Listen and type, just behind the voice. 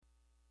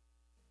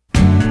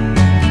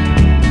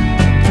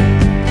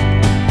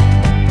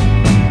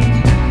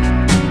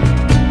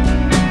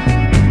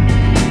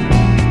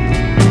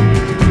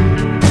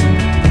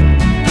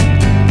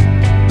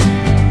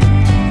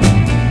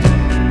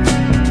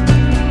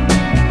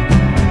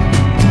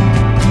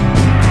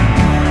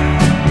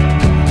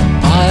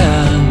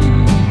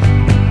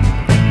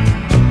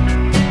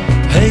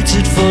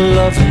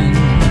loving.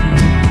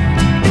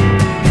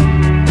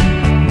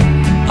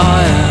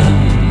 I am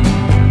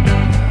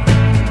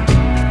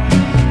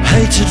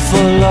hated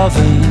for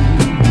loving.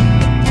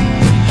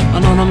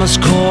 Anonymous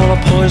call, a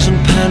poison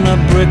pen, a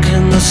brick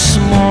in the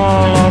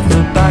small of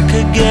the back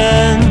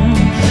again.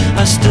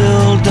 I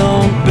still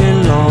don't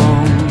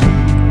belong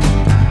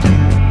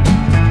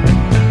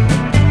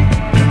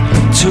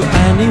to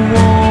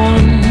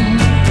anyone.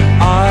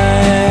 I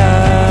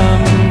am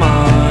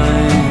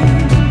mine,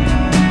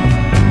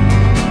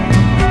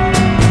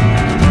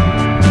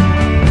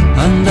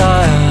 and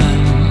I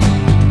am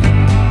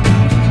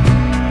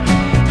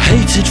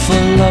hated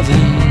for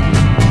loving.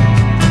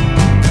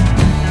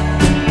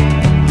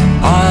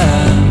 I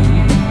am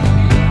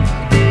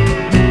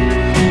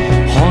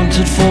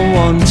haunted for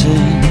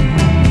wanting.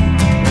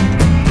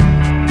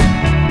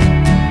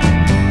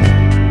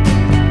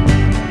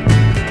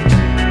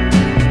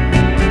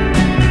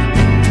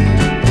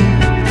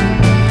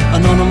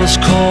 Anonymous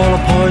call, a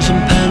poison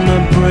pen, a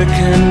brick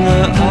in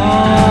the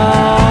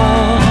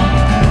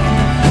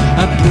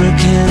a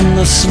brick in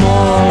the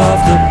small of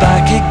the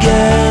back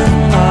again.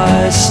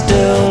 I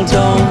still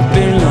don't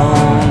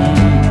belong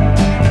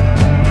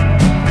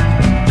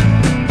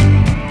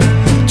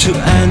to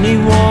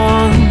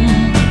anyone.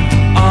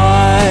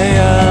 I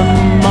am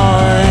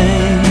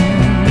mine.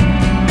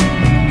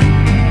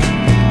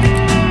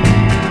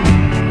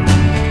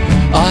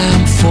 I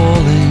am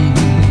falling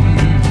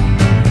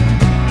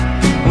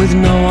with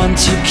no one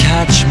to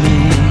catch me.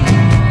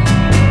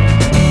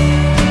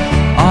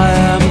 I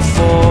am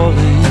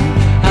falling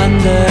and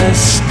there's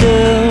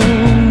still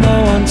no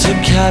one to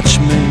catch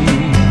me.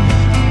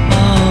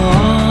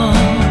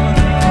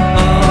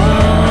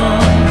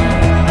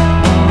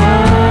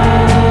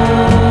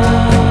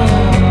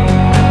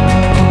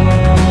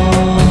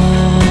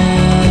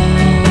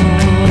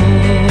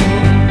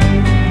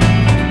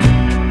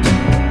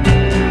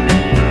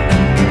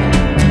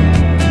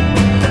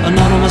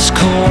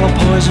 Call, a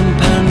poison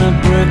pen, a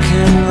brick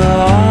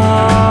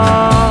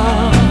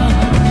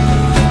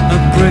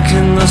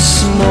in the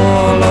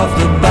small of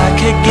the back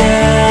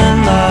again.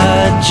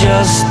 I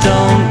just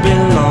don't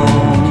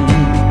belong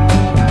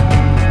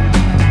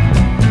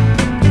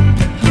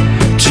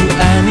to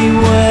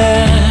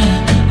anywhere.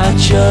 I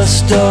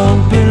just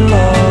don't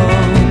belong.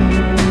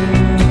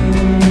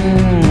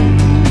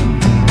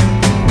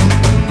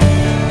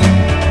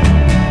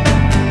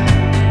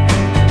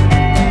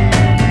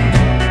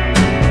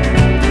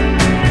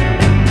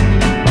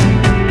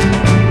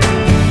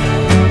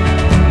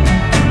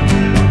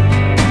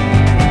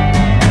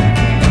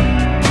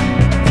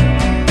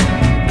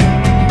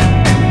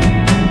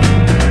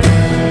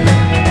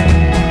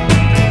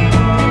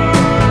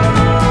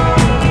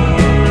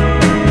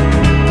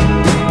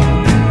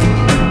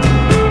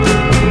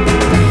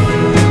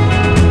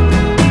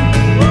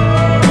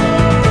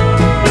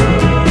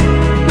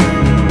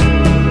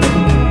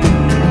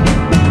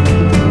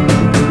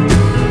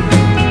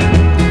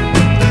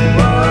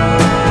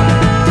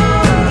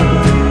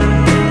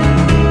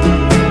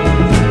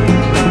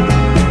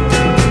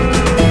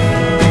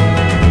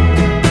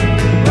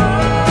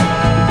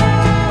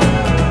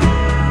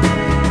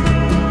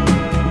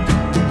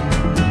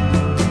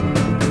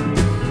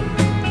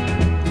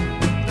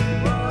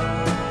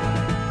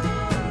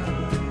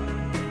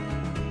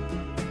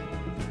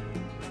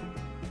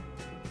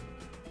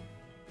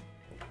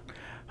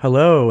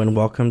 Hello and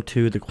welcome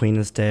to the Queen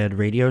is Dead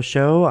radio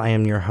show. I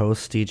am your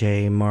host,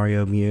 DJ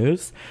Mario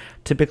Muse.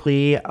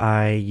 Typically,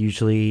 I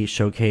usually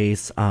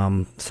showcase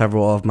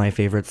several of my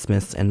favorite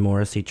Smiths and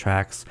Morrissey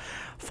tracks,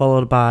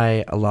 followed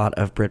by a lot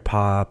of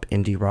Britpop,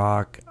 indie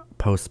rock,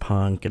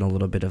 post-punk, and a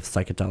little bit of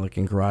psychedelic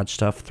and garage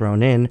stuff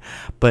thrown in.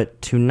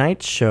 But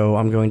tonight's show,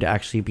 I'm going to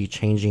actually be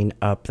changing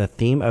up the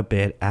theme a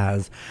bit,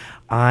 as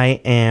I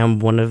am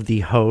one of the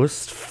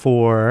hosts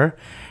for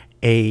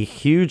a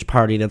huge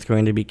party that's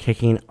going to be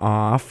kicking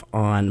off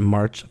on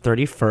March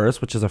 31st,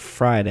 which is a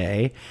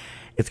Friday.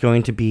 It's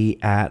going to be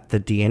at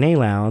the DNA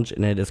Lounge,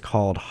 and it is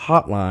called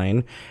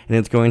Hotline, and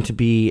it's going to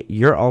be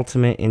your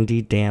ultimate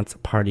indie dance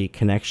party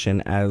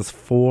connection, as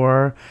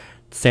 4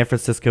 San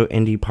Francisco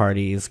indie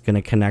parties going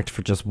to connect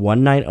for just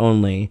one night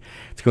only.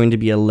 It's going to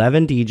be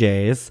 11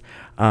 DJs.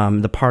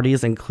 The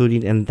parties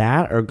included in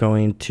that are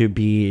going to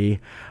be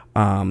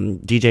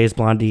DJs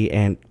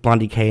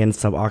Blondie K and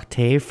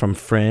Suboctave from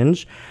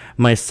Fringe,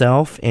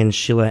 myself and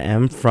Sheila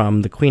M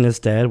from The Queen is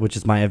Dead, which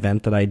is my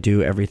event that I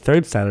do every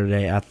third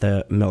Saturday at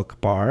the Milk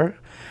Bar,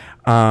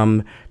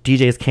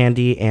 DJs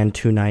Candy and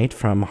Tonight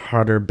from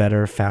Harder,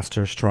 Better,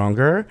 Faster,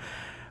 Stronger,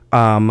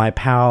 my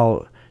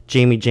pal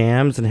Jamie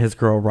Jams and his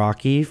girl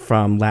Rocky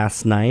from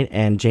Last Night,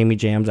 and Jamie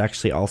Jams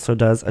actually also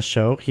does a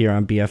show here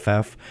on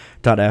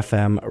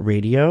BFF.FM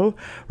radio.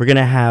 We're going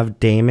to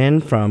have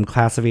Damon from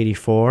Class of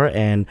 84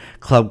 and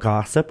Club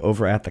Gossip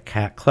over at the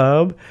Cat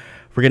Club.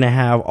 We're going to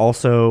have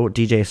also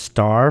DJ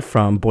Star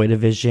from Boy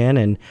Division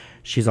and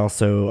She's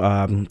also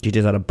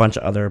DJs at a bunch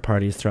of other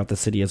parties throughout the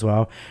city as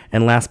well.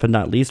 And last but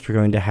not least, we're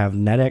going to have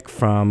Netic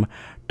from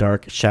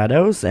Dark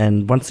Shadows.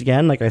 And once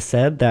again, like I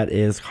said, that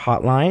is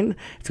Hotline.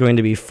 It's going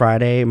to be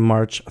Friday,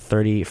 March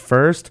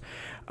 31st.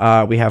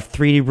 We have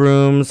 3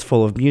 rooms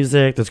full of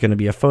music. There's going to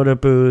be a photo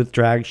booth,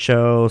 drag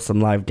show, some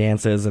live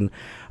dances, and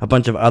a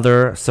bunch of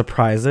other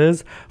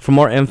surprises. For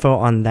more info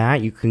on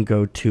that, you can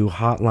go to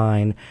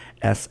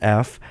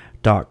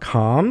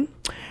hotlinesf.com.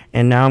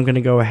 And now I'm going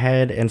to go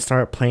ahead and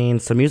start playing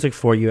some music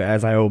for you,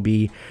 as I will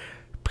be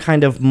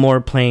kind of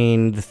more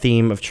playing the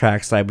theme of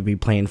tracks I would be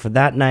playing for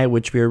that night,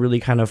 which we are really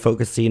kind of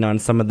focusing on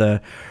some of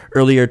the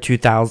earlier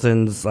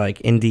 2000s like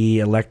indie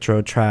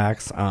electro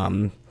tracks,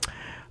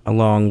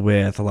 along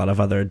with a lot of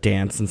other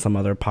dance and some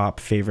other pop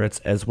favorites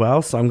as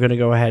well. So I'm going to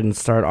go ahead and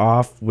start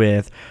off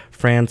with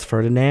Franz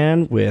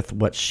Ferdinand with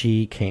What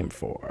She Came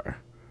For.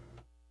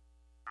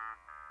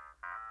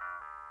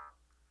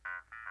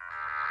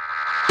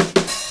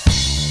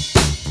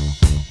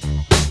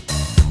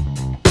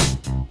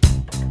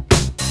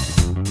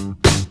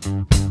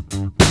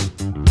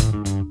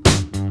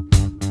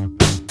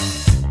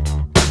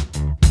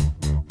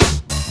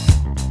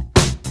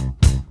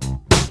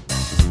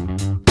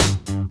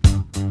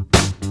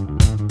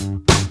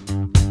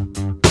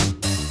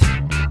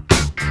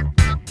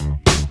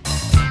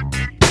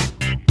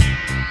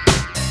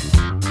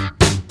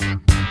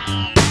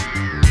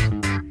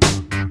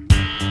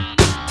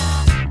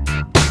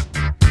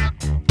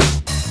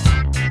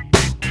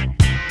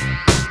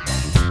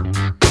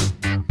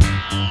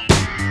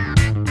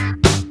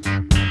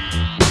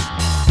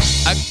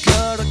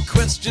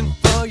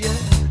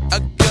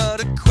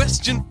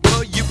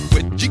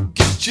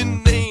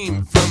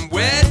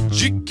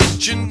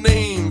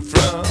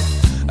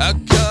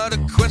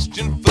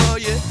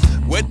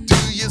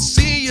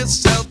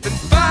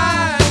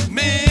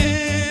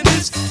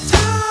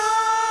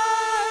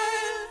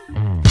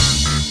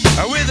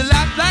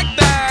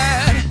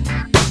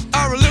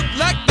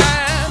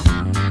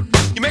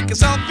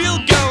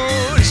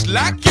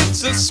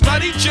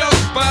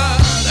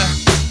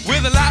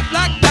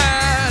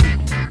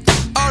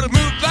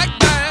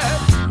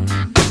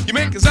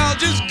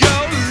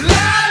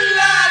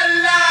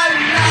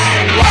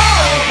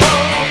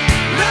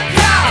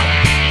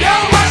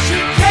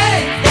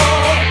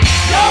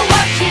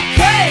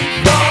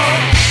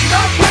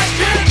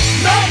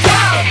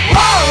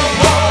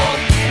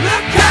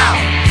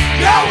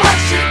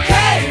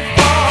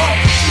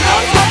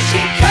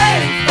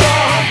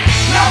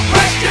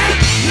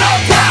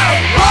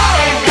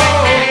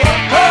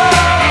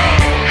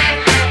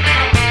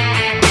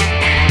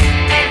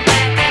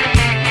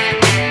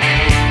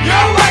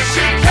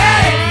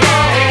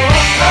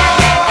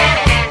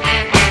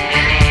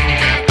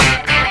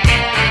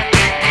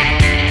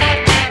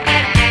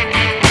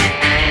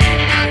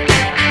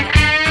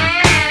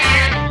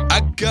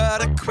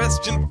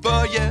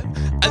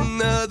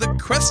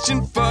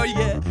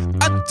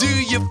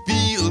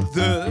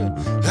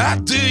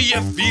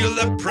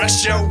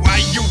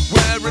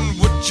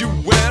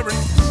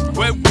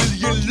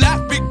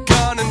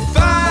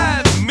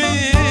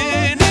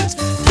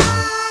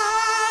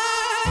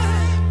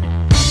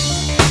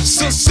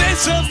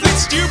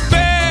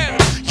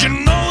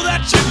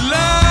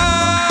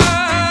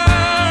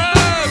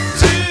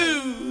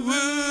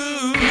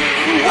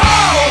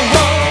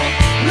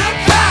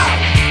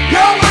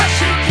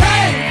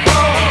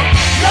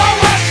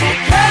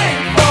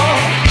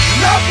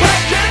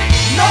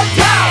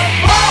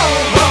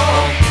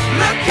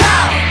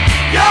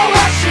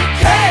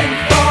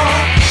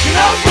 She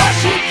knows what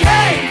she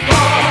came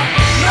for.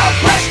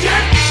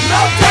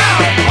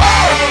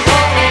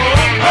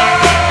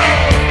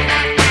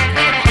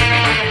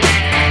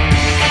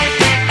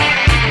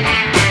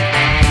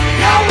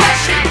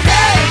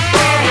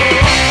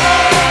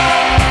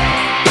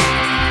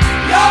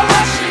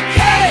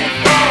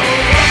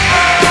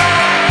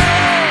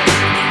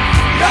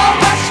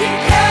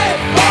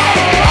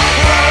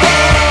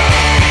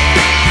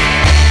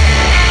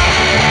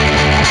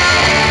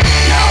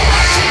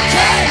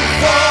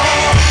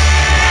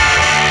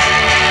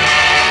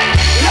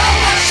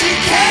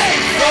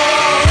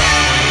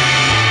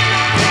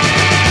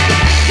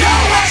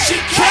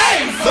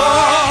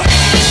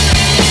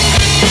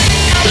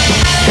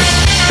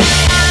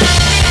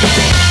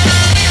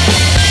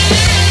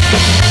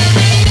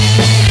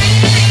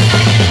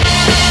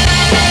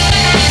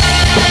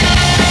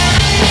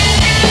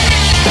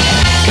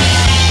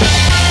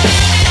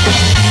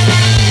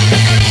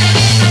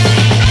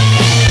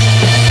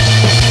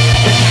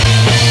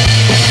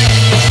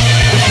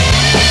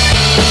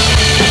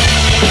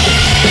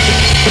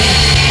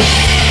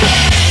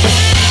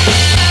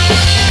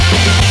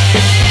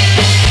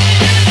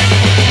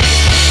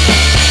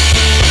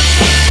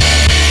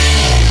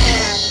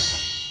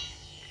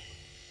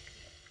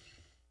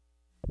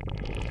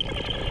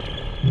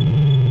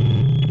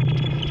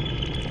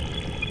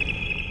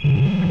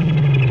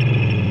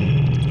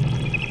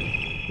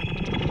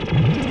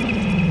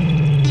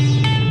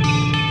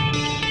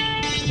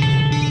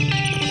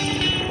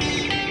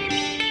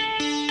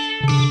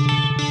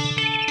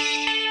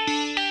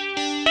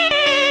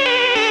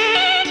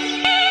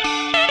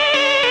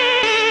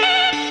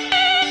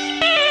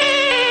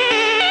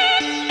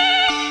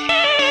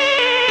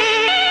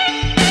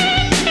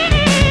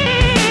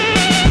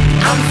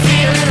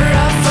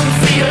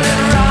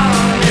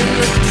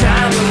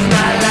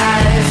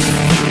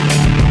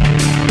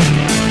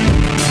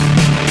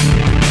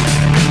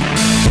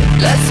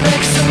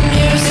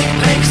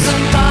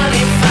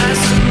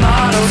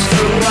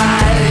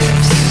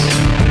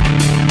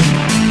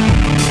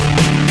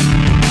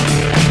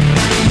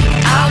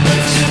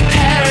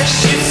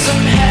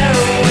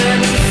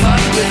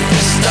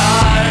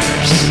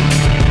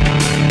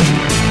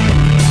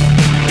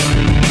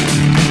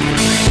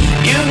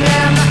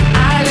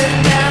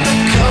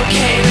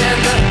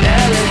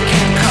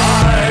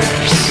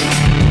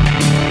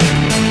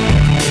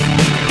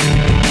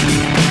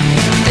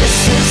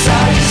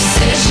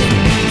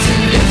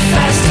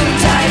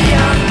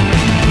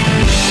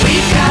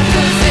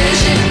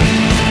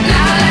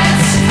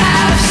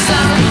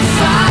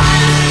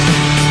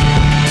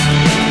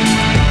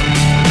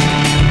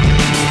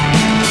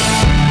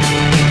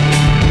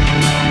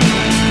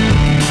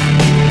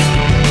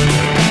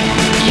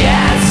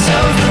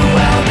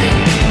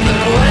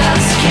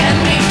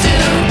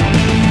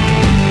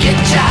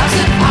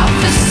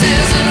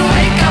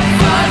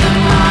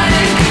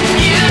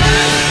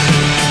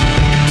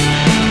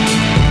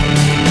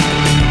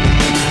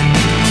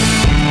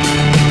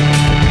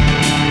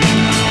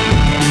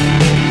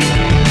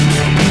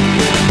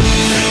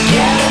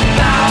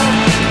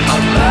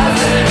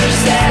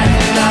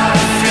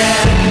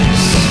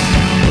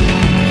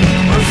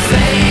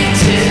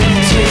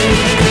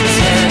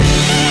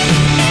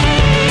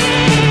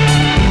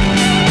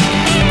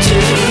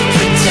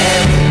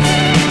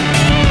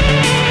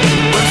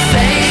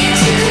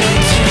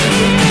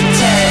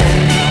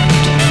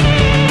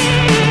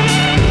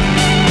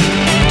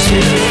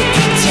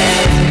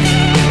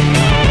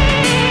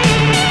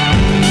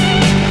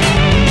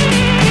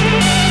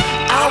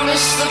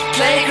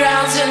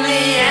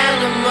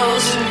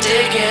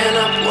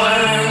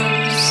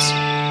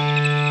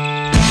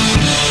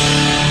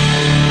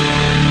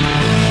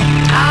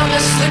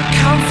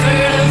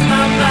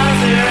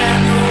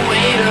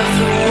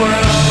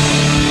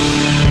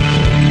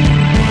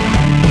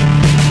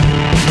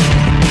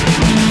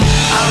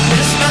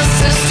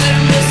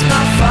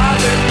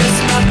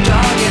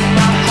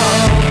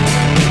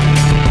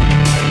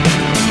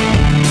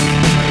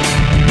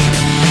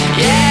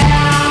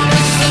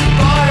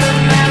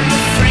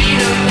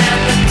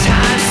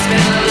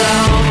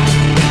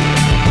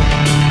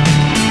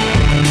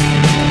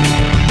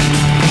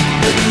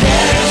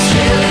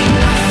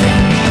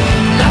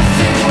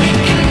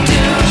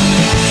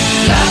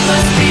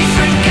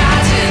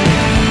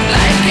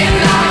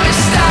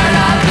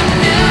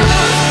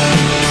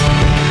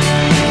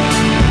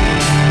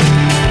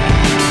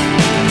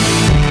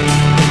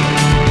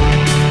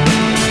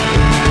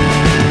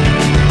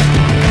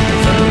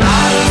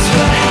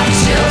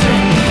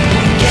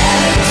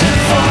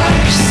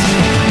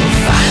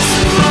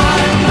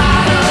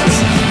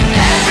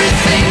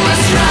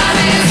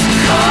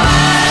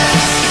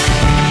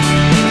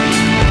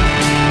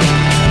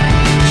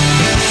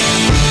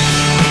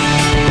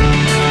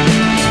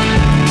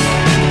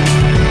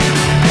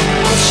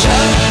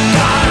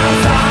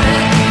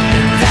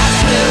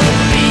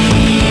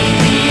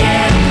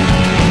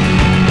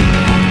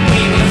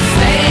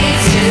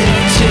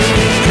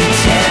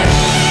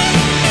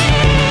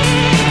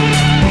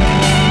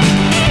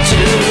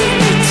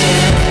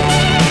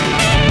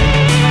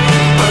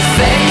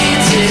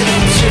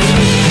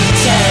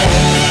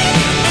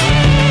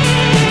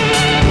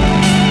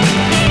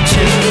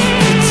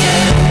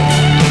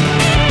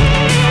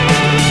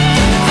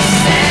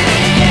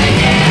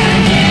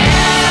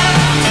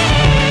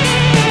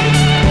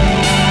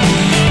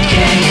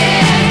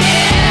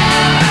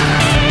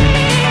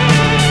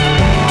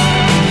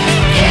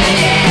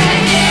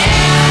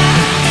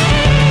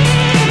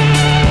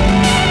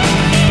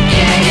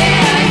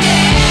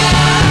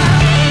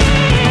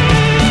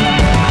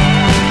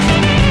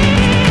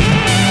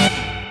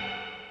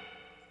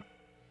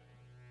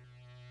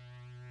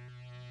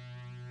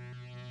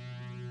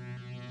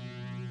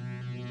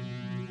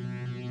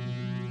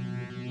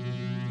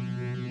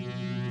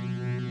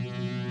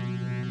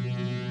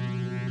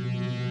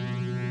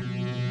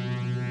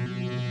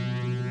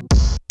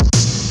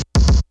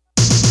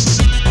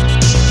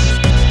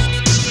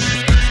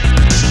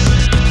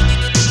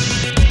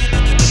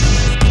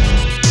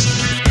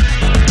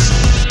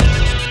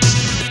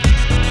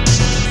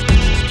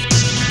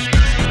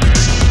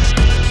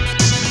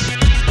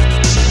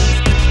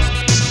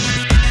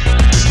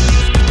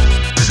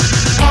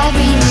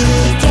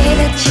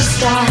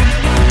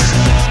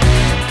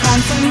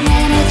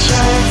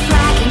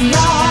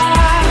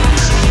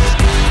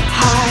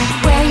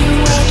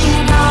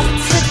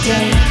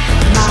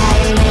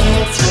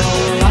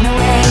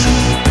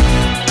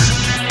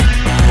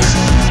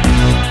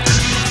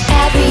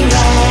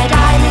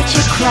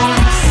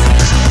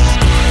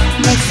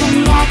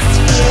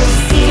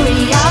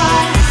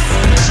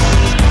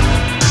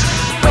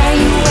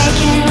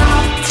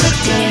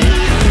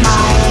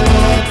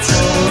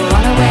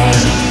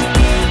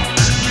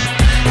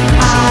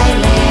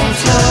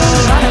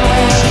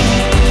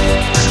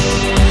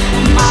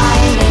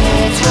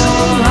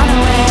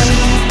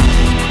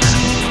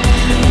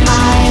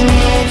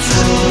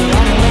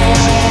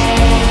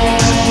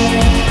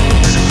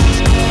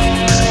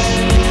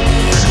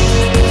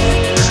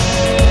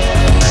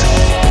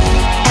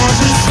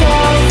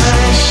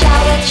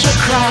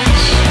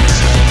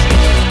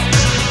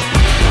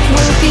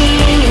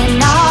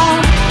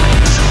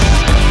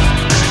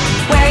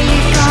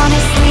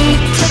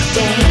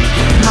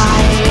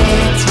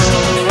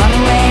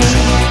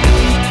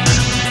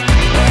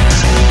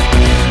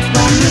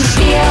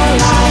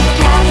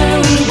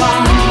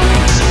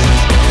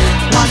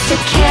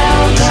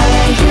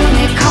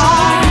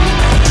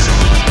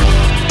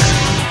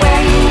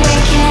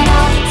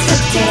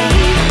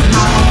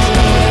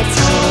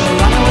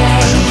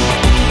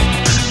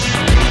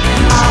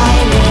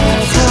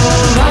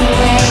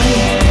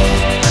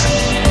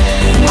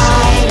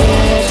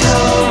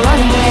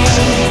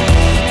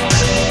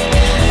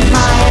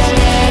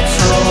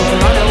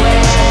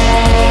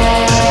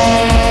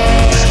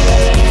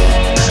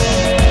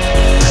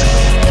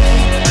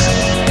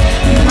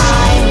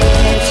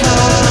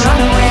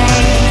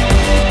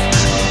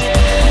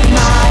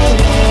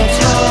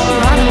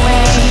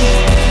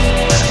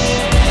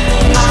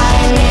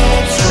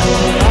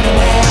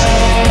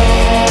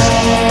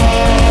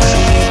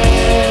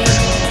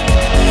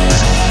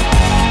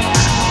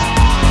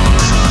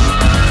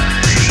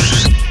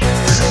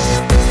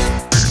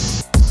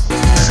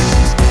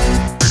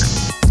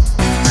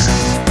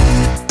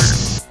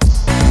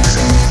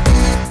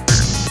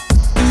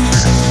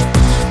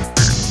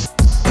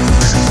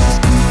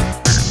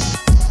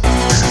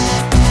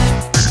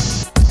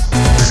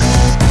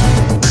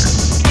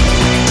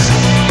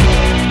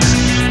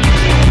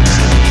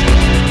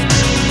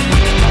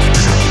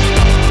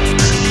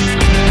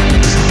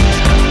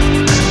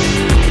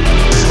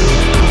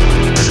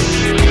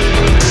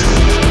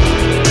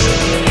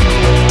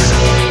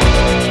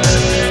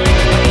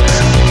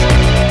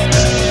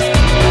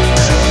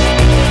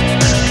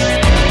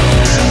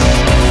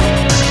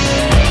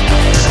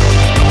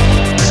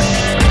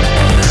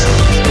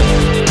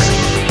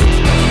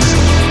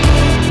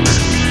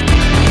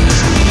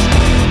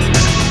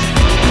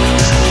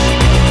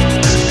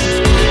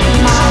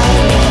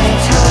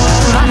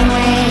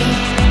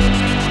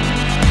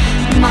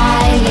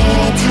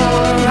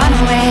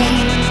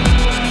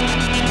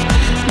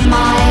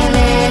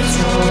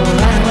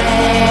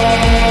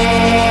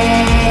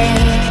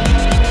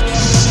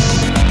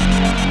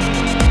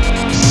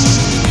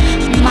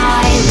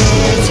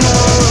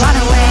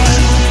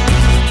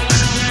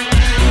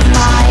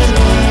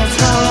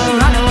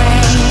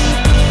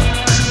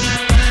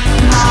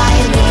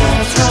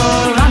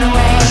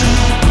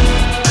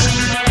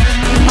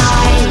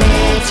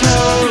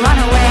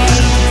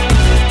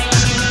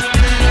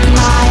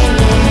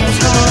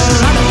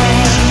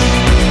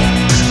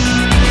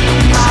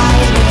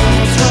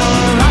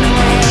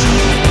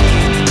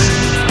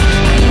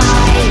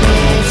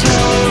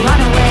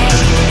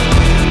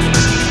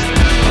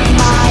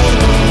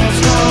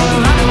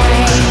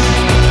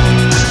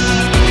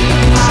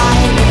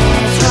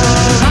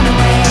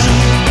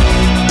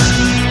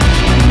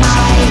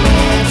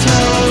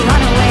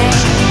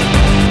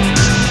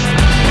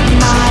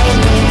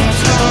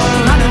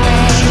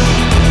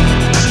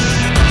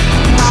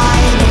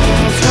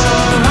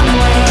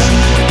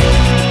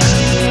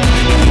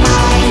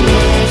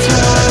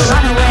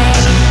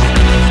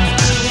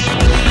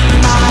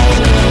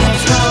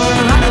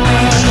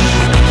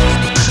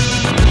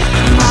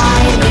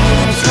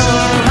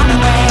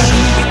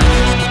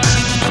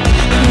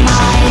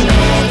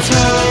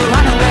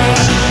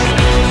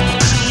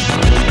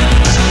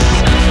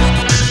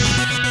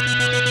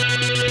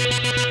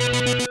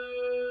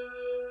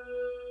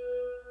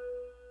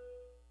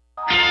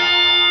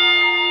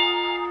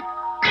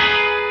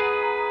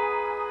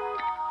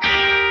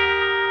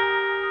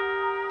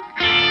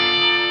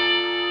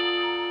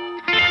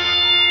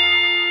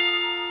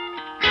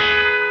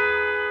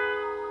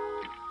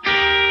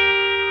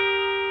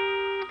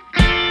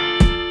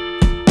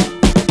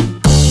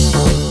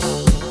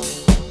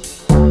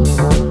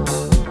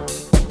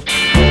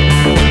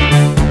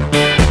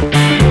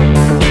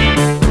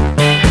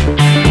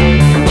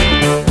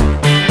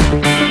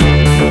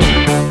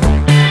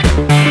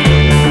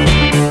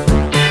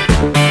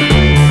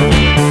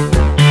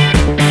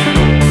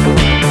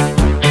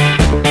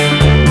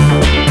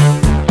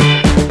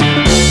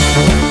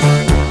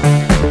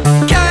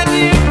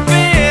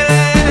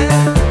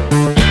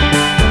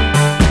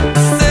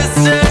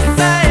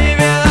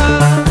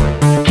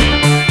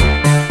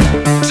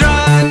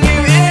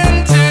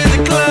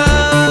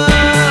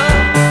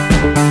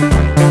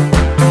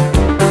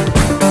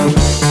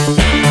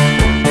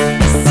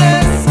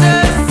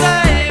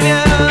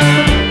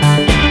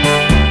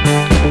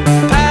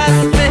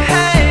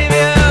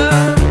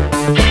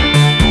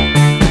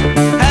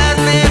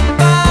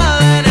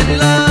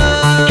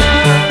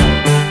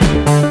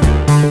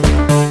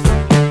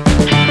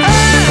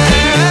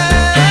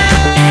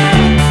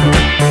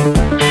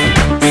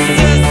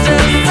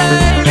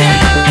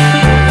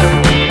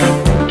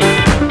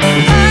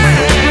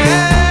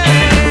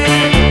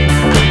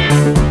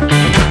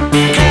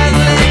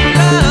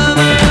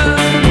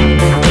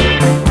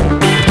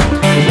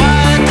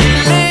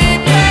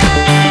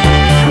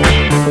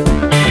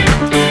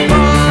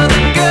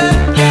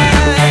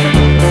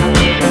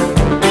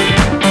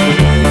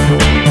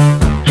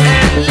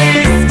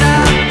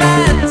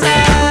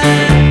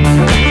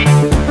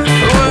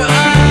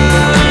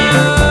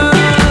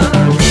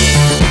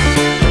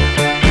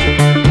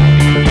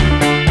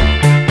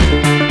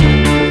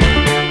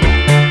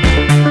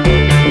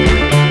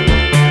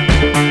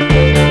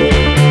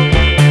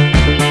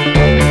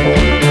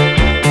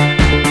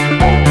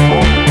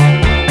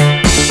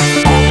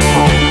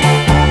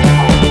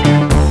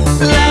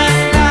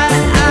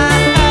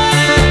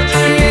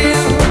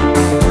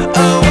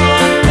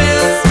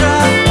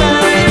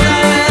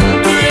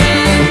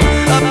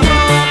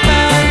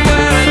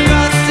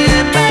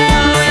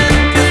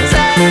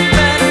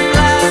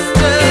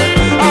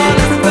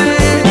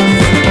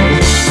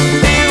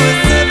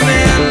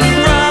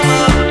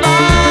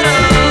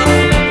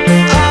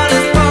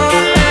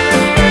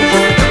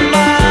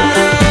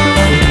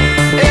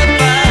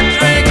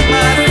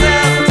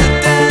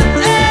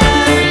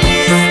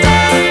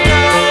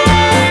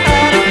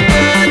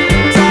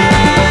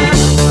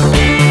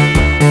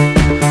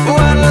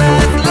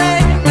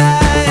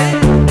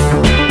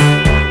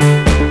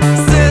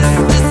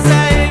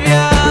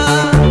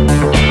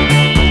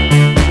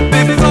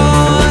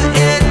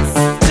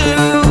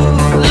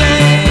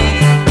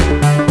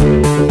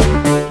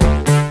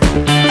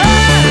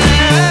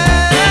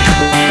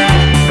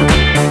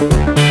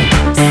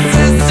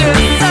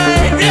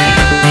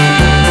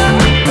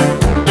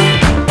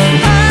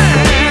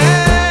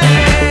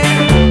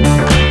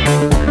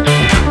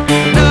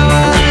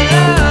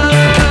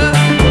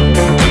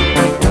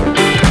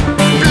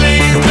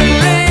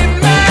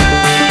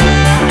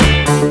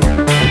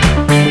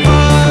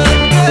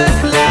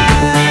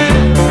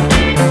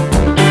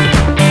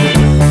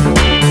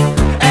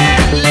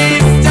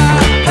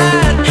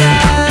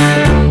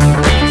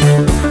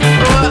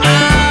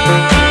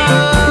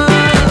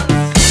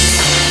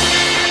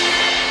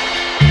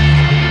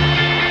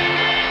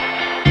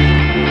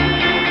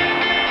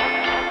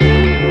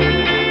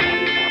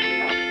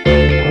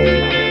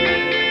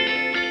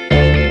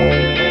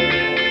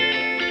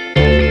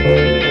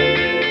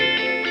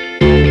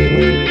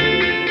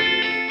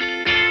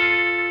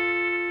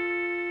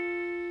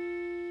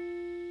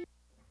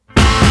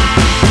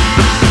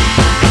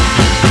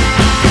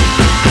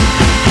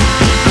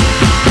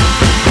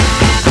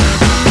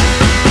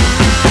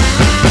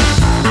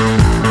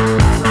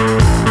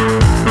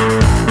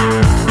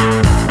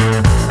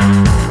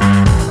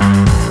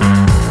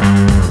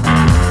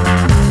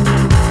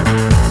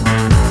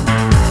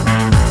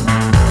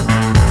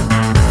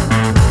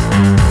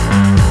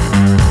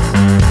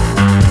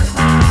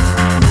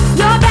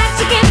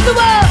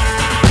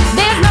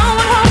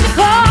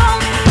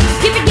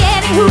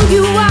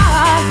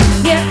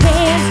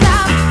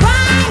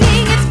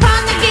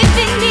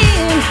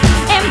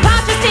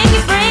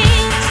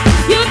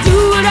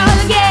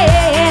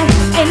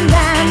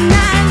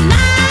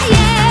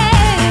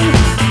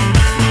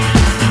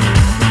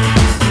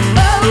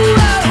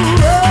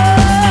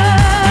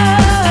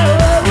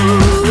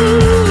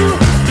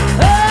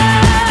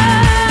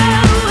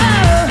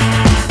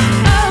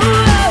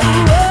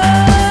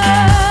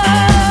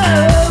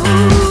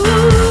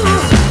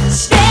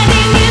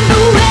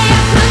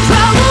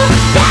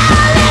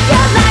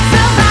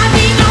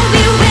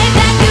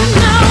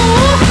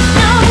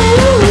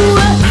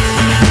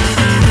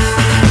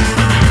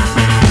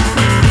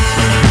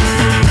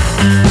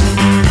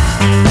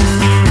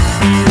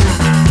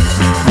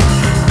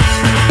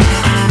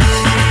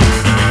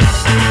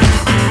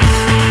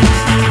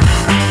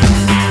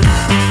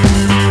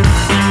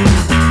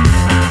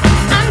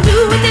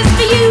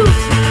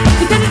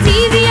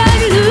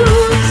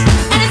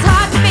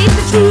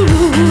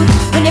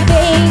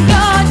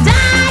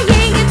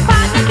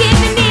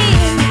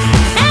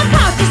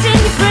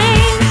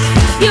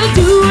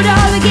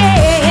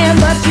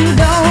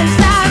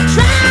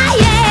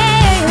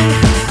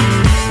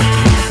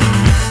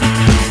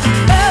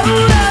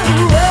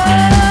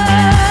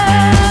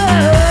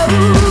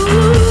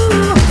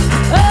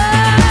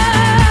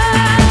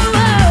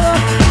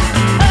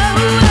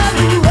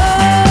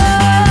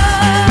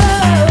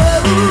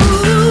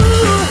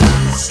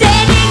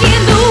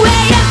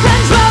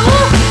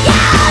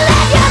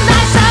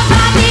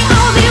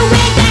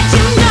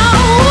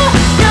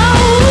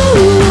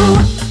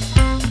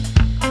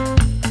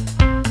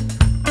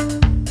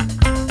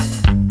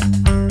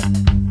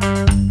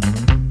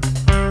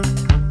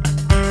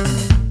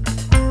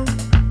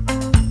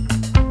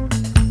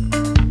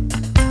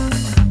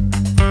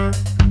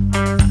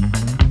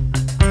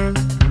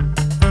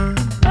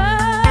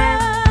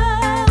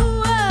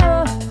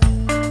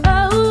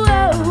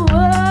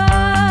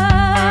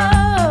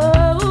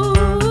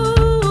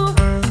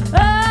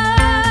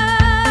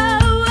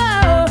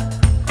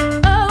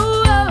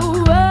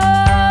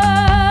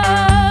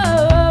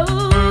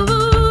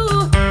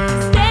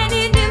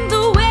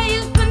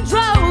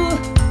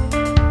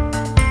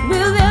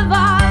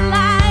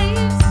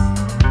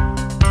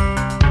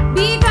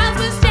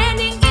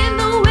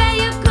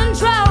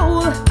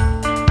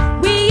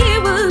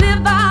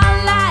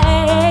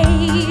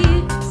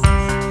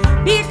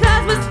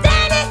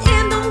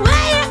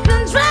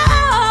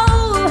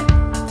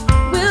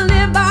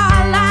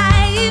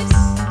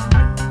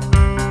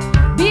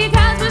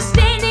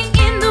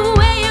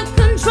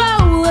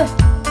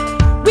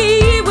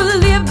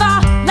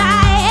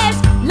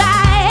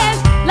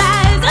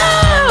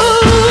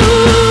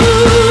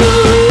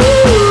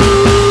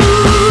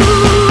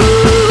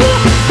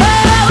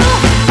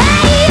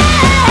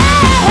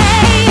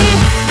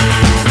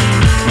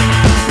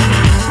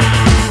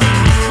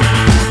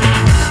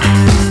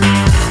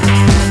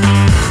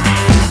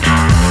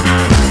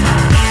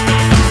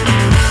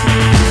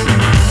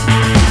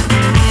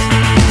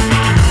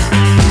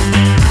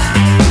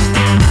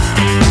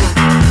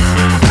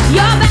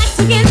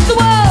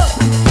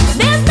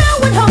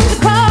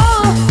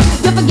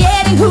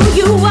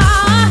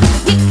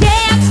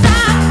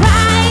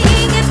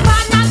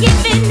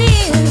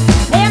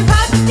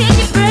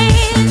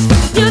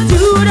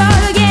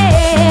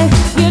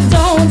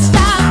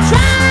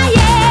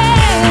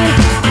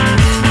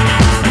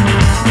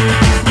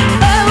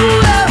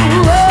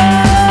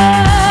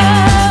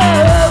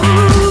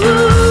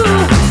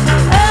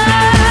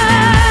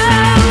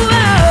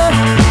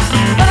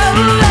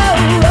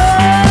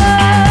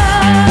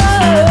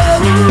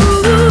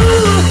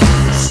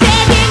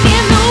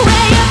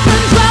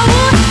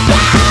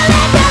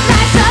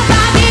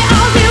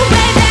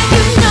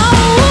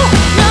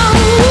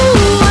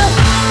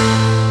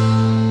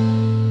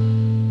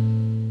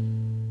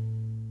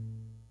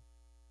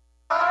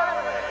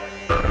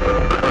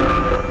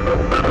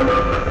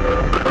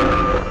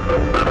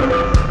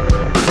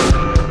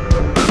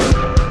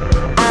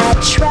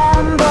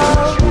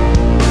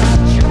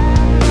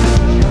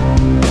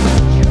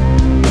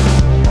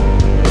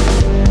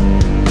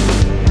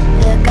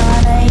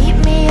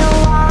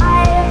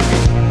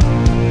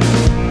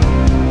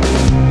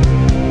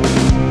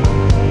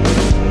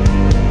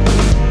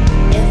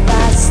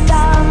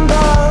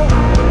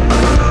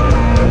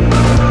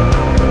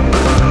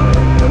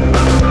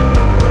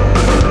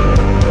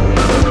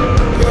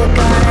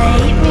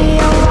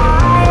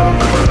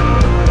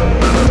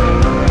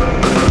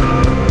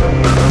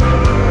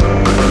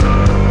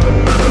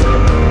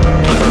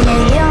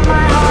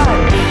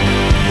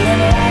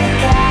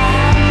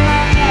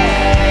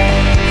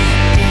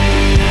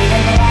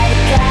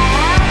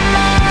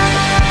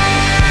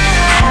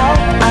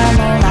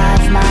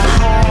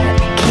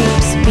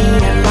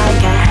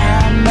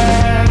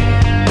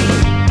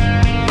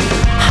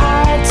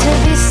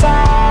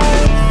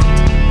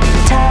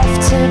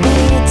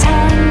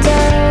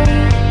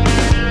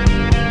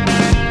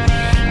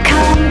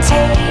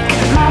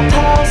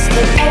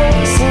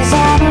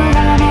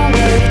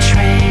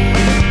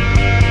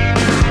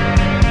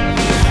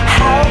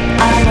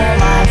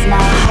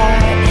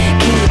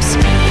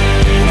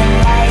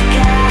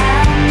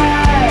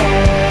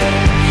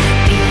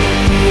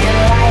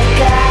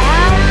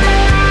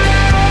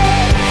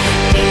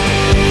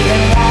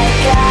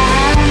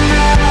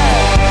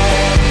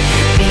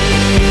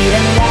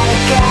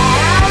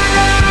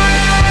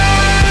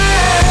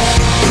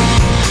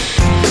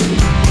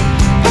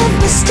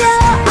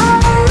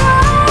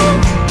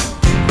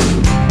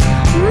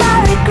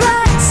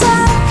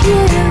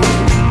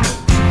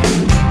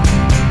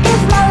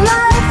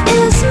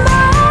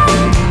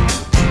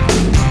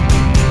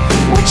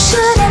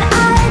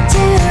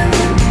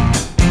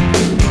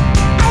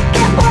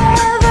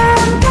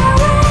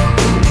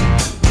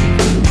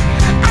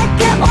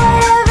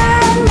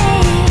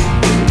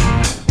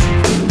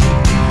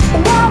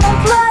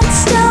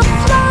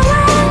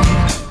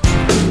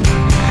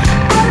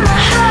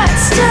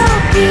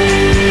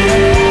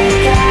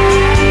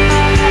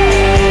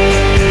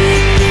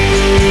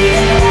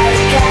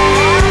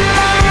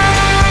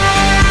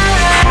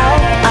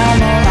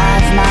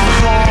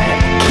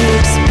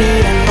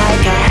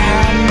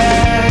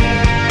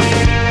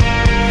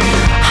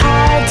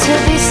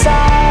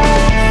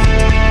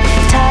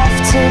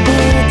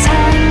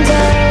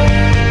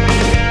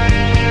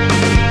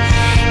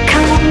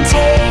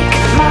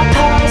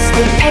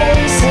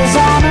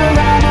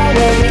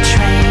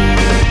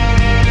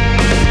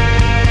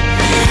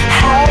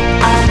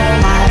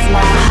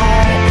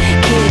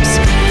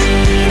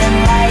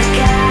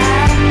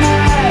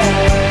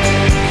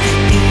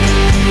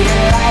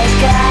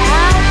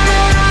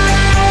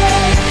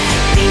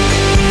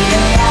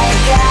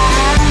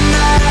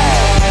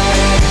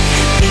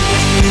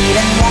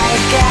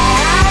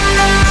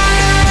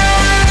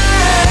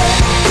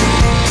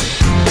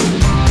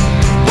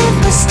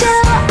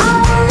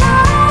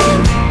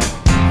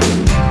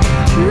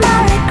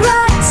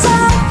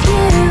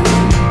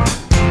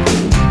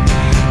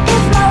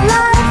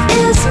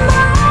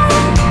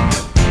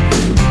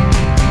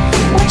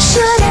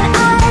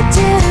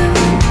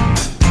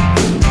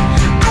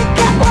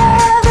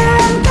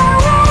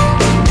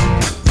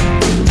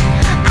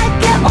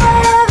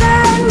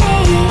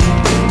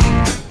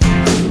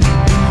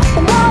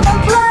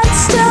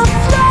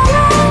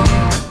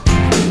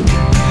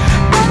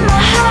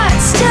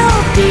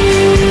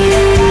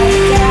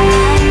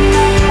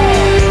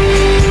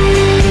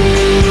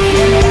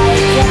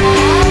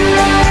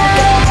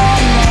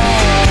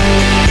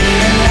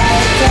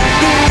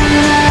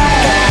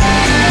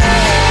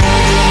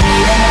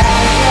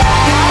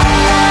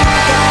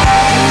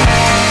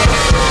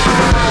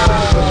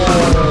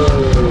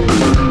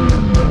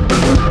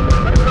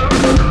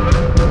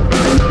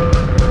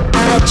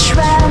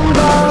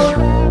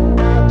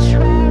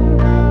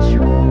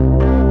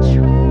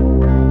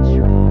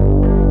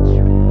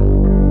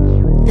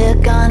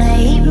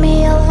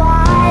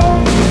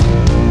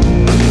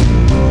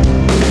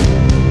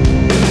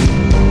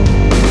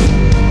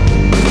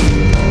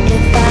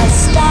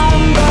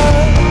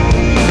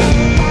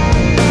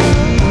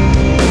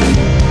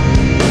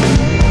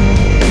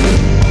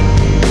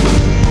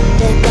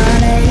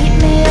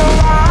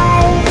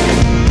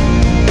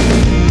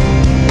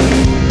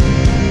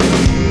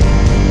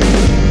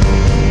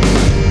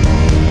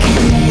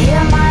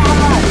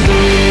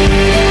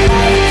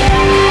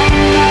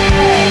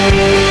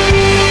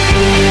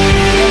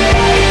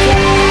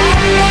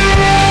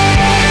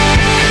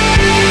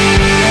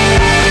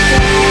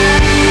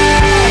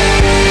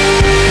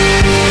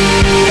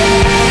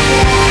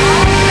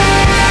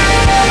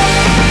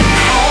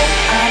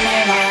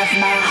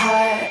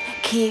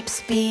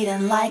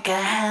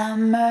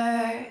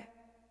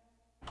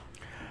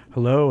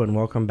 Hello and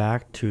welcome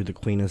back to the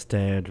Queen is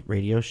Dead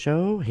radio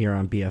show here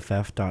on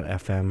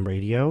BFF.FM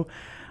radio.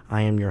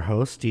 I am your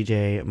host,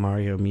 DJ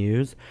Mario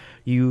Muse.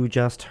 You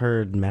just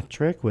heard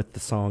Metric with the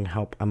song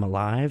Help I'm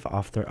Alive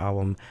off their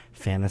album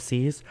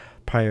Fantasies.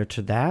 Prior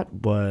to that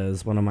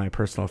was one of my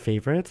personal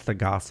favorites, The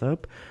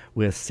Gossip,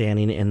 with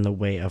Standing in the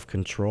Way of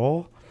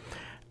Control.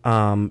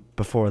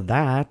 Before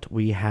that,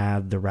 we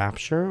had The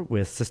Rapture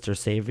with Sister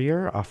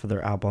Savior off of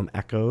their album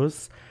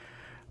Echoes.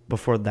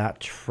 Before that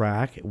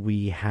track,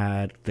 we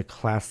had the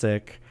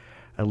classic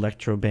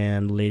electro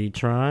band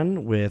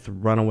Ladytron with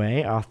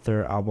Runaway off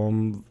their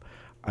album,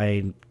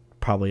 I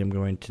probably am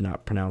going to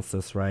not pronounce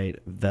this right,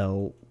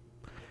 Veloxophore,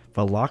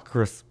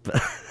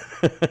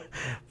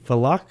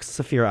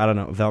 I don't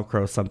know,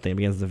 Velcro something,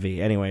 begins with a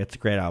V. Anyway, it's a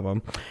great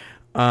album.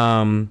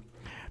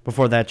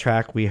 Before that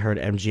track, we heard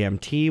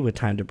MGMT with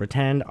Time to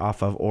Pretend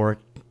off of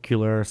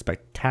Oracular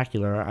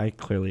Spectacular. I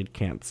clearly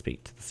can't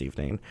speak this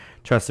evening.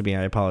 Trust me,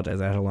 I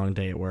apologize. I had a long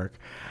day at work.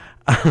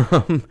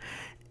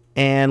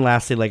 And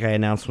lastly, like I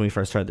announced when we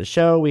first started the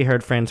show, we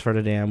heard Franz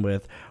Ferdinand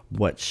with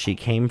What She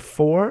Came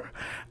For.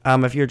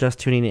 If you're just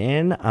tuning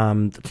in,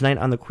 tonight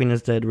on the Queen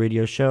is Dead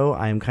radio show,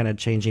 I'm kind of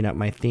changing up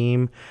my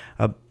theme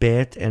a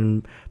bit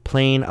and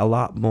playing a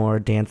lot more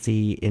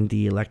dancey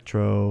indie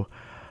electro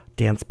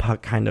dance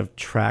puck kind of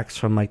tracks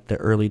from like the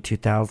early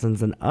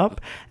 2000s and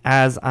up,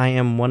 as I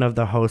am one of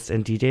the hosts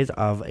and DJs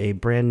of a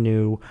brand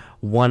new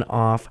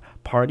one-off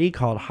party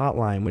called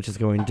Hotline, which is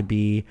going to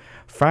be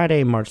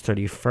Friday, March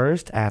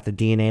 31st at the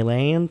DNA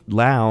Lane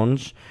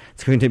Lounge.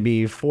 It's going to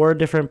be 4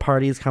 different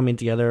parties coming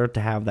together to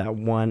have that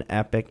one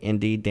epic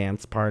indie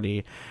dance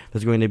party.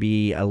 There's going to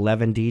be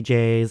 11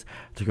 DJs.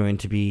 There's going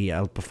to be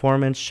a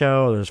performance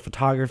show. There's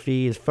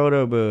photography, there's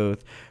photo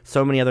booth,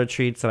 so many other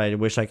treats that I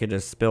wish I could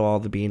just spill all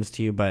the beans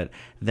to you, but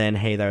then,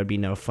 hey, that would be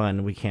no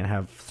fun. We can't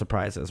have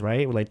surprises,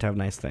 right? We like to have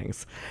nice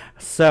things.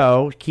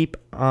 So keep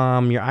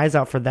your eyes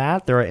out for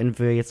that. There are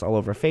invites all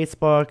over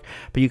Facebook,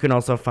 but you can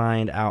also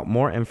find out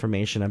more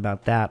information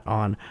about that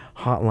on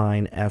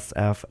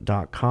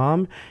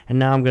hotlinesf.com. And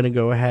now I'm going to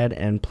go ahead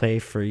and play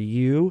for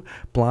you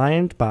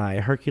Blind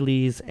by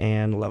Hercules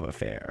and Love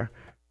Affair.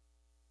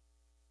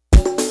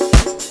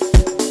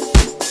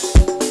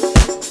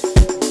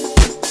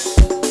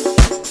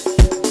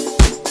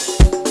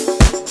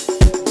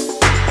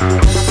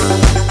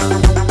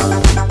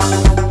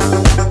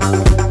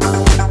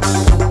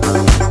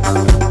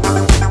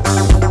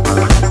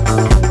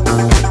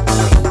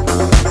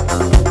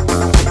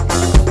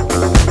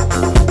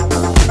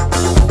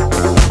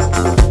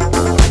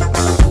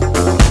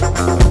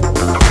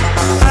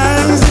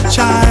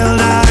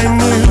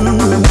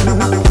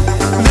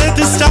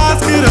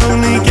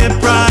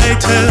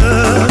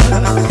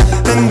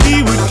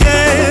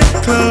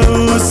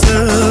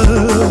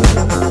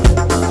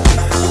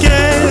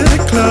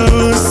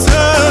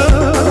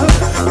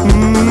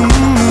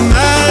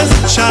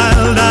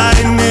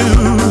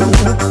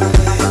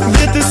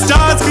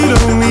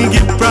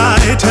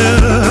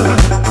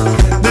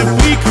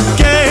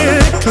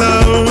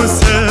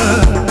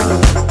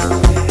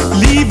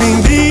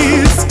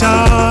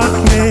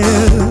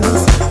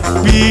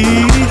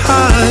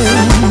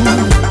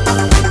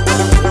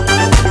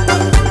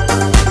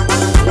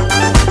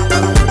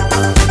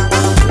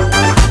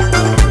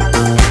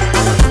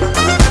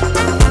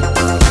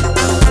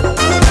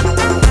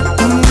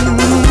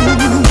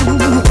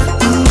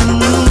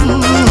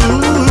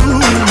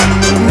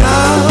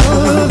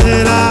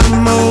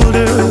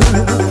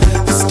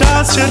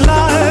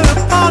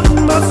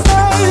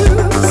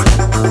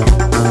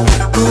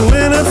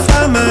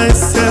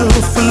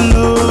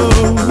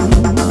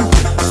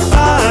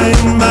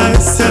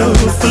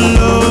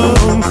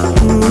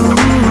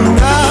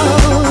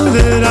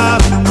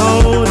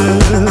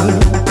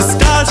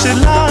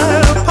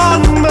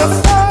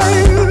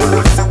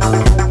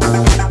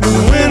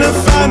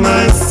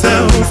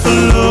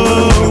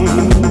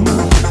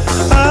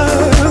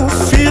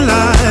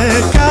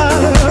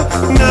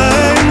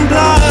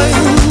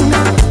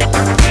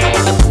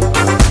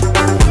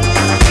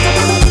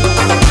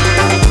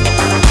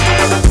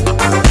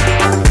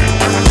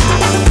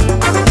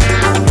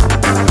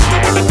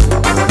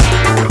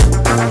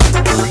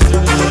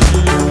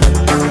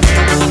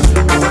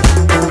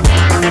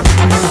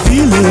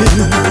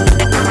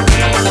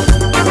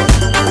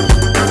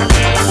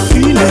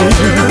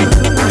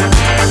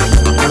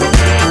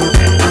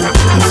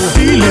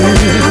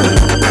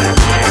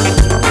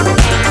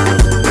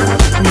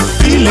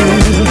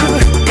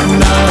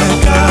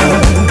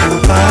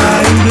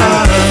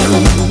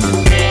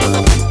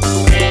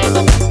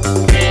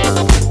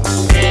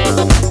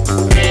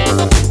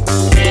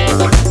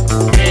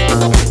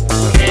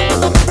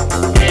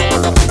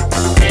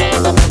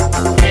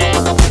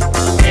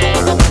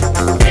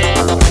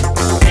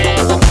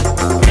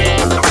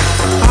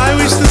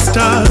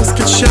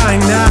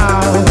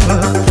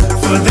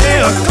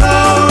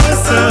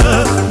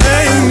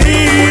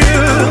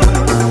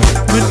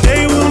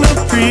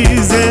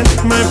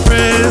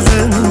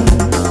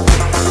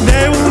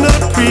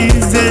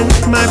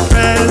 my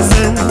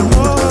present.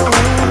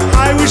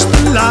 I wish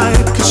the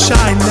light could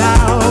shine now.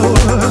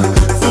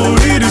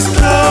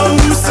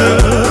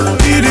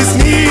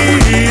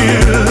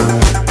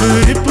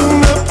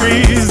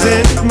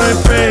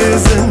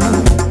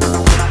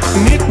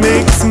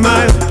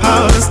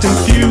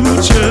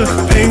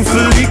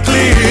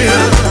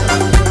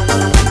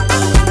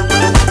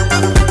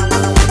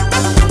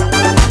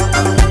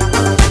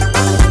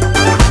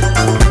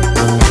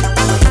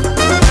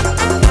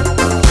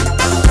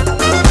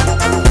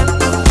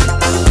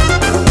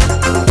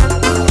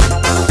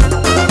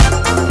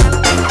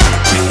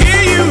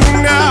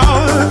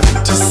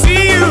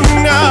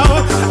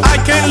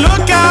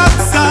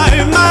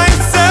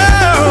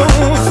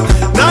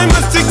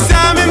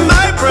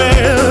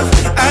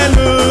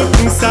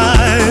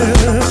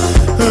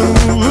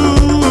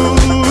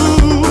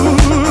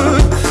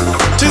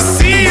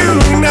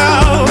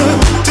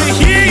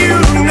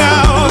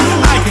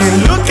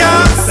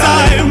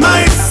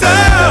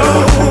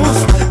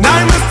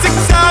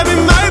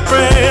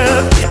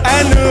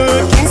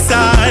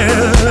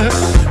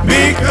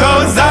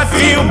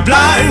 feel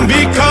blind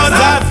because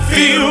I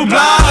feel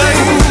blind.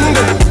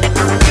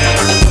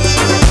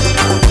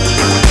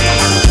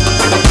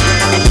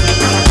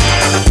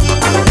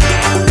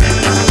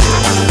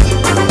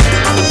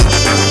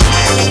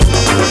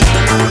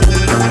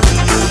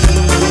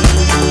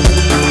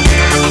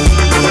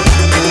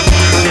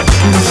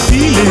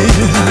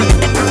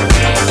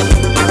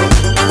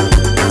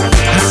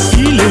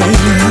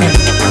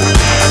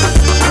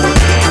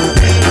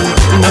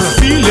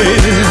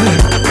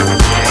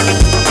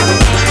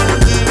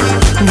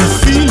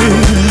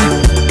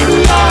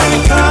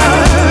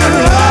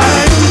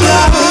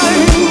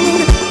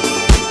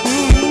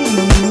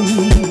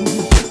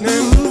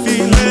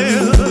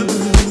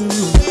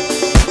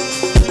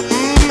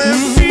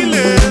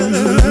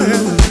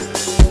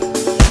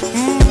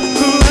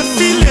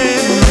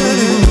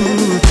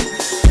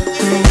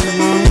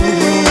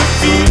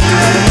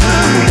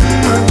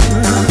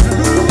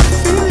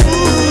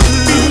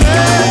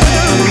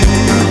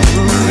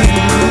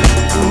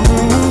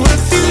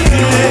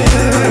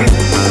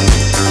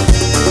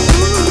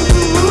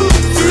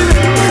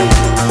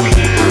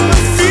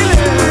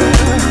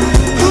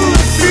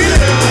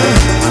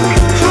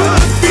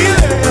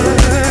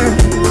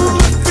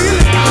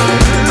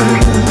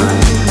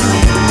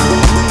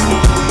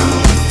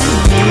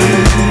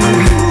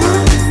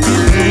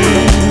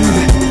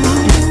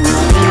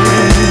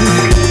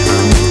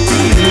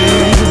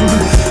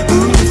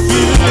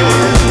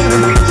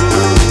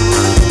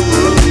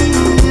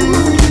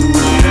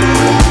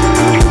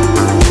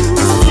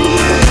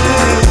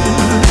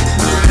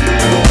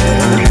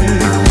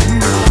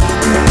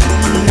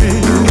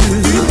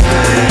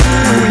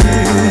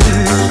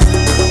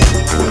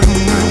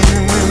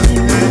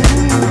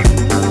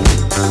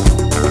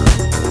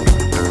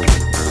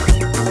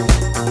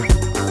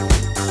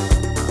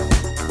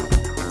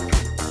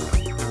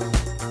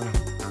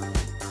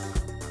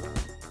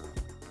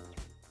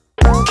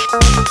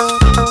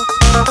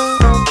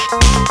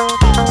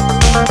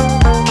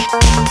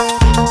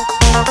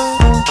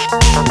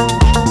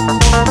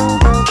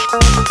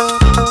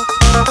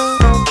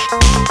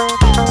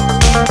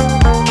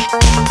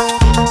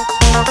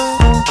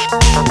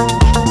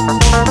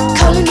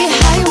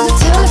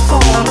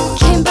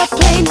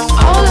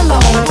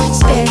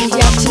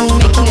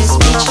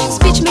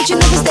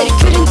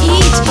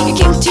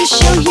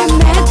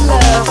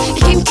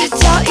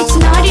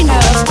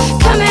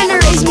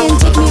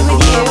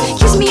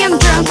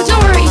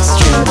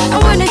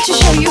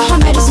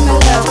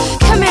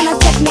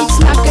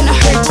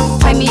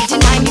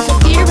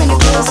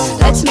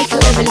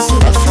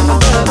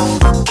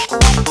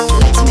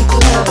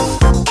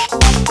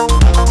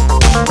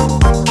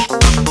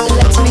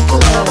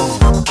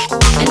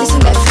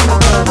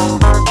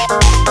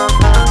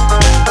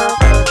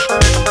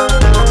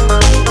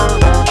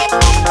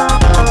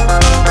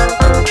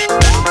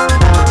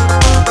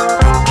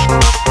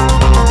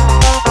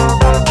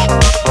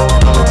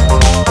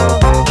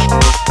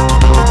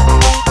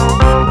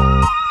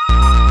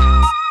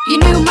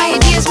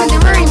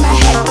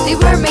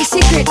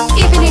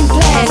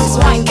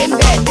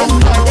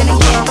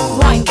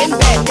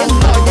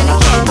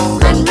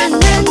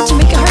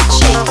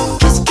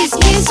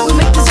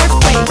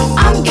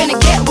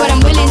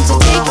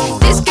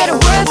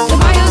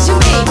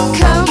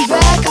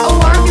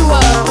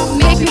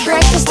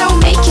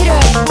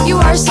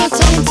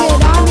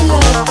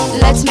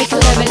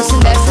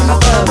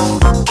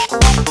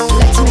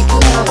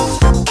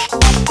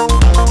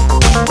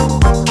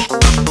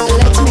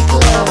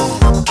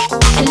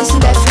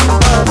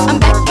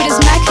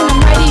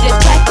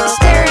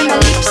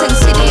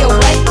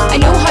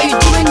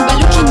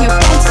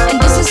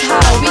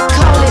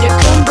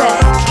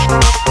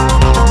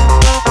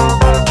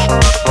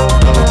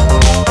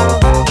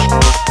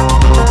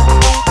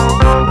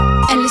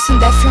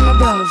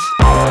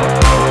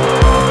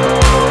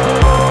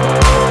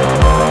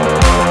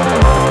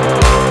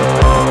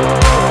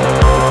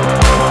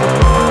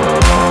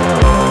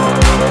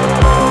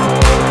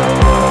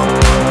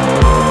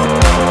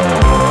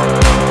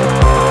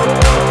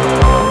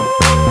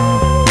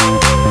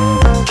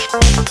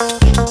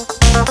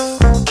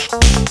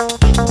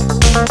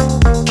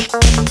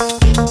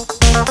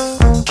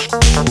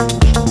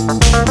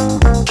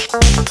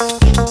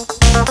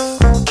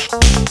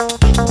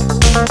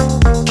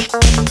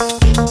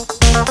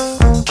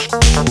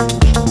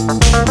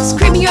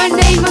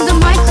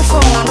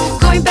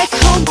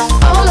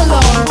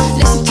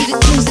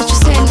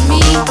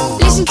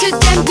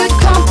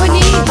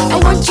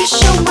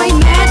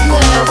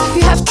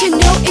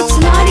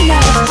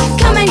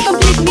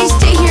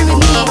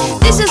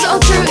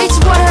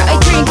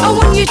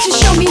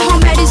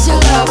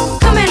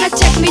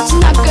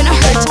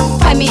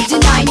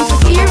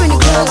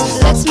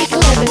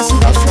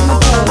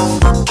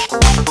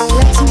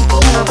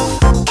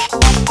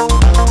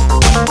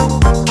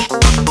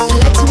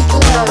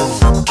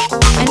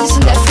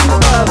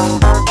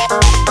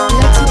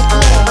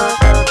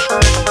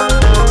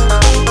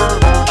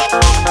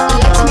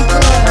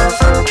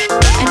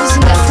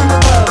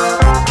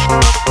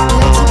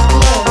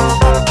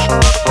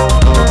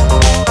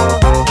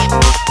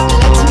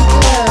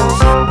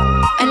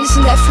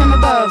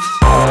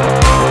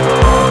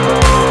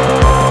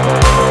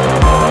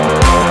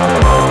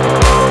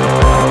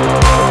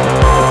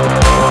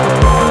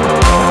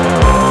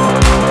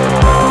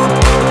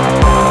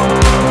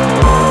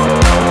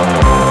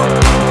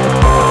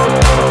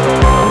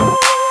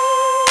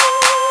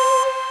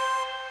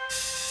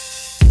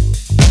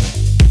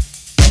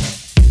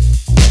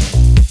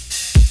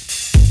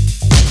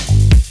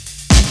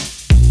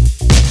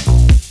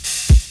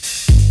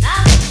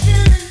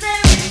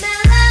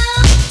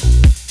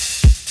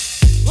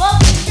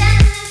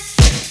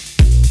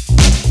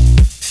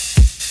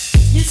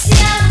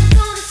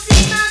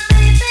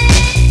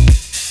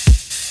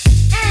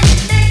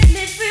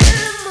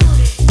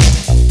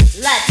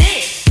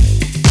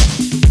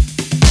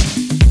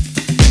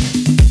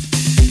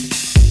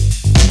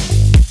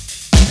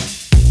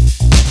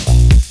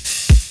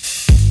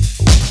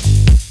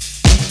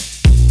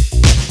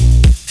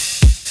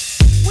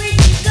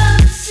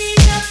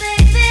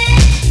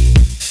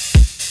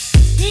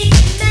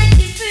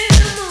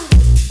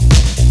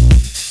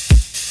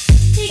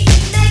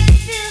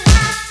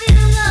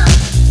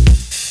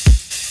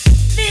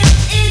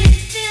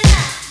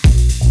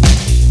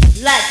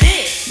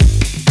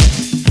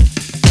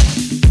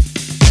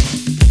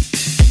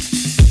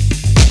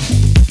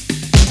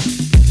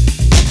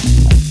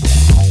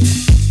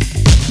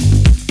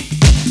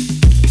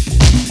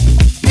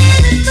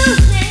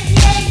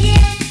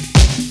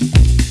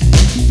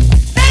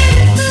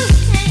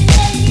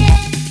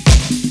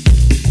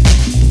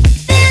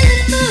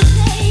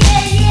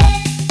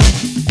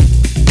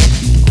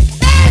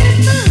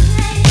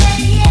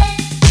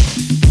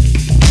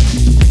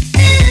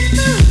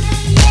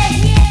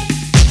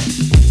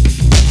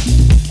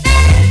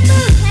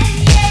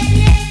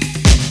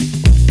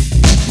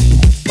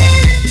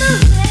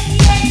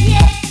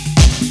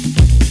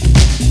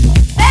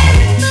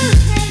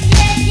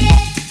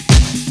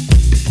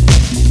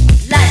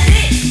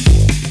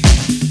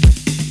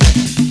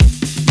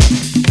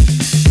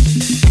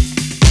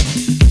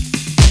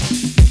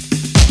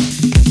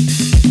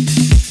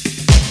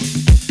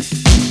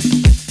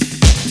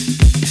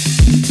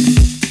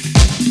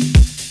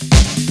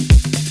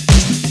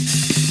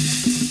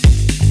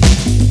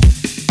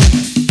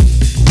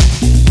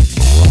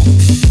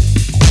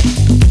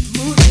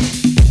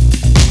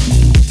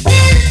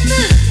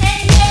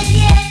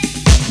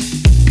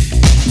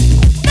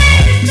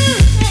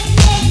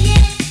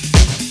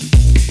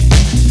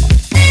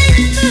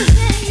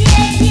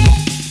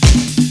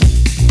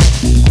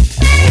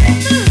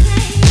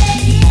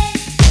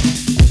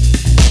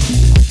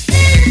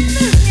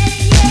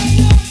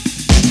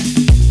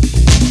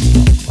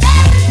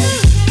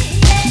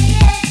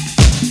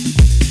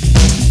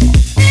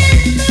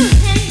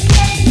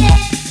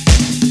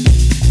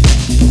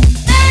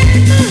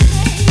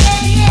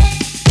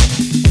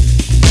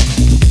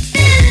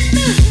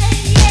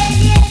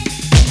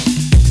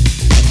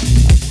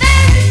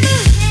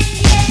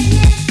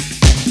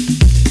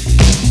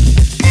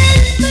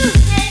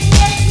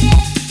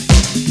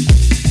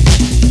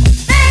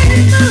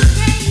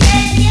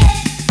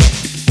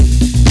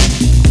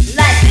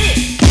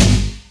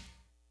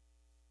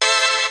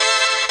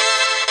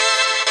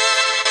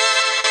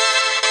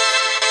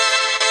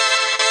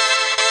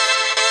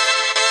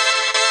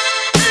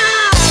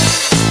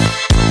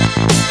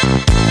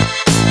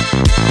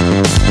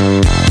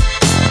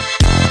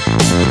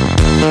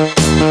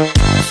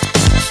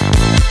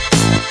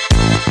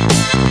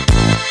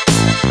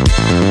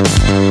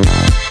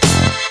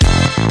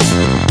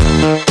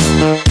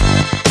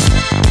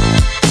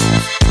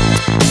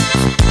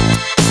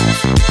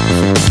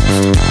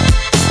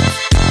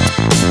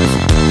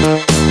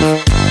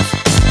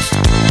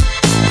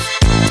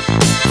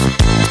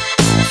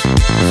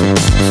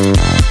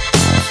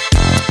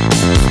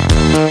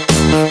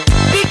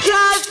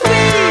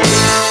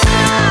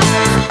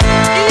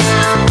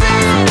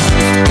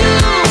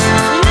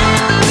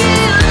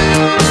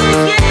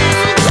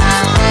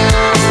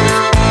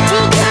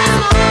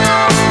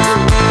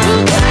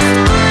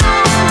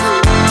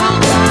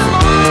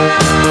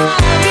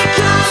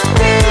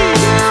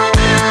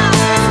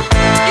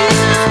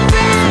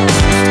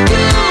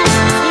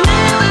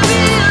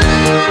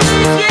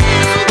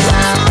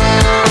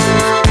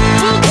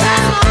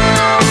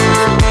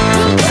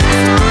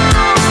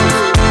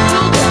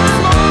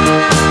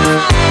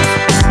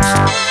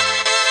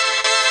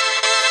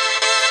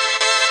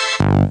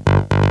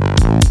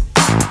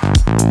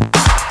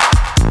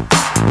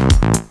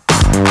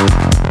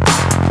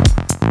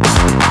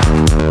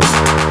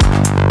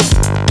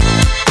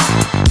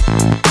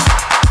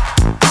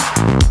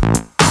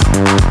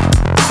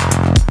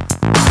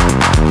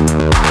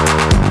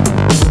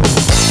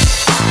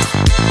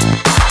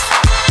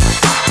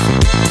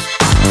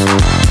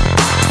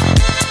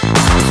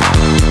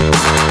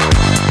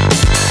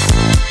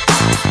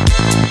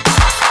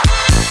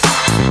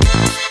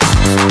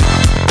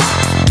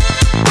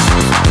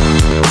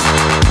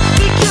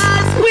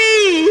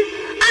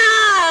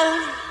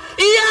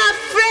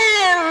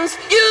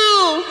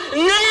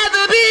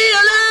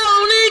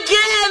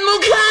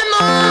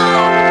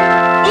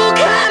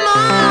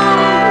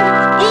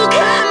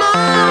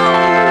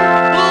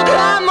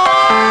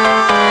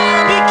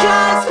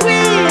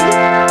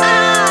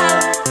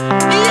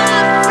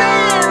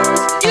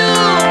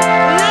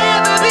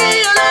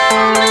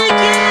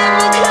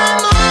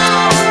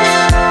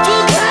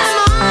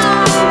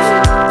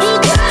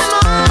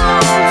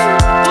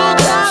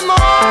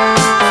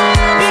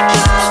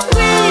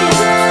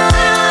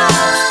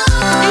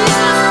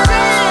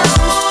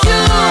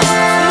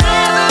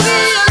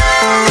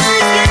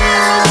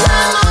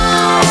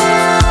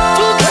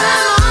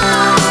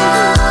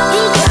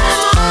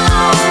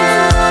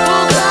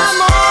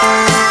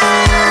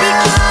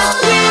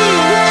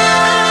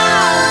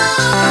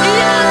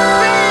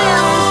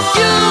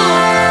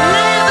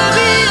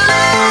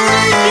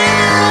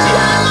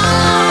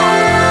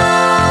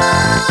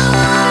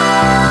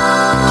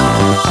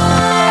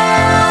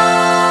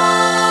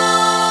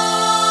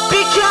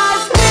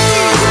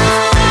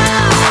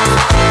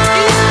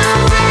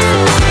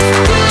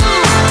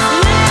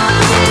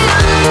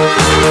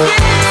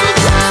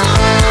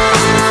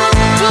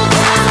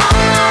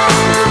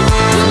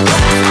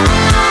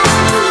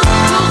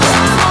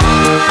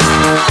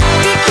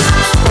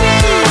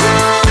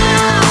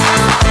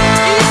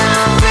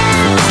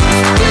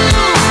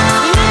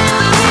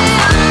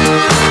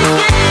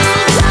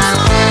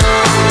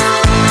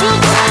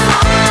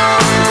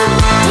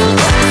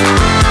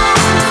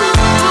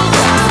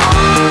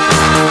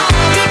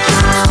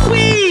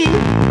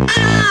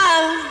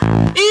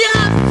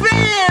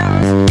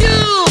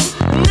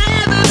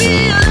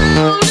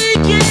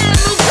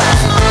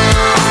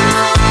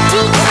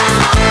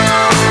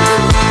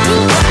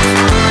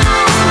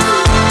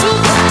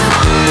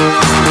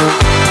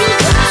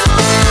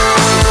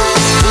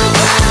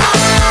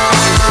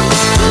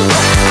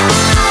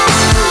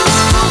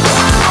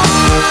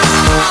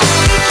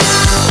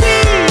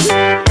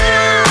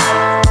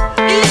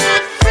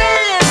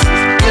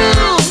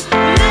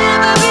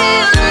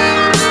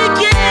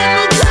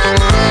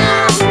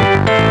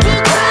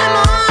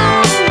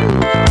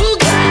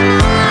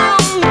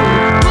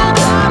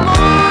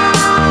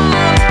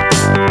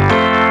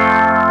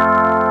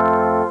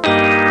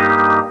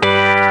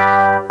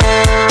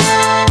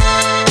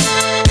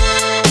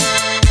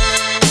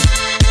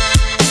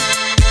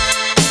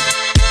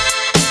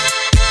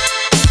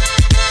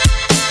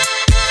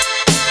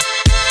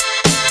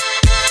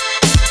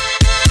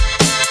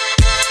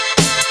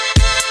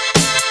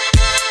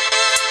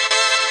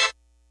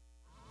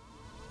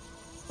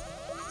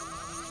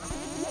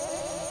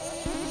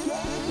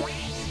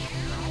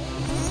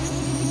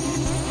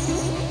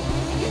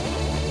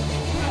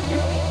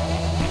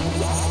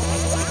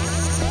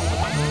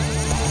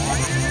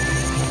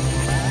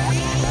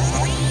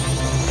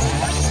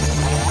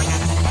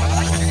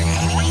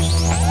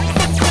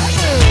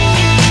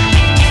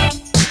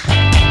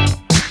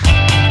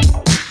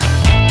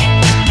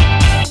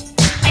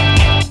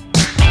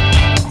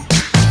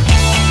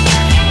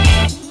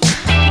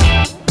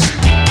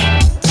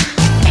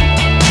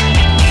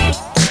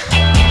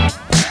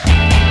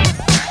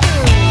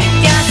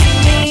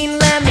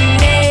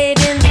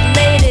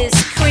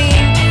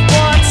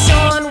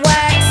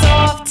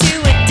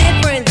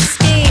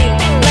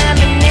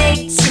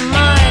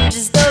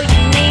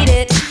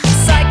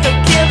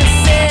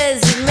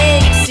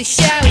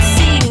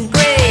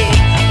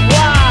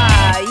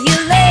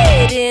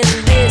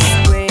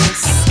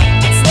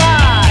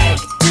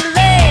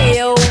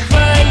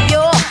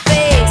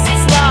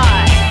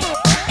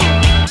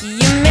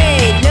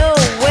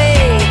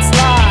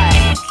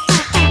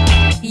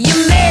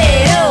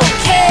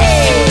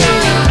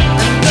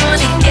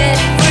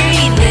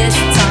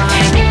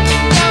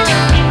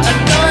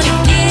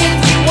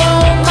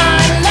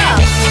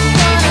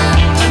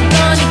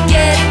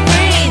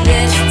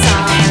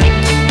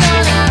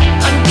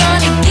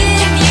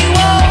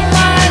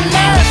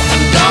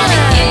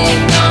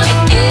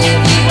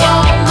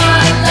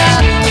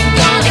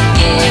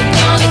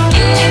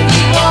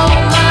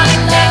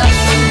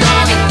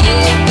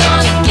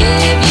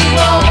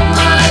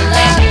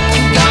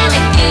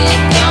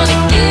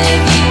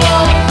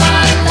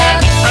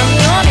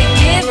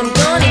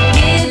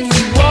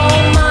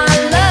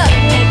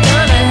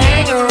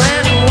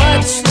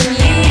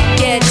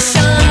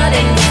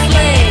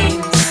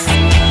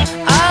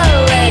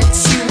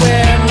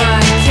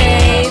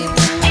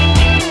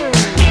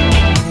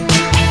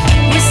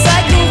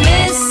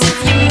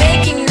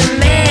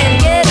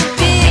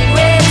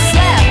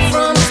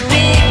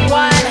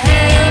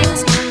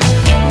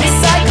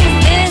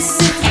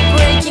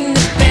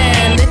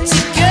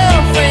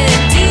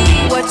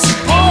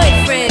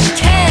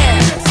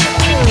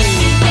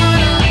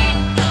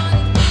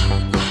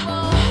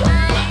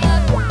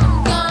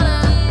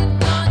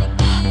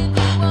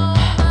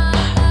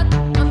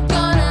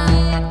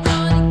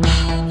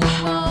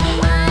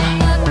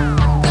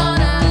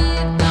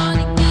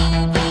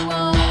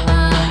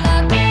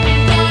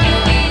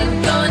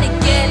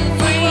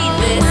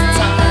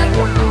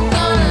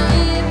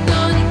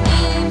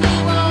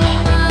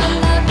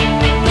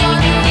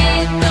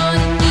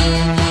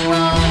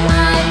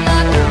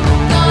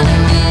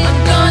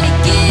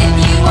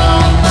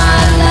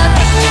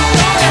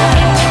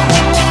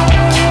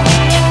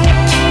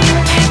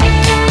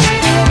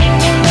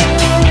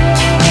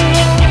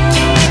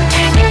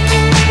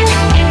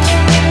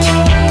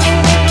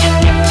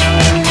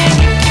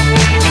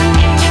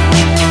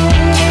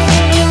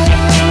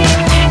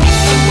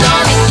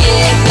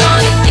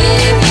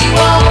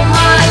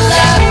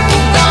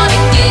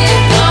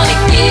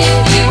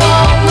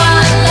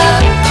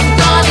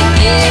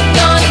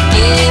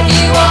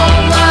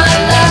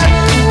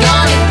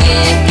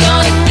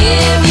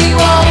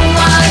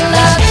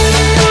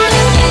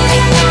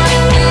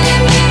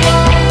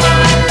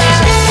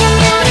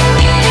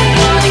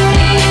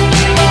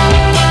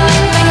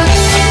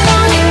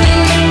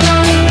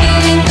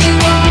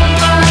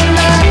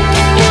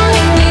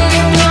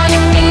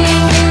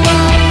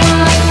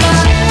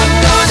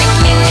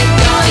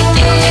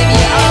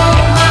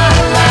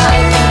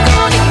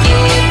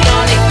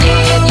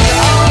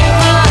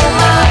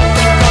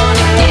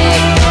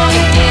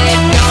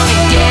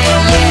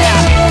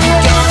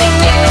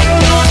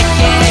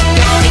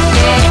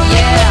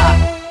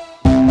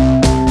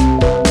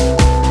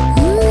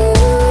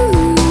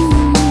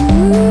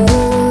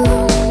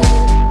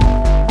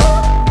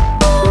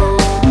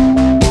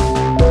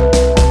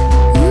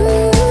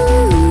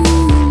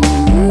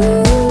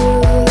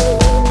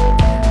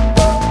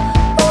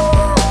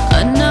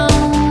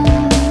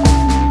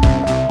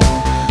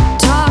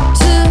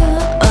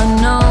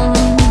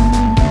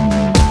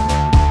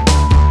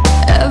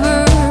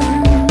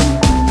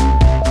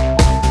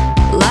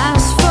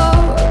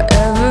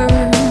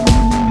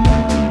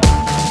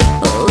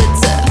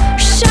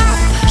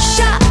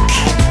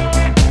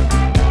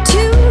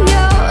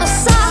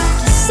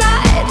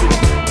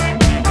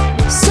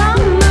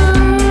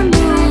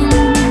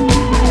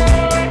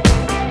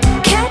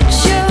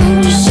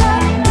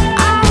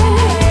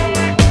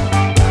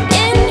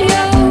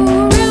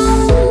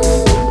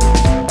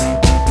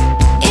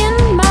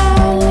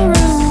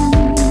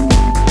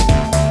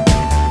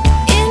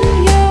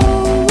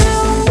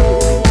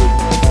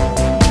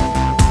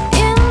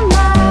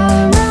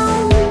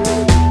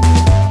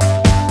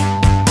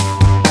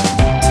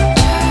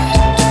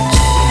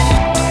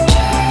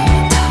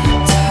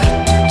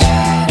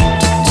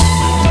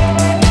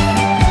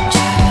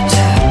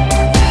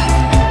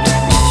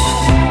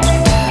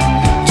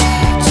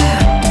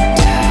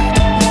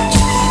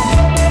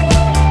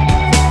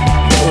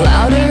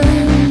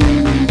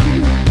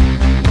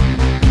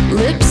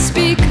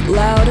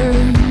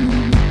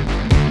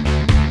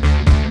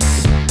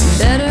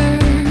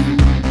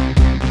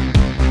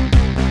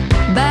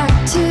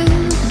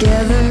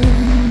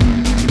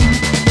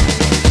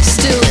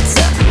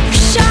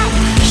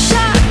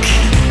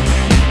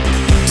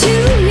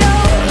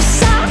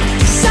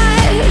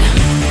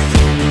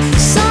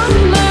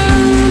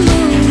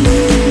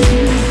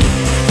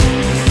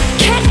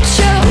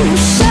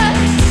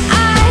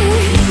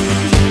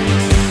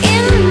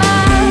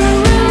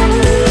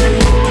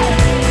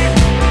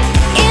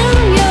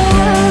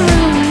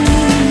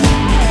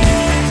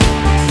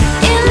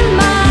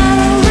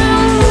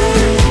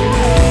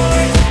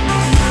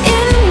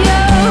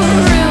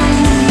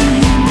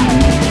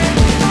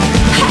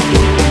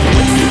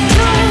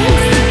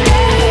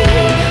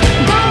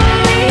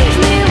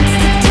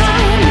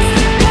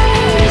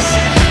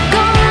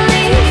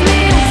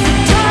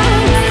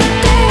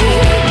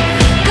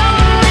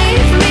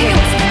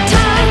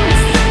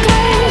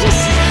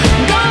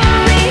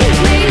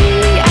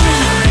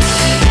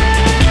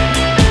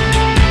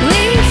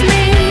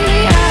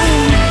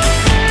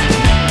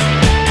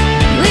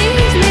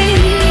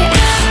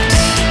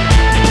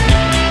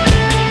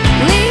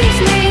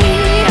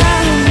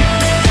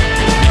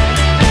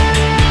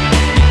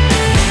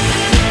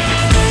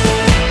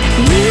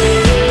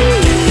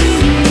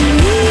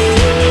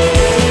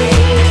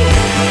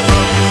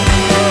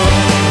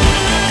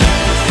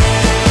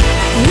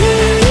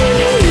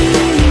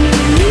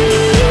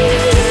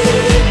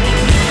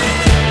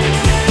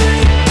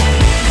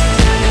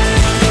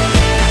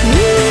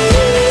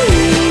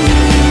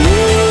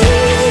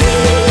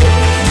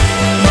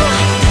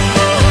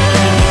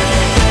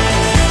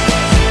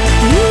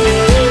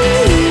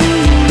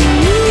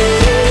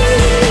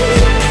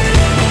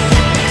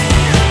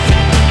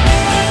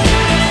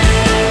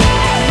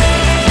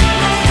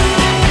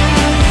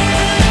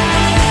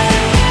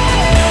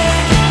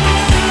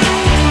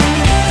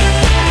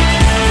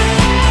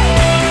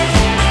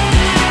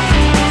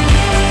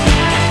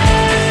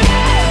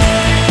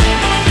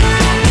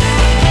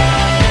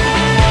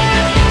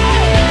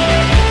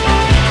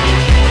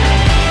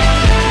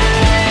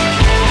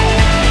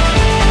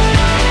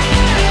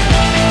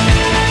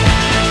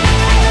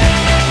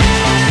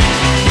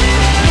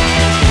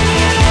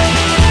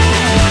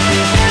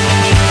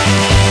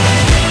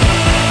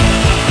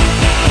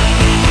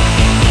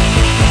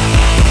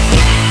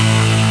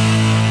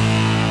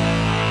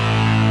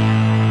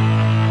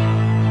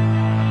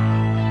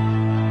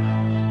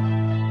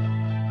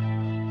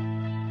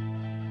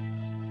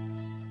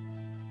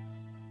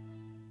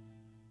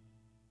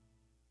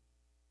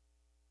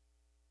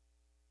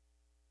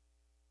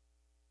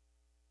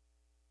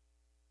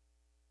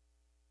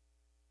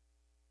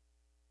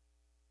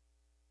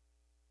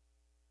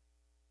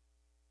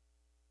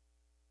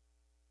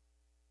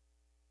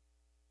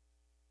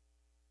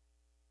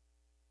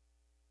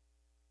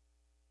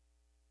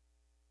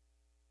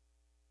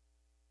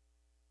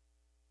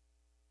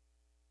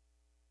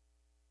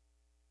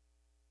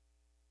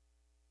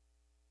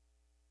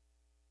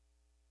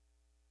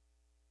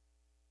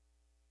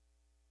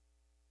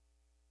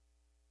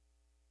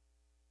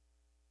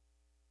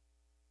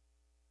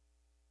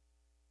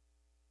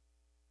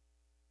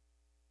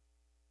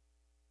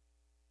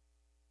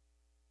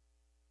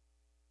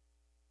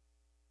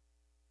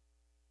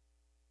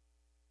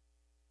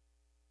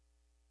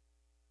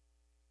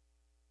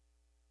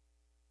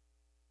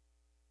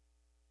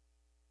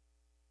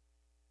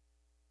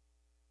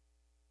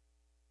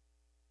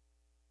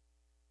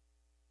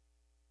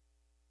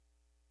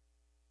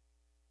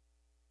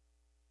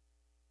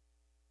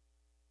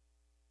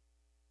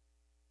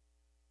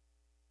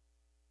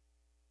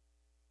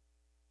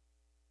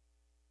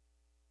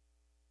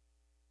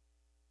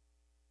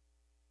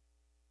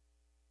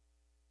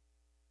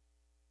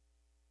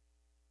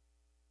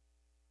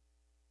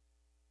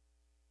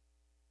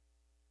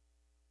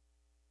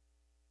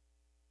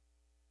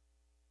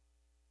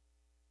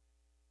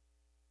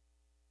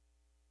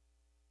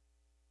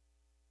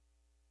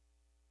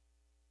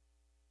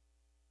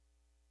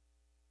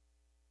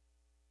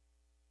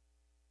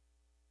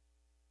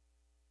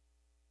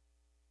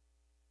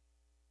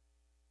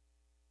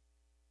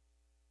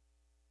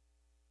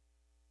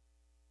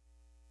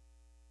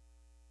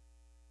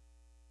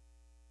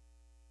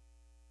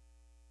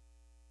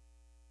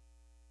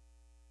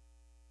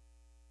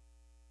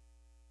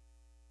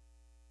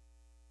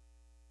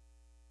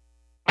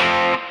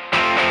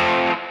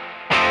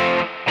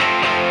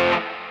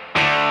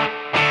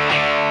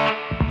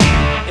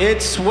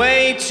 It's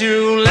way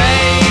too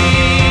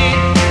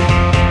late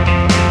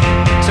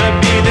to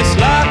be this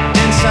locked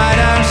inside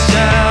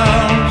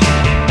ourselves.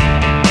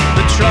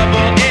 The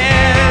trouble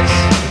is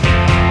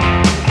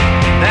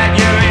that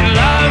you're in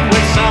love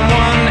with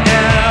someone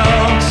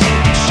else.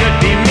 It should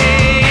be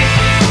me,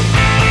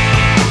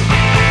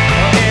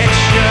 or it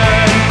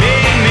should be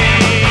me.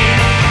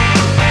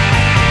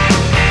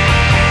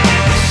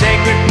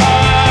 Sacred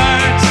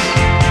parts,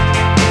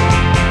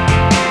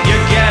 your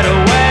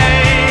getaways.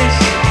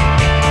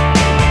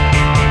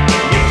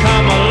 You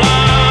come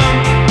along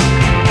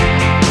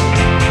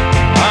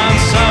on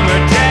some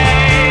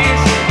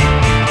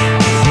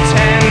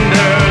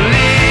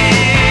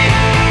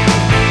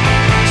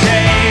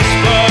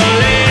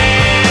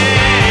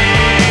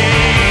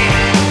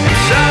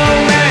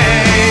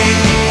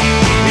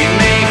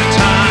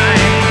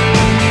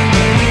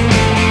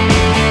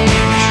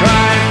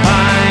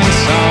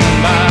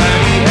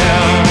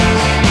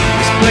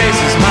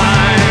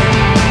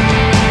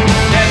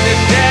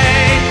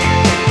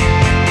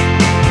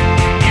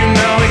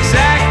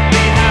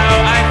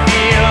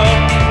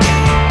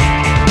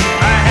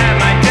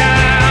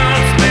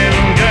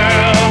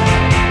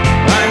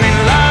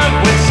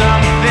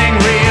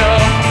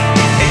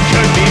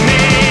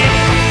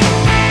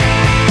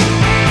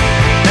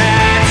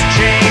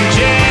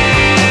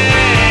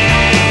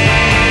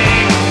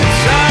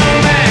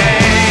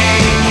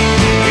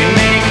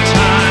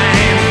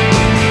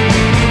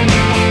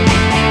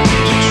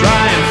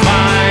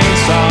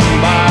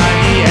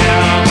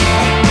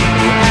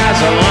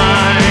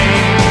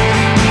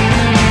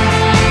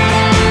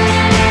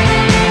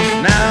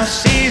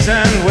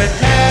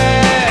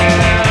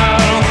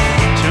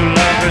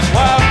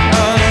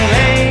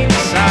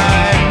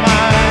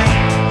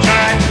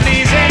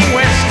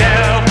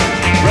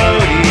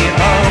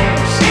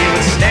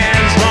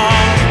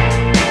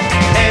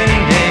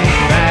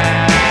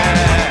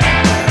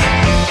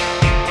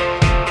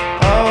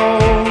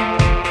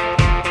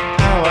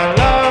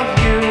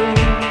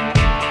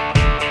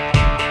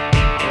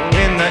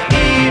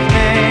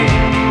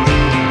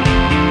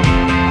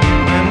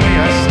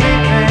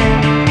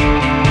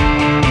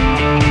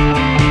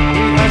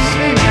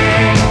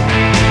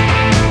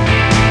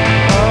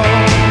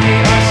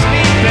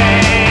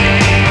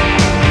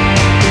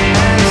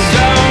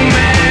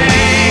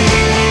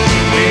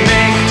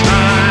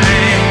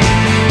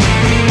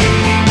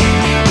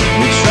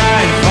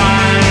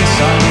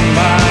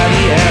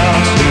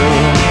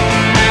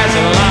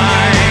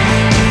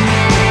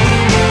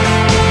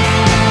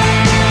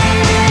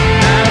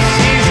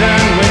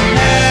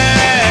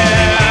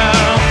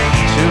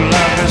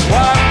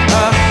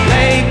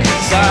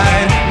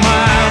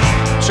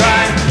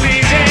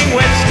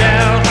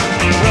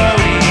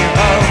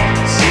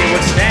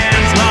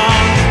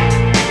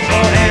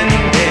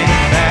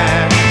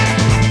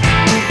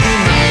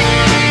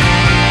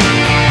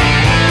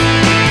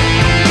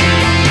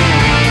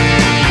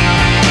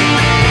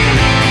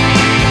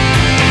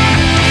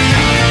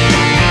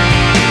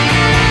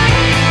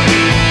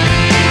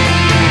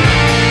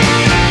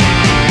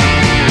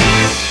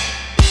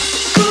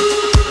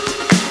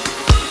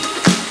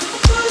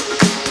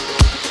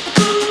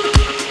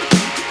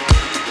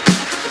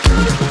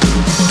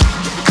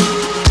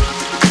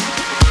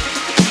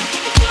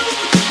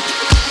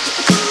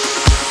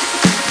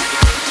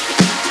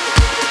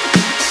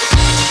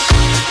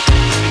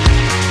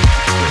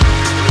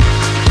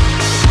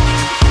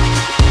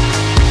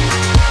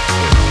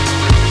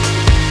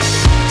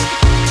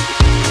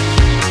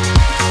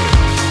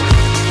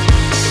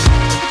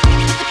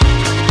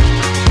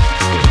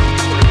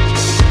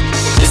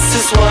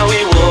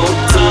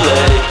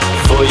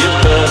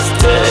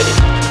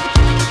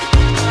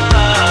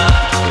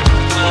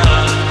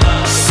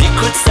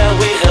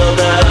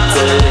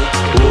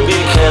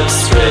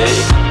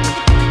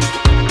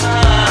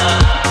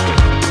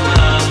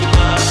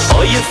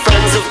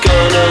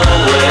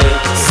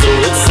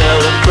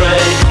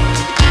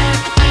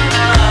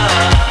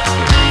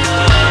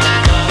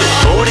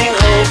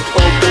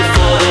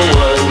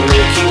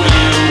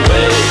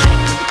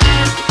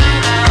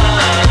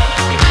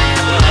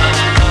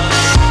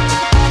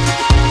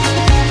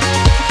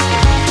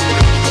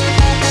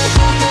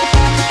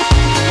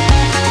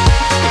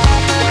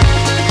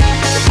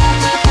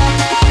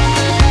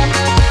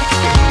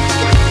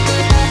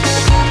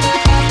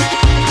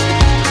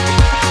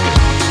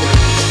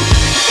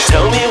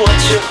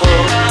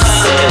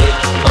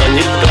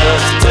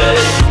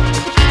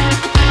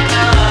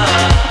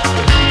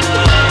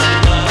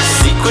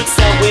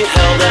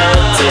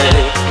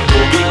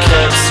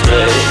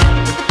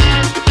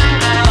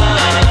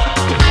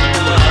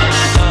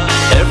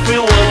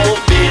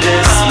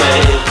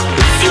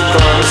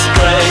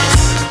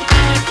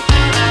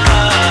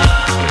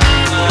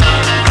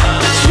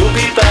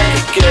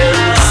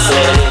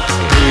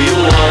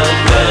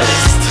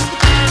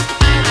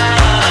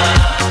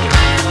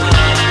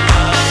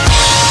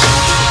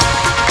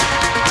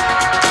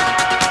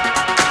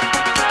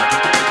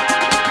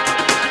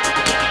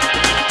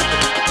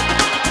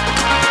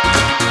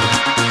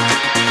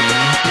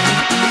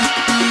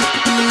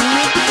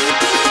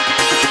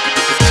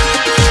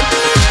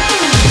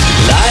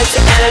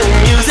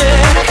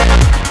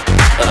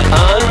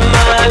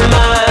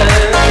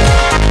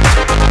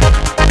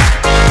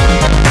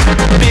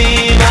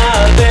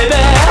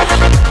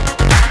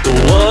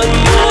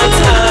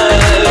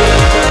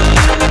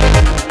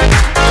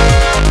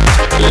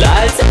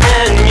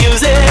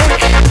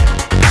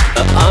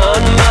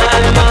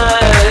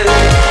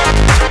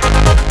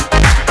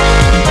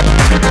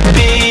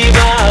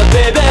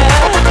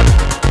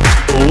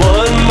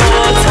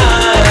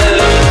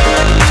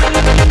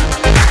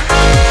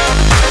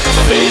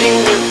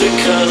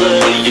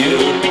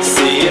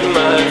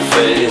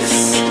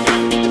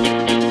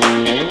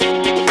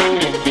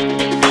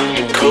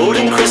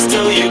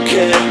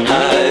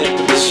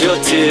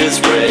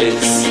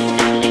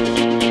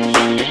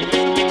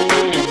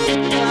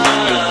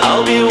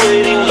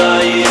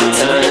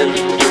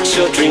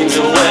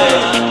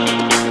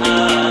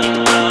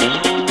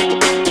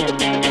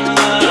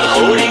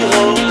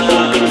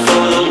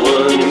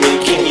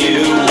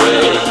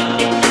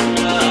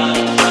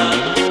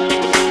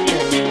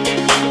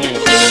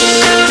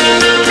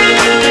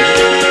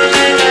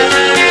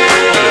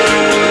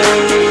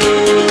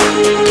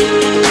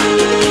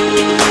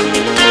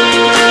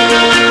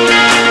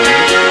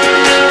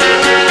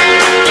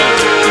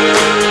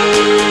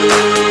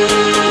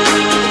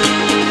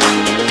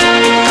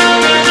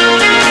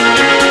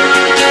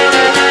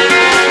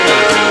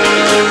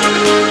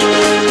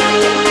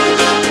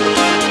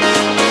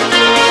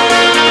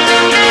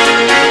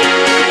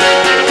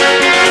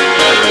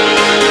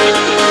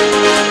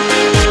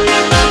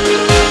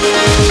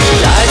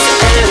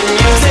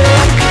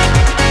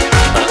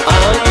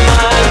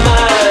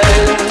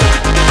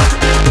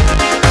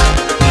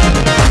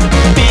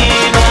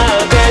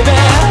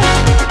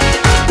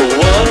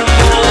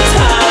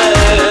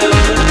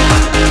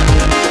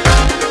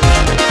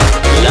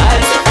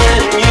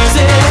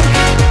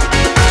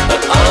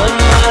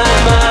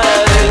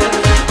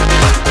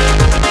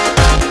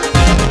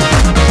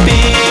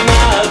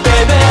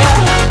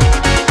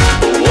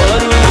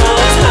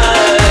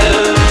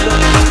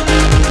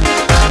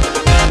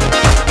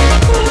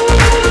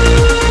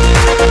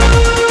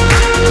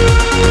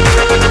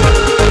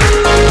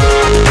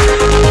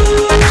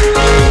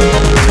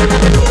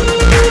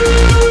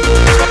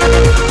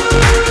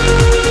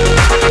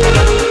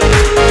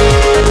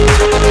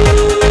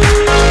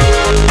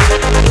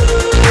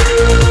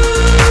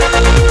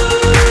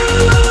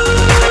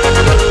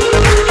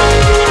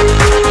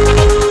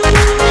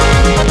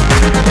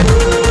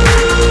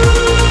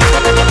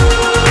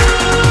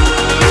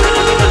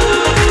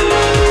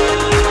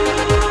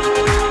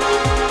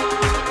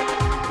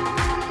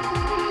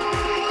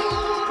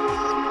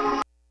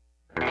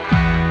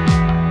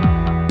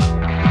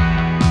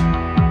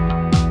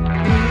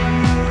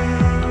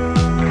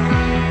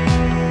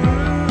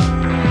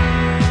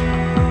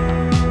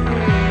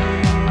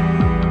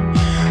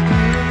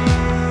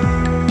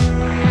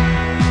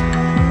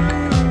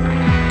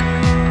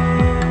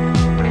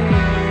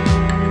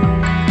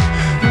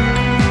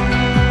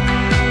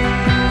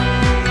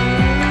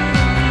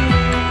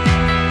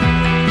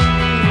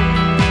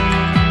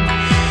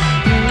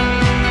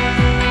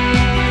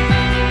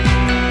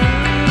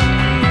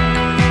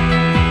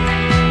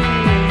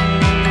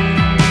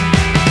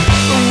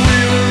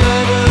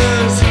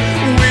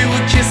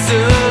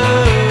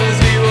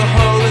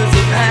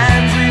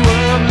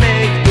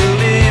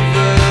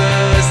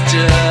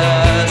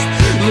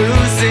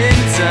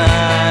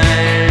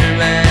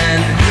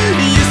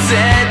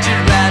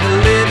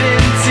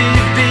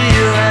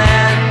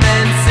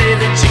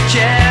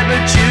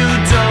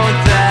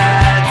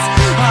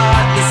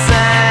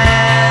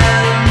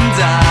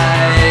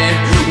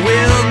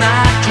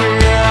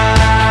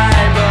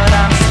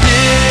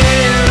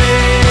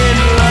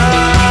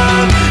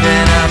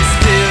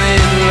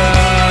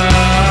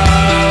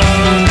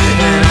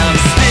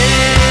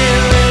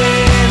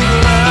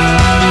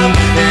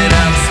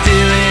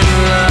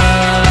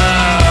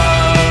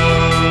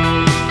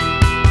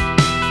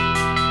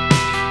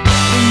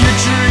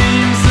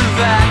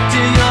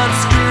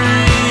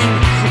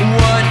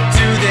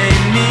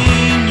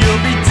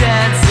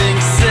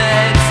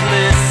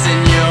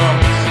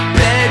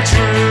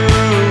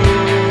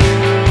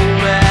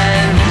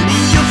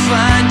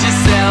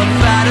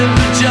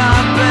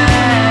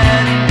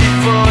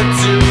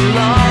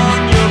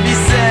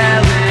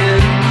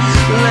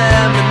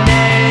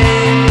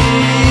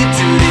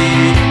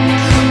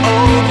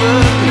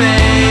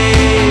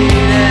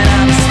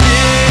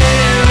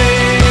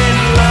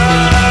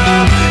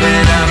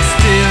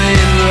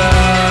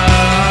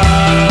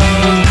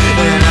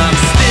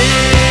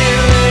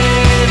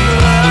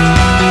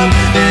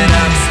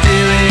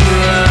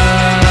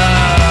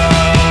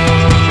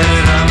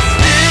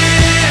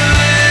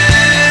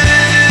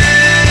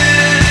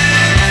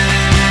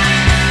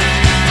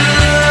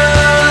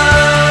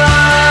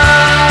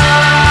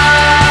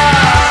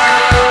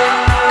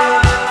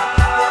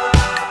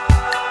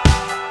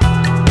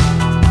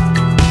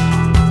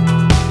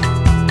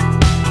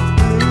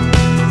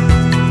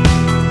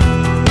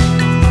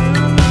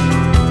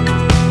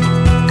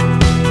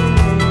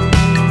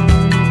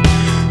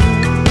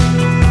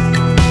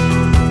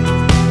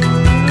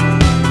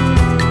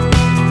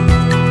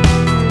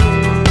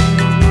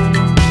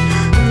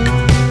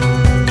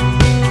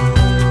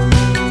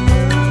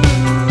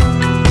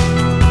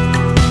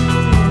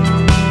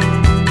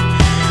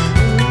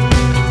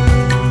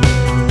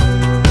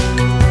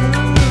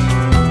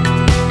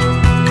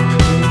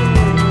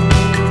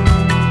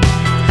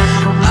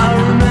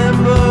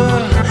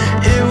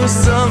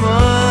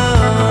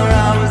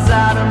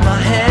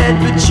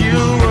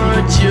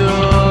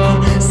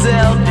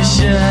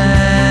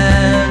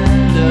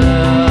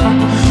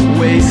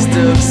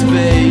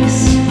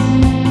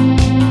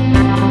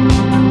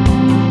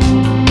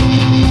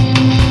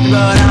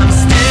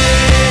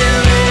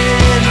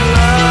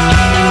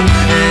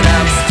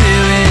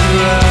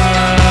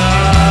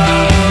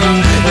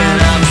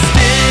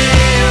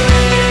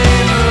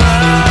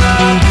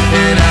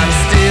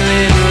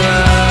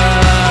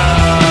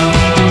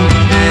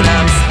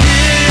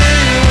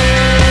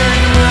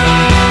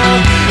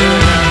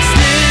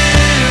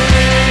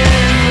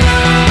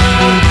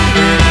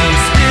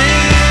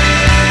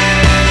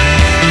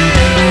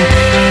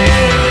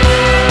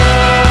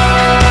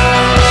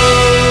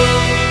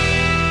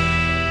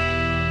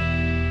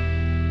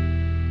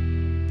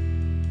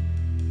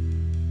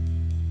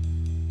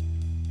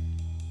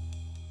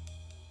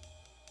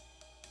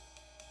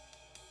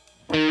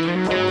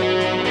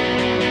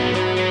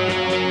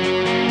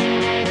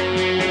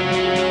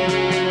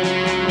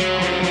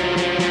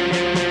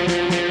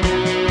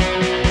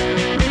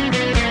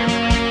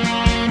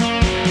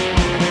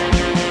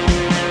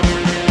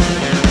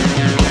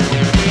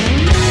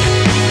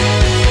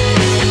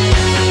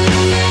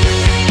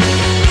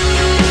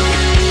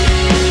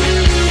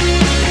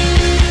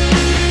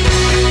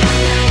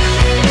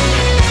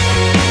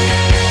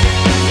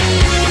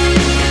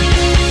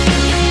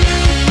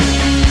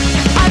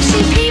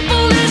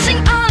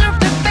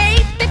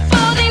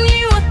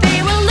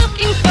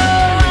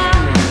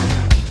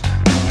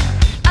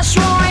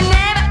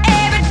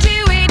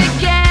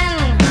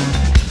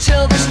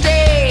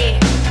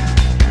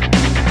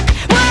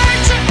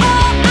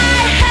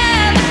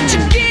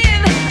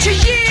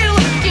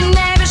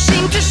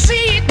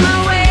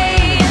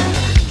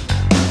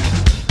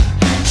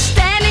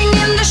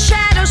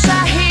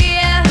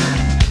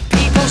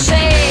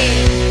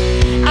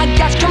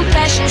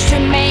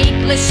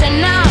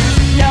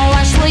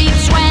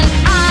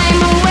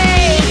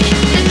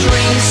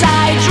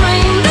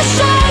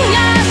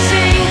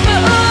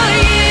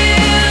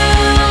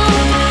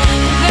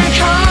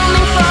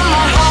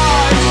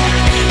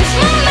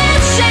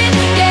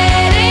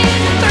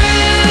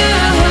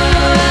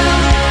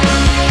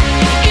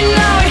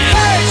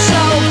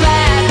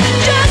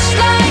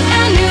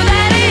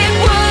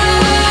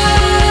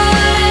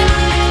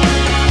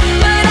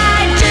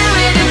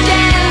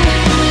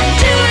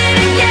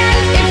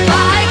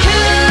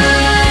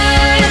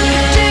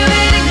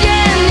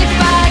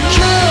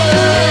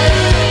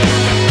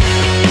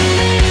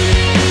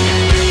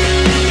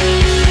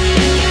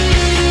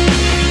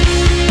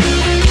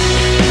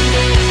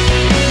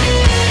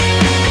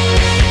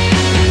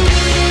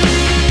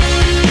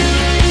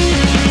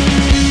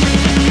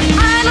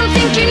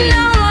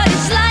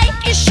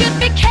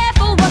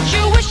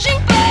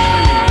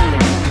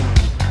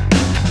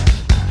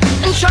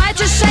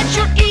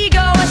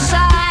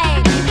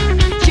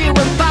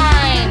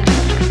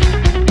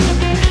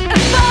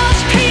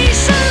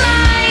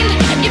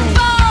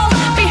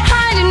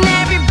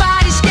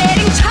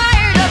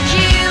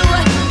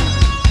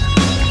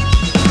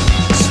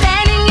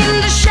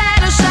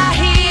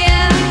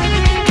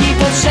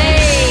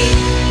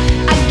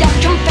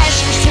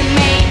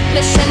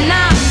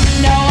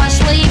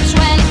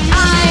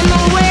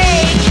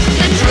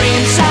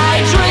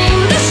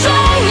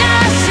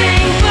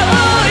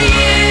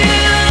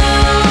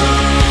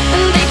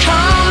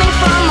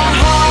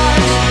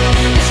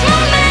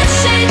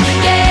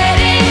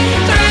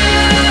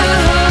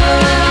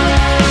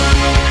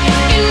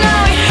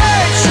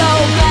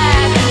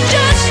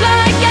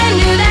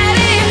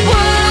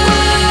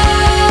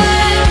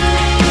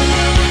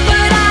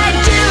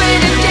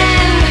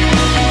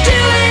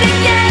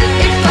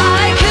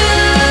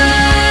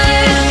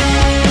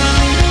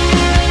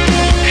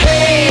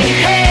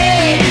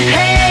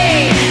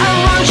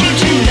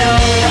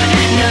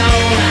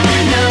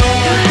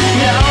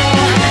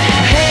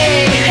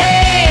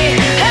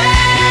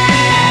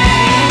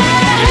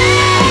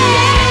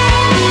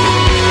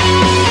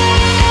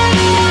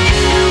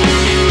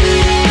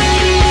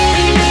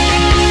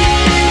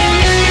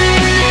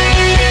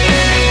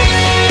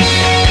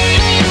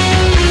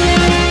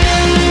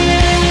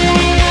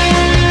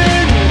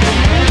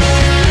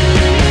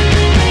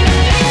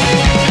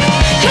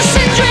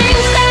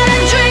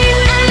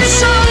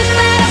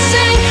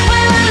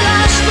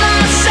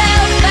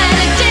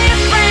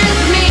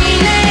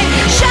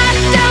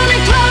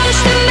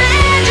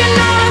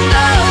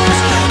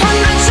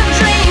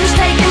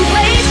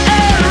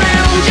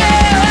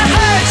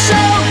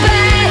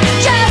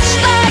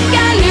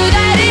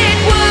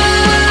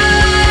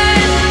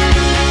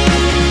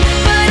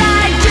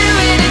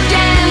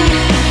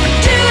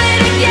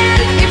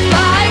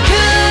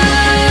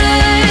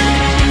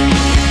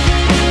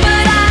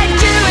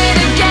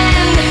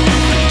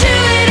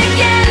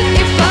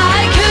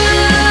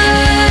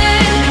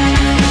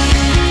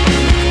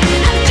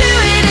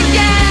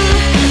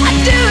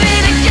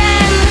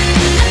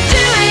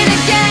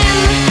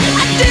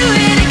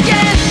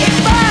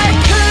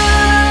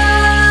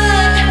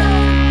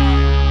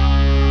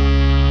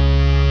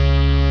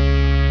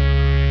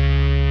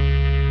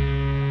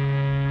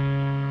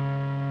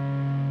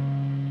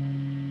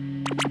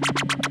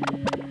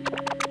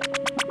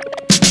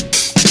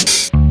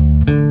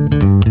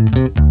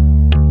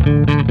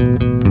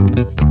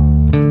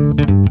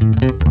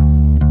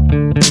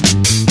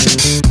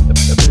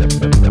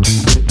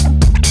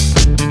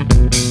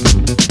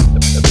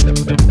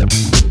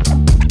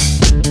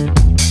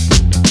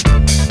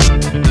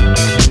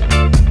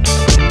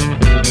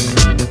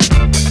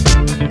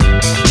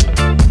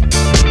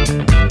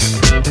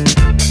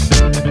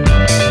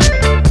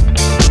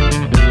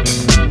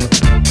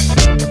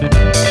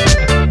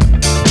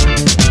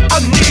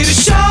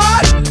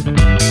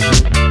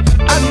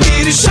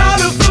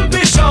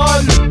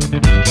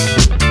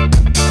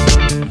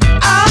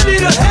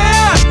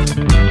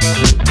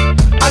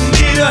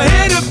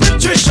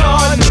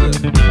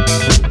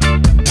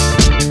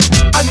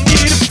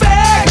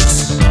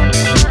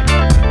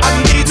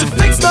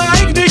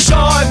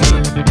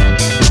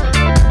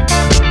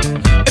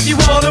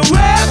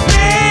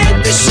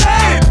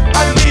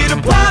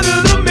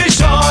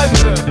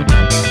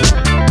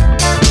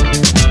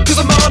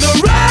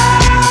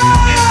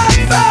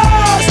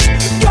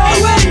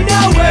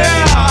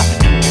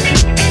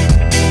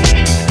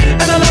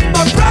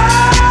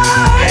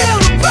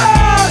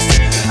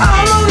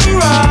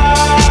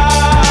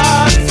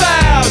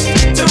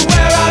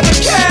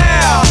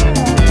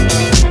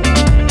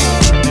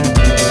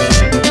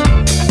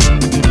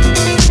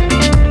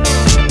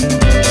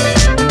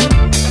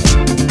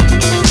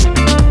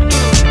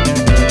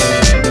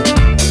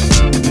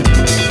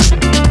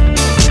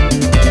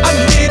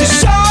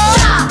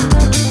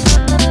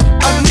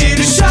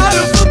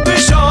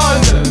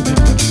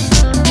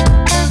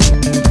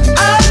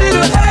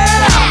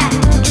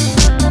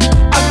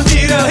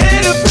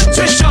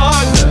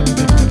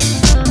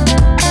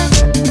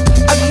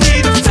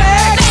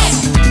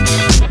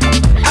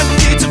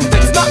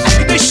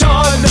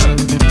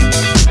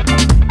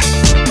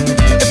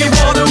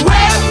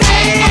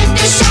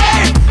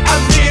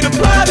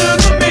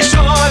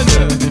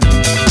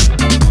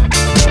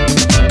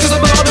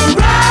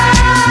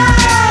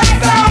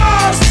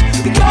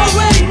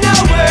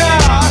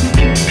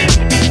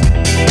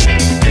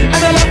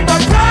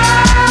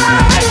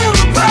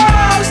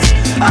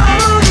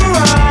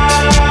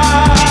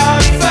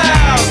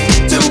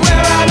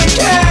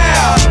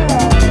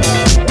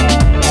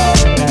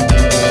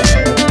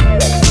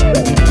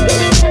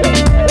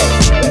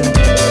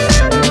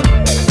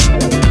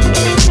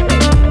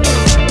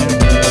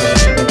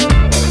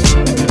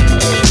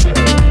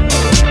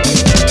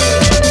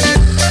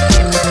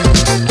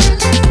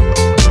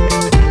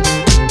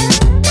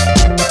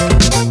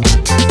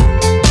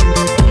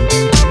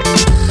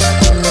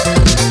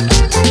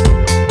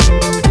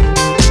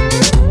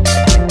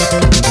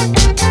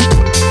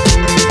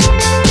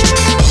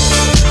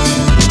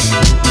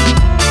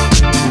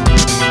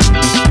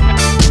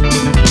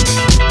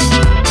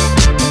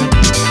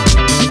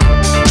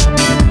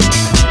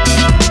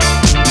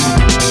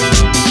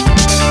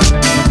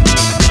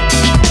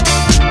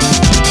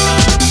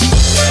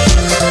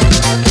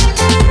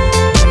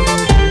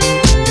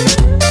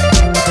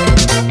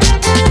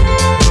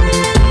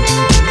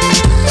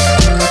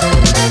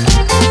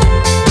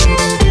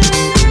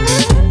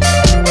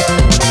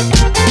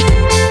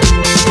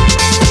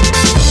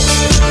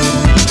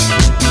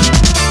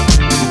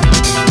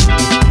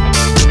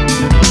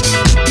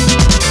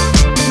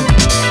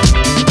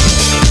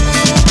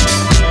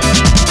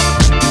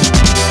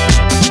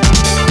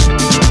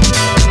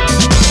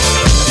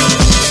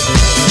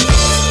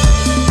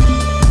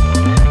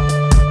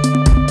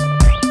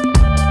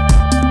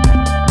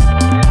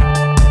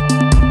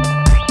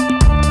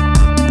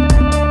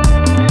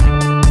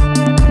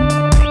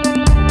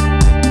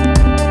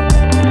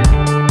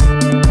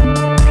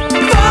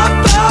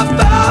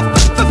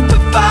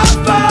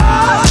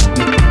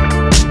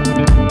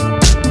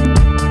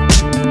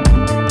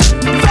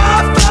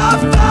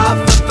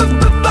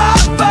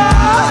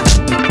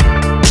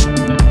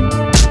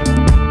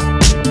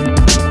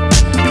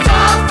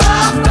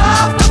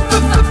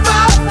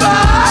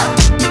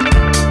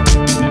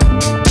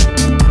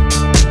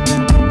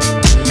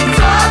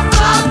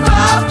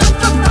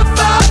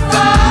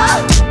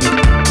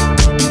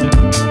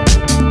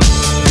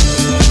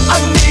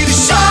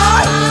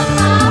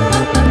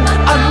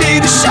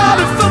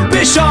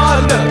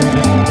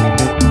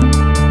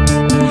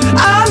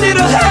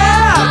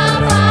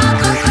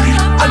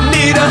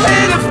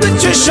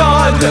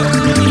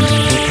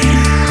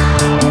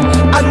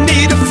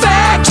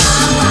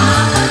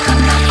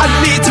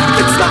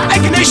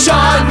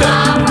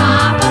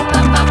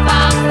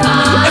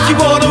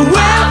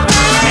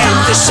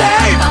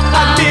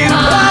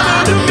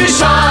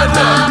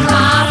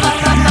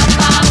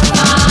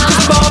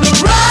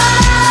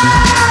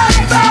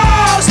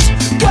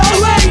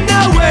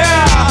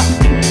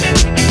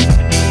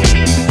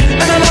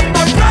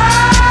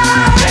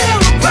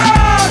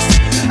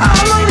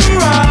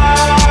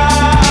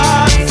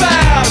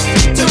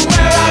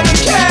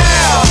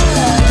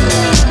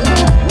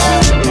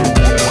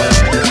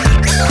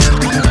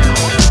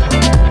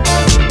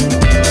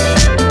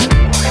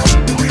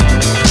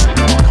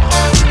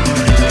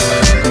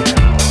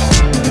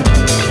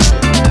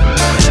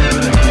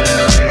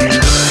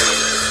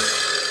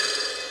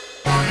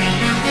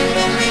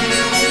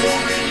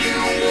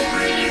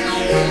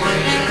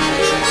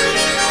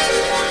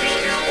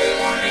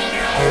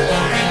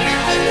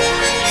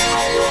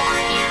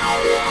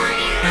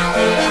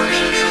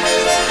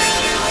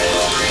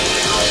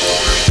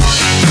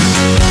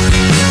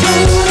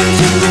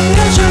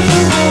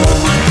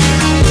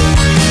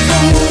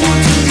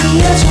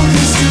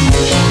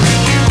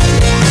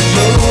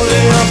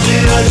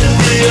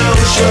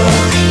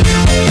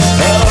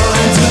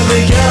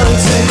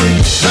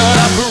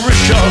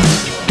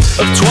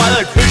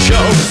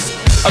visions,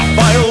 a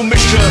final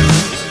mission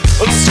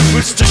of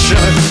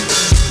superstition.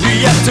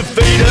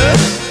 Reactivated,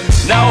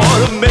 now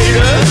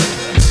automated,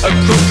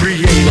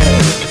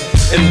 appropriated,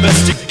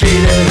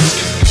 investigated.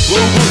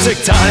 Global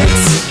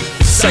tectonics,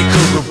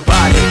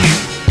 psycho-robotic,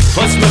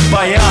 plasma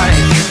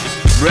bionic,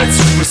 red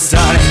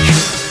supersonic.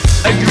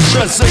 A new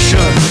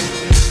translation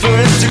for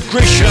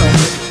integration.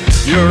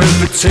 Your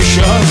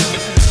invitation,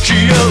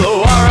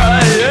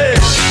 GLORIA.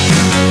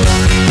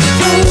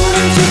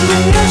 Floating to the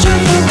edge of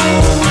the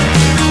world,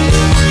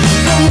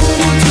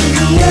 floating to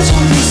the edge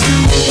of the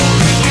sea,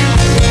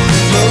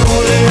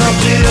 floating off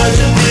the edge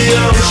of the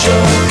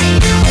ocean,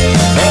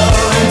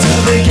 out into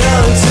the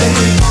galaxy.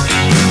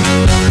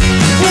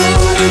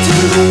 Floating to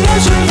the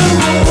edge of the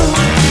world,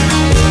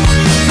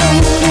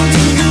 floating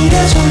to the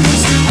edge of the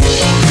sea,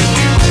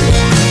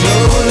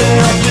 floating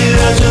off the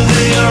edge of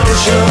the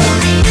ocean,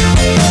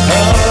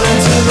 out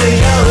into the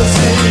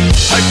galaxy.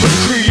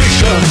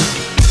 Hypercreation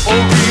or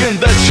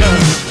reinvention,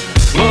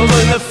 love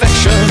and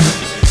affection,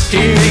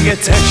 gaining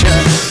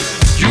attention.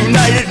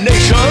 United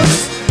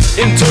Nations,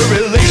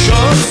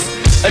 interrelations,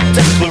 a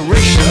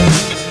declaration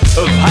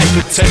of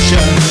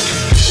hypertension.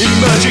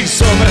 Emerging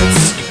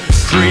summits,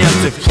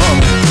 preemptive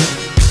plumbing.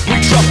 We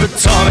drop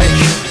atomic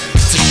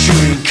to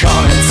shooting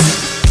comets.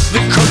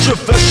 The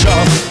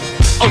controversial,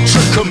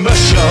 ultra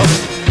commercial,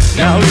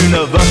 now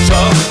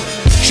universal,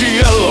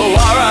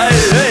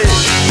 GLORIA.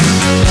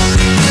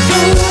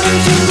 Floating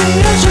to the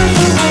edge of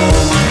the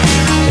world,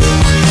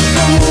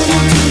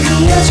 floating to the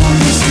edge of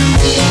the sea,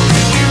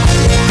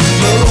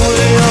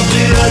 floating off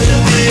the edge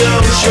of the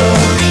ocean,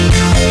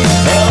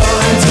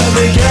 out into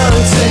the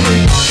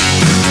galaxy.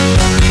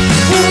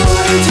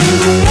 Floating to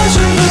the edge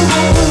of the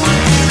world,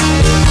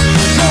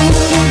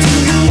 floating to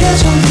the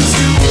edge of the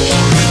sea,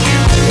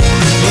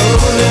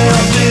 floating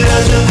off the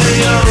edge of the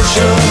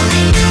ocean,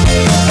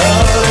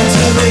 out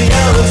into the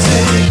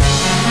galaxy.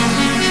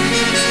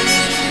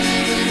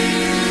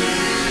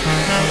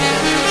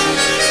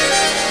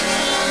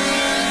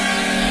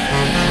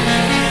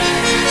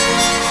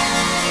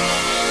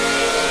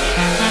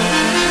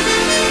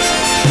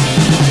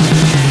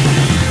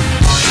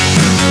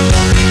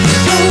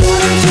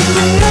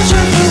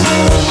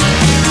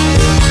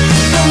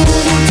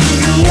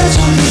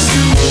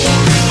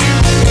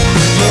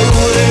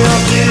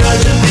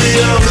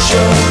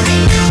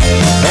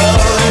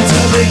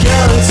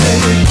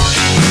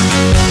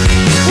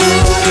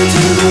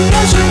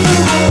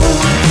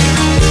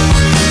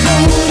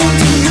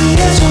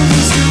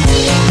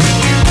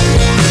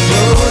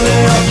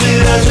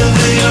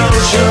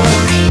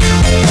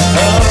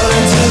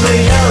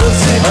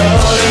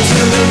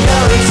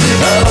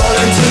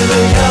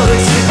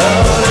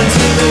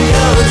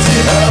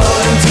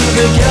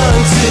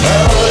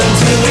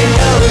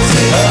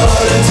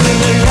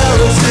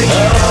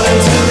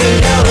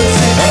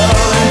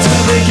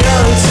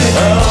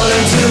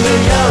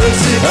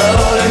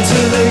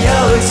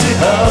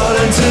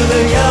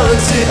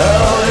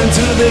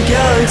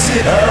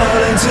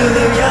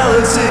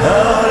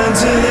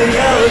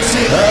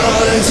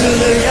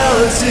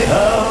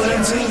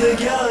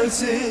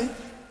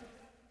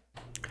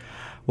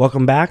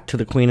 Welcome back to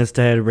the Queen is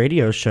Dead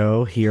radio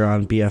show here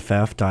on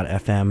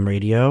BFF.FM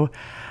radio.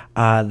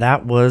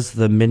 That was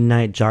the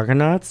Midnight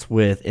Juggernauts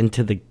with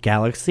Into the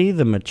Galaxy,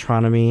 the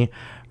Metronomy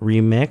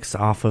remix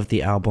off of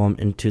the album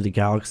Into the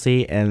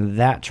Galaxy. And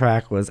that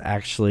track was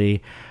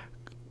actually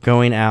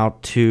going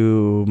out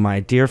to my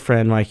dear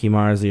friend Mikey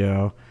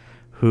Marzio,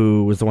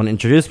 who was the one who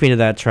introduced me to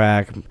that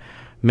track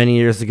many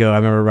years ago. I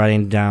remember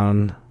riding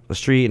down the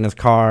street in his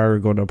car,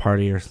 going to a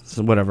party or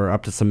whatever,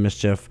 up to some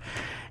mischief.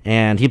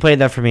 And he played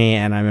that for me,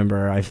 and I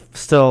remember I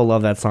still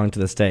love that song to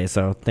this day.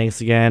 So thanks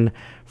again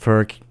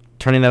for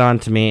turning that on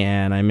to me,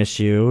 and I miss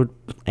you,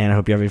 and I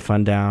hope you're having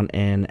fun down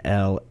in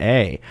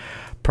L.A.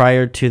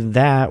 Prior to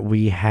that,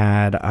 we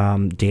had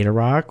Data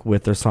Rock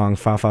with their song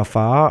Fa Fa Fa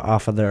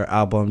off of their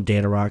album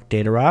Data Rock,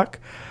 Data Rock.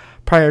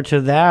 Prior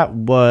to that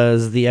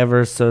was the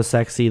ever so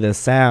sexy The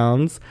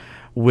Sounds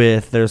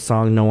with their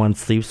song No One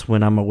Sleeps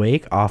When I'm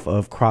Awake off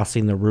of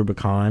Crossing the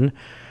Rubicon.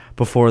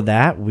 Before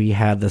that, we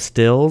had The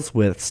Stills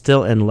with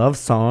Still in Love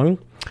Song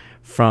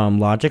from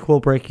Logic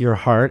Will Break Your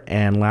Heart.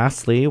 And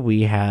lastly,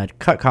 we had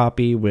Cut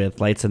Copy with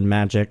Lights and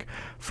Magic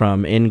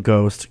from In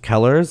Ghost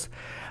Killers.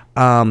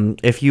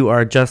 If you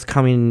are just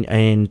coming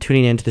and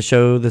tuning into the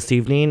show this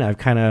evening, I've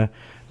kind of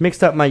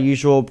mixed up my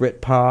usual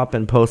Britpop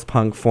and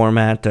post-punk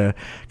format to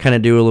kind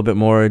of do a little bit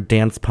more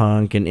dance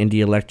punk and indie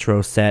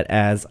electro set,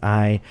 as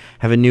I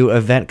have a new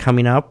event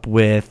coming up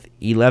with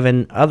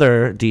 11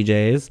 other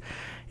DJs.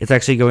 It's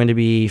actually going to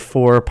be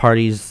 4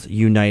 parties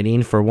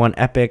uniting for one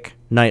epic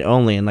night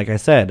only. And like I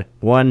said,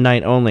 one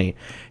night only.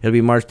 It'll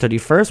be March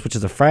 31st, which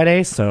is a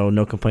Friday, so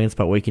no complaints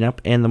about waking up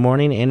in the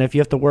morning. And if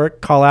you have to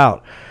work, call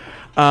out.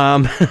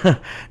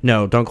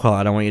 No, don't call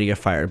out. I don't want you to get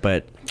fired,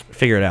 but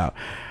figure it out.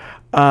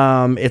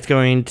 It's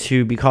going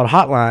to be called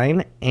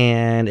Hotline,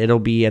 and it'll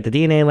be at the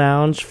DNA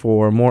Lounge.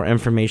 For more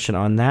information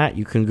on that,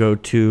 you can go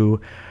to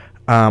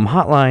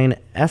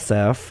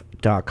hotlinesf.com.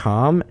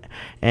 bandcamp.com.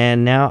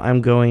 And now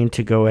I'm going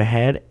to go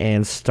ahead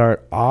and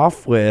start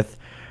off with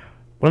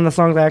one of the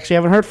songs I actually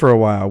haven't heard for a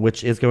while,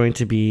 which is going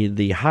to be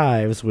The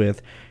Hives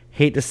with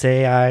Hate to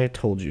Say I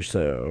Told You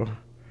So.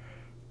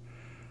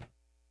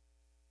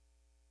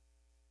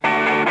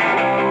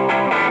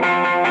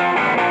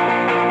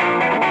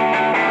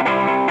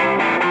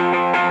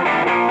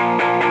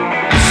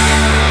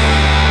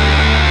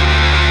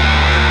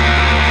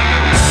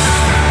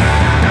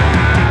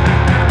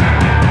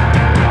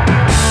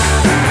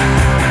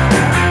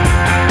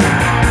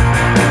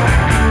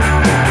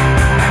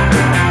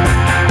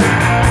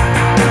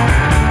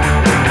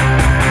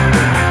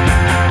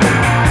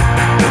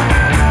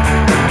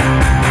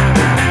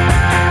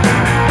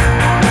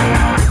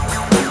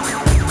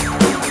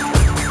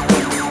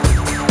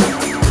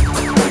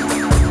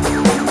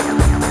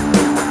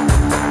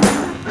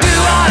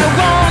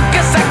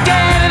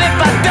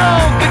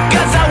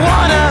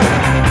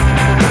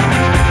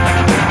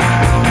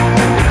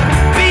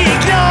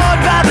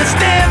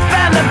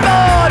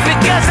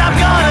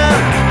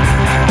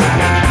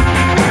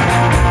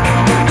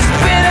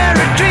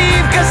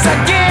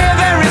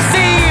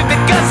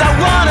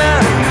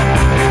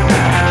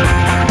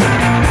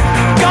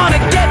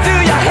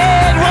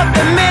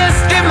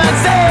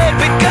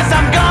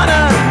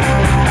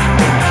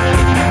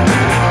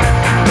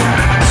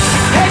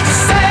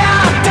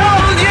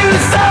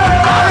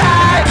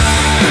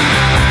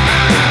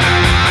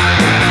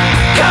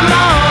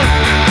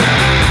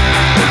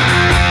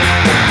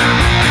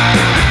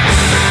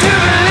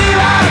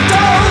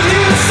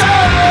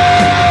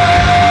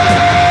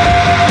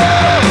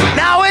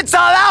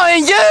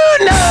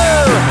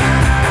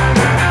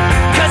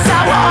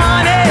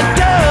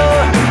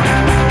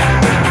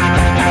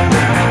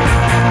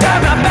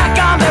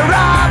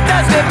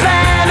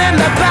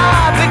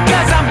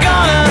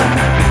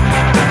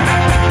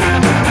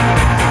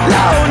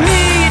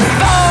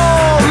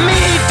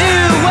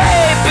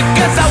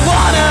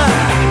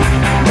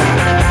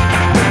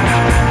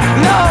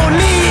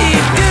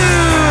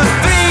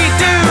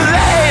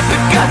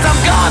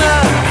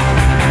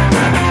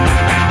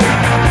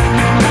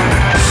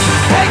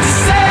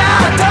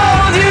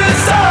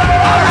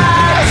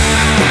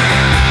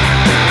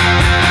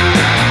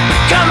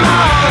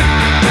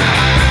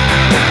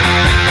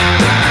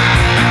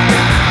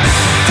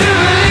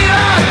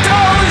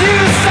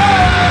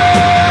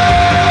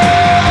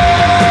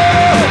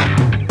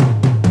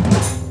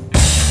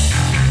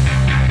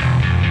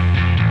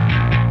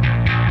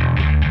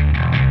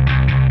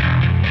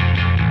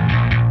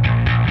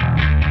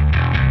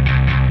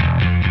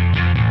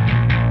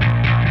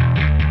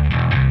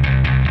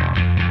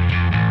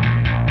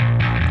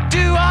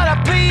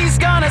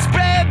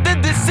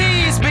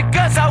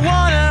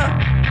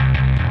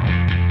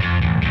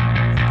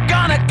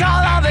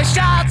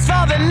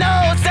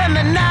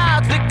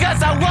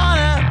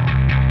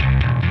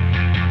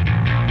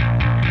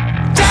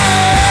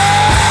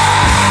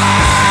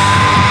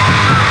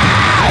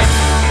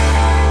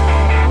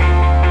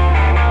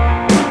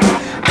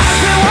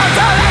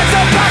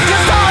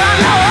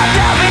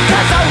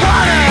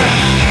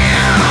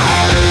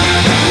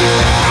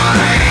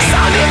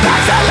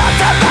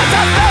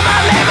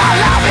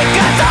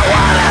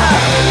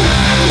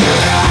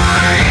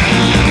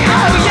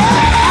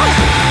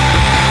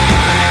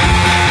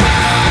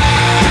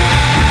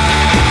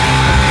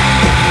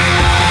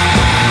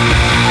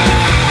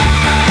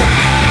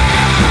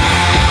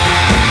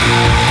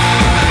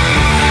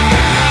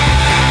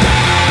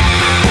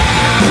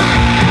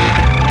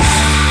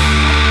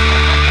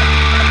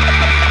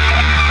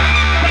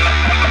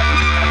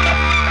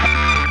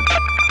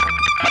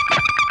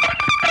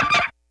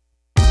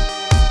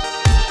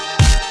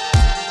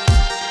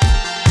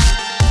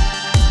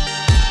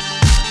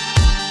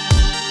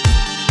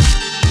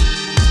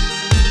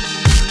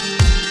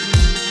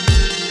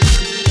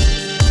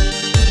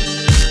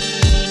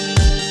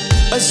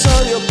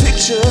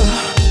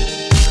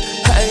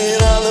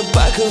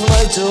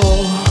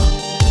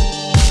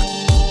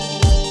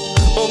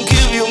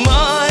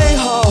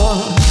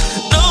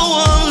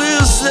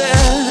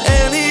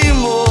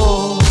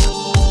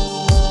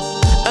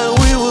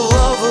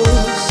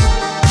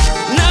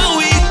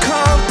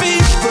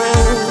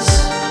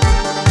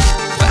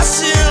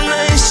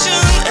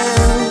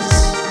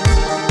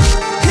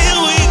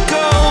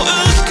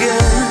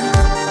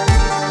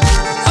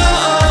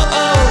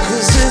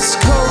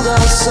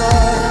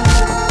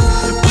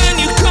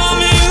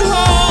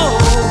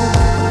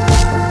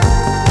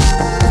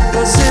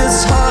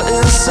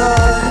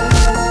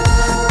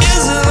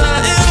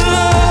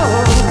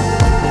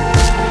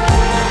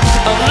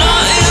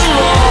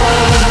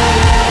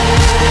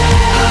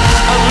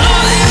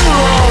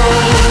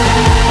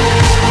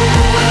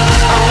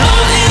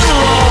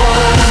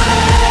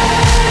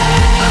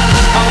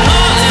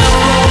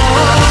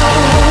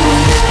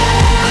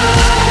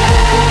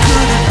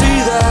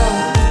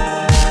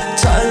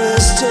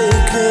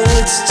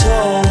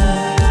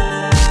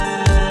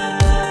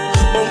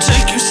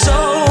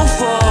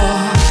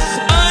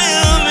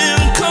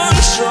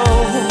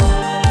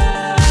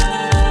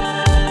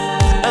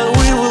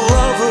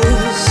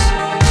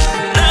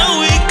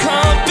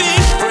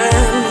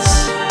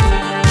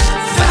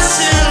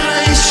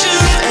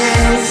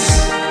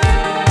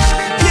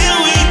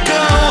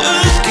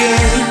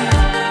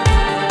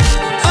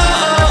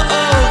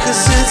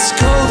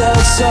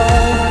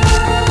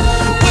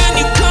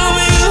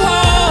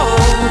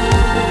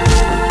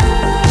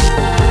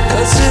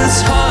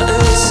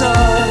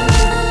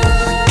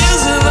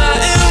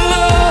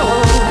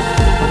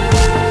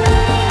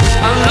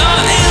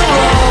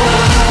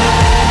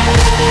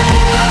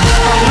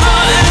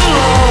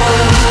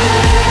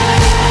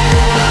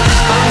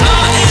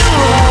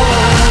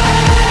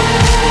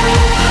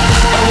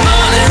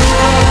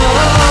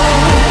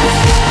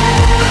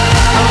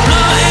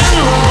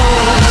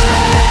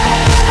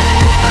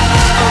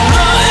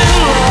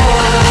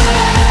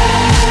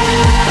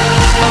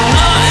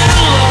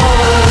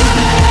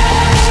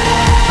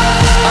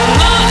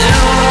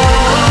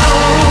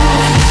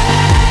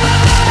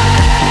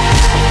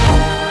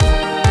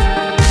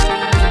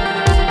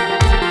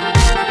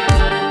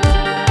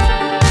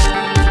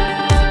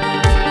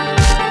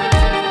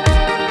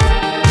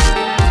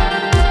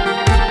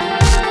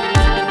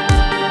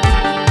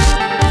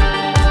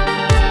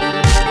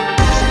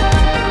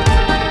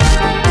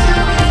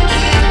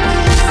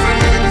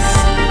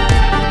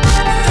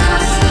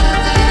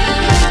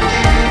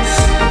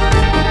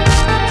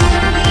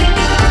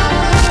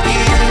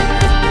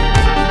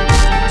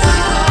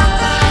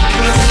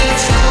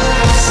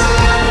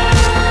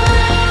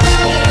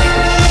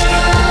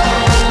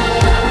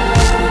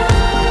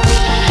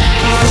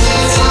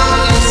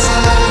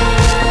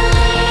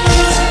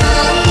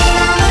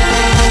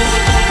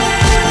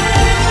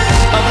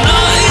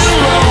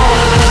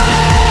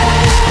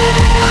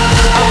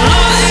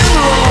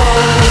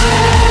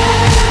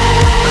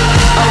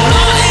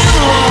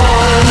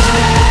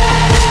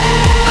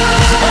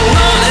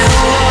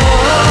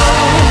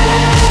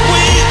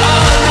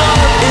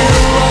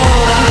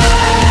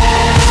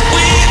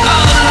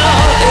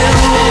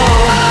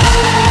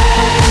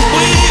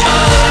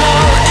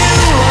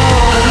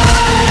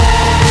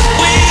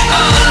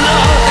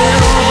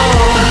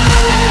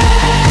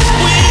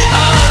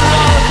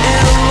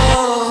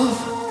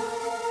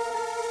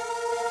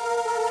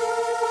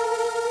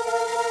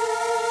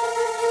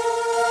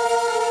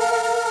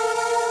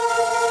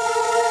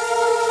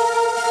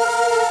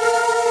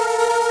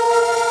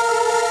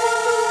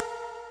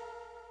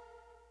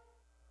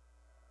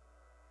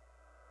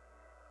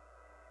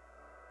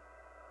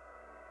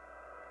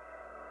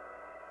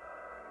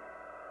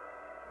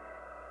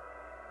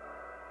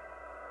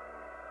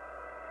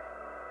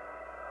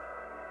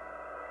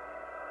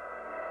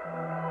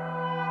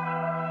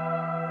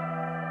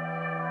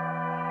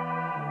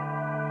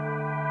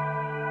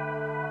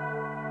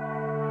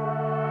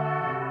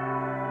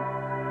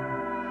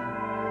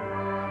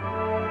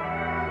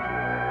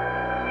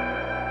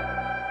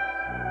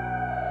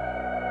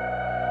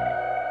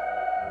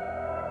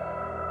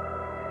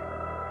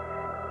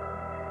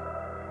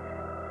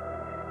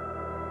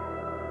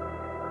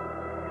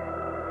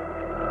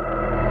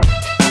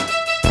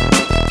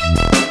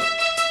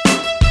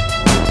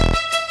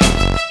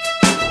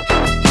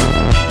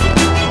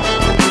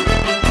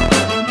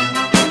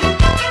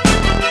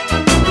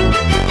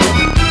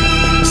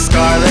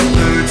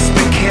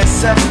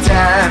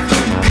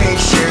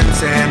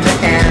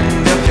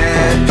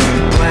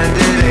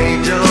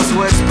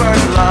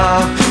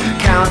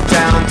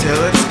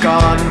 till it's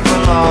gone for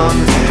long.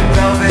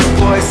 Velvet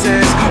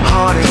voices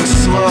haunting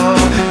slow,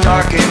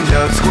 darkened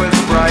notes with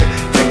bright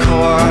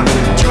decor.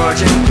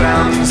 Georgian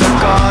femmes are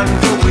gone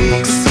for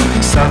weeks,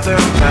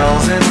 Southern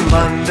bells in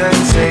London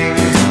sing.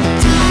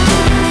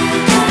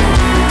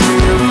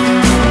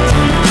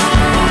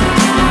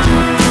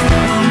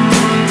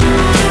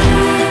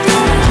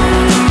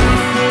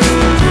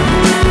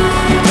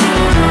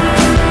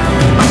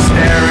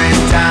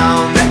 Staring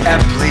down the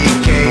Epley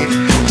Gate,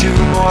 2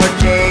 more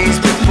days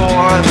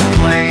before the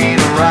plane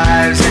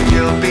arrives, and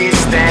you'll be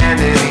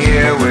standing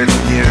here with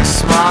your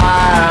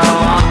smile.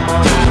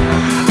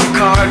 I'm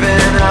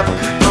carving up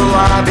the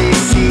lobby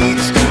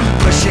seats,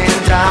 pushing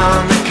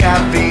down the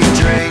caffeine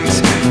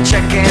drinks,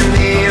 checking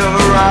the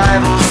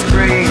arrival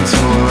screens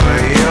for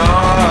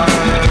yours.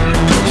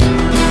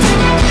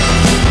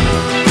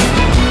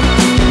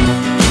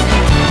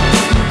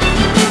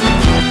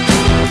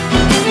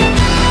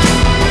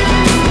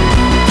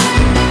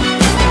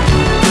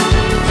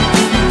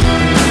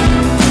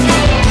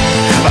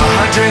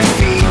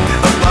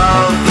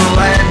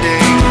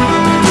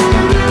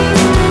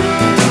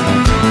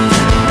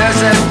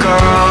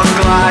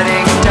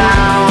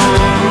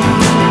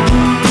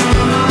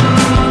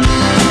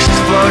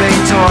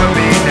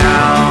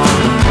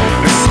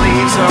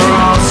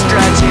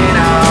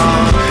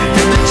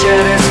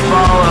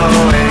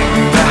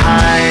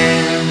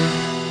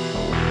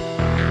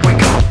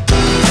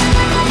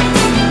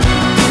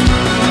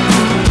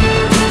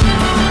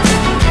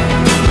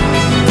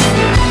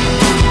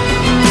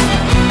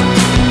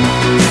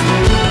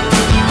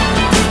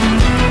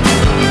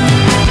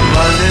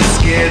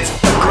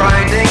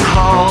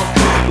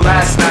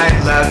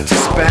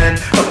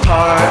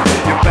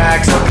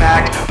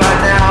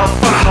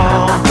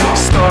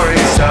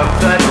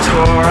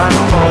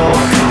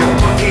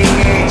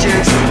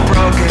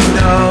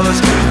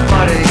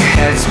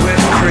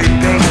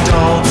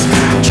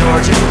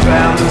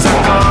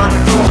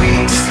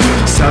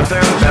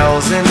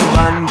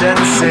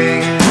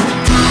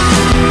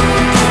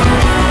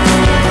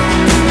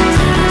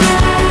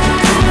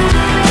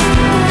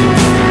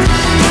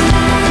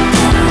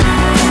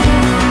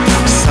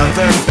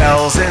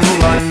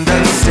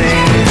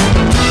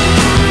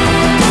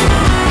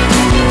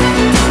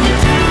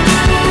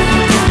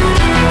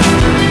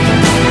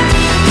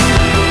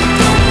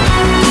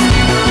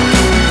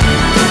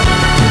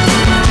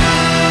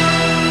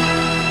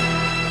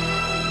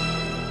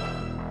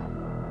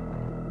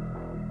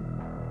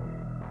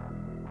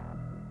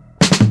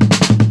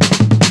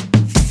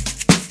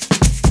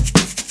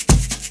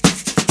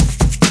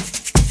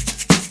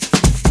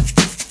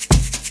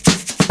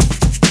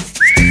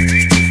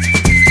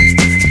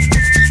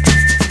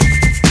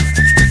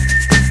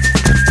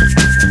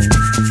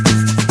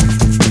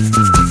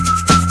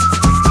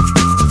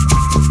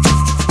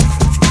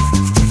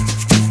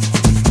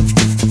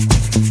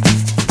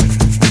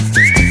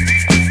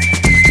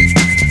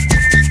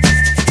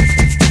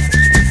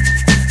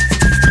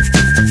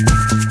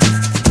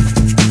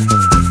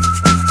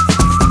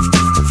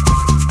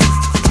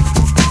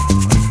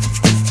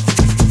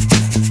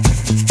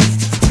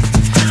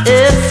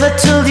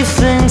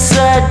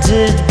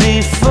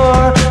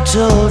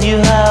 Told you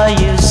how I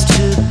used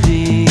to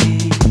be.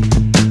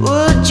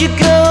 Would you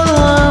go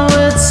along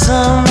with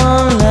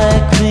someone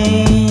like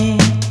me?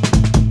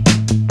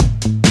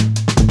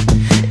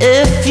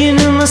 If you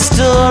knew my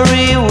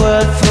story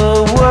word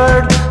for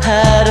word,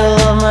 had all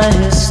of my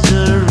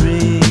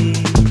history,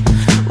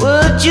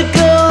 would you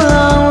go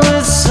along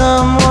with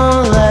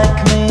someone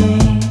like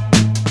me?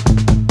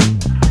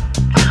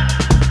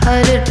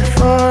 I did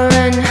before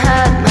and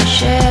had my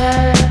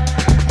share.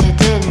 It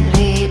didn't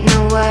lead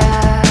nowhere.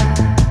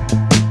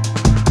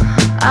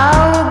 I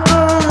would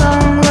go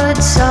along with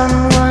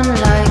someone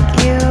like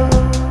you.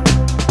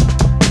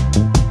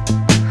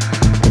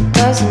 It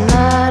doesn't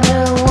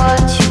matter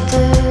what you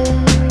did,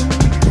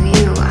 who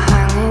you were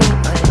hanging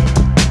with.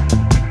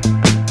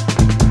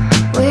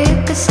 We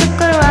could stick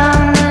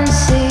around and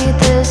see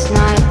this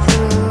night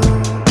through.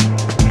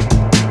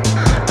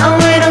 And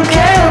we don't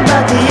care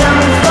about the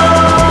young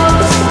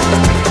folks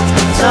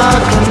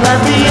talking about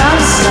the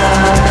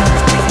outside.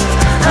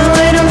 And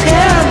we don't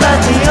care about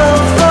the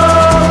old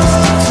folks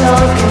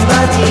talking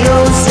about the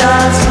old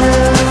style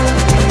too.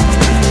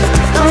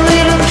 And we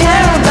don't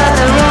care about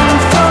the wrong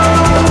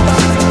folks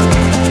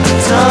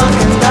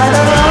talking about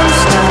our own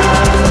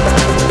style.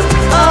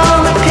 All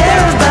we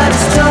care about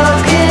is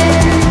talking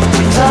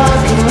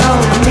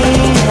over me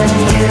and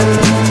you.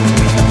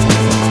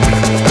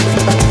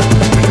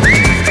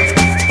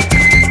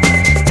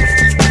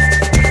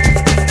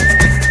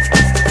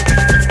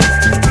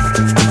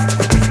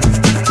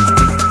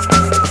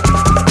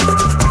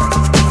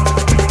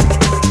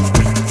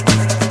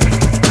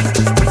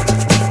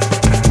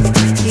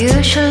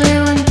 Usually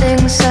when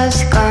things have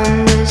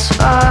gone this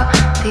far,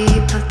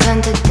 people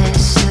tend to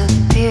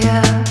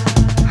disappear.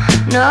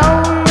 No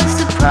one will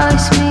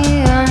surprise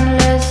me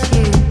unless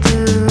you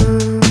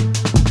do.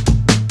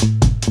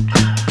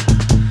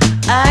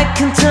 I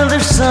can tell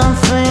there's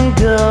something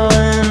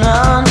going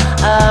on.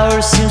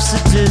 Ours seems to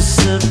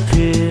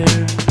disappear.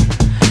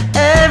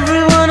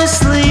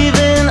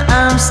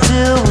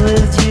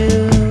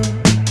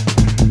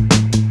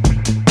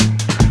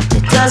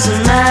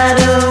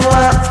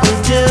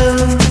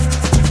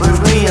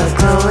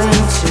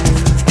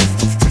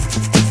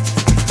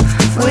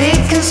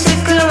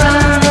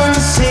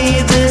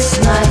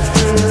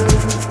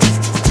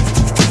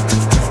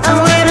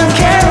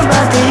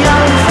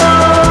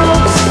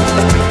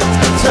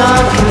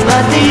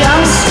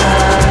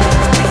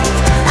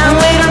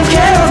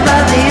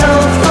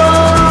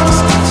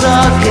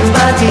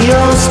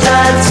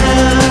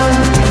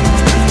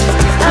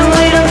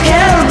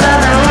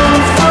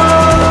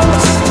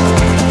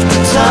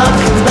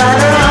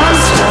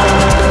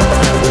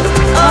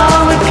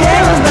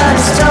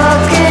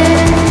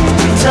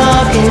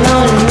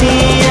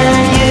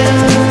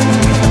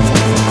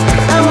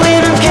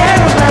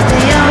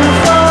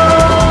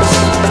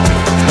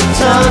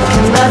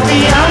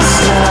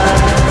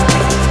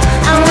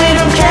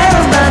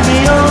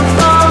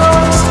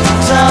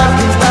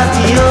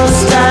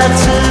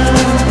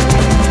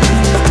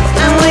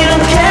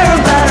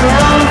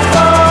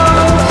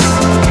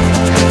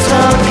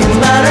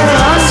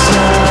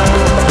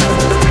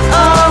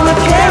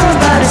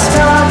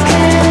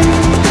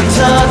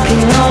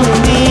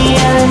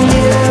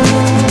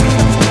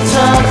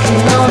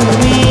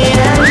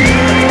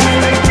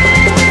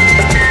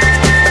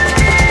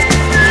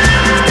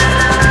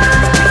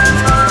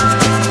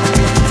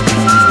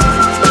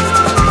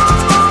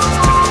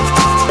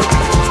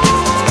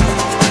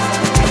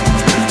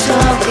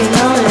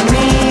 talking only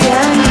me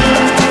and you.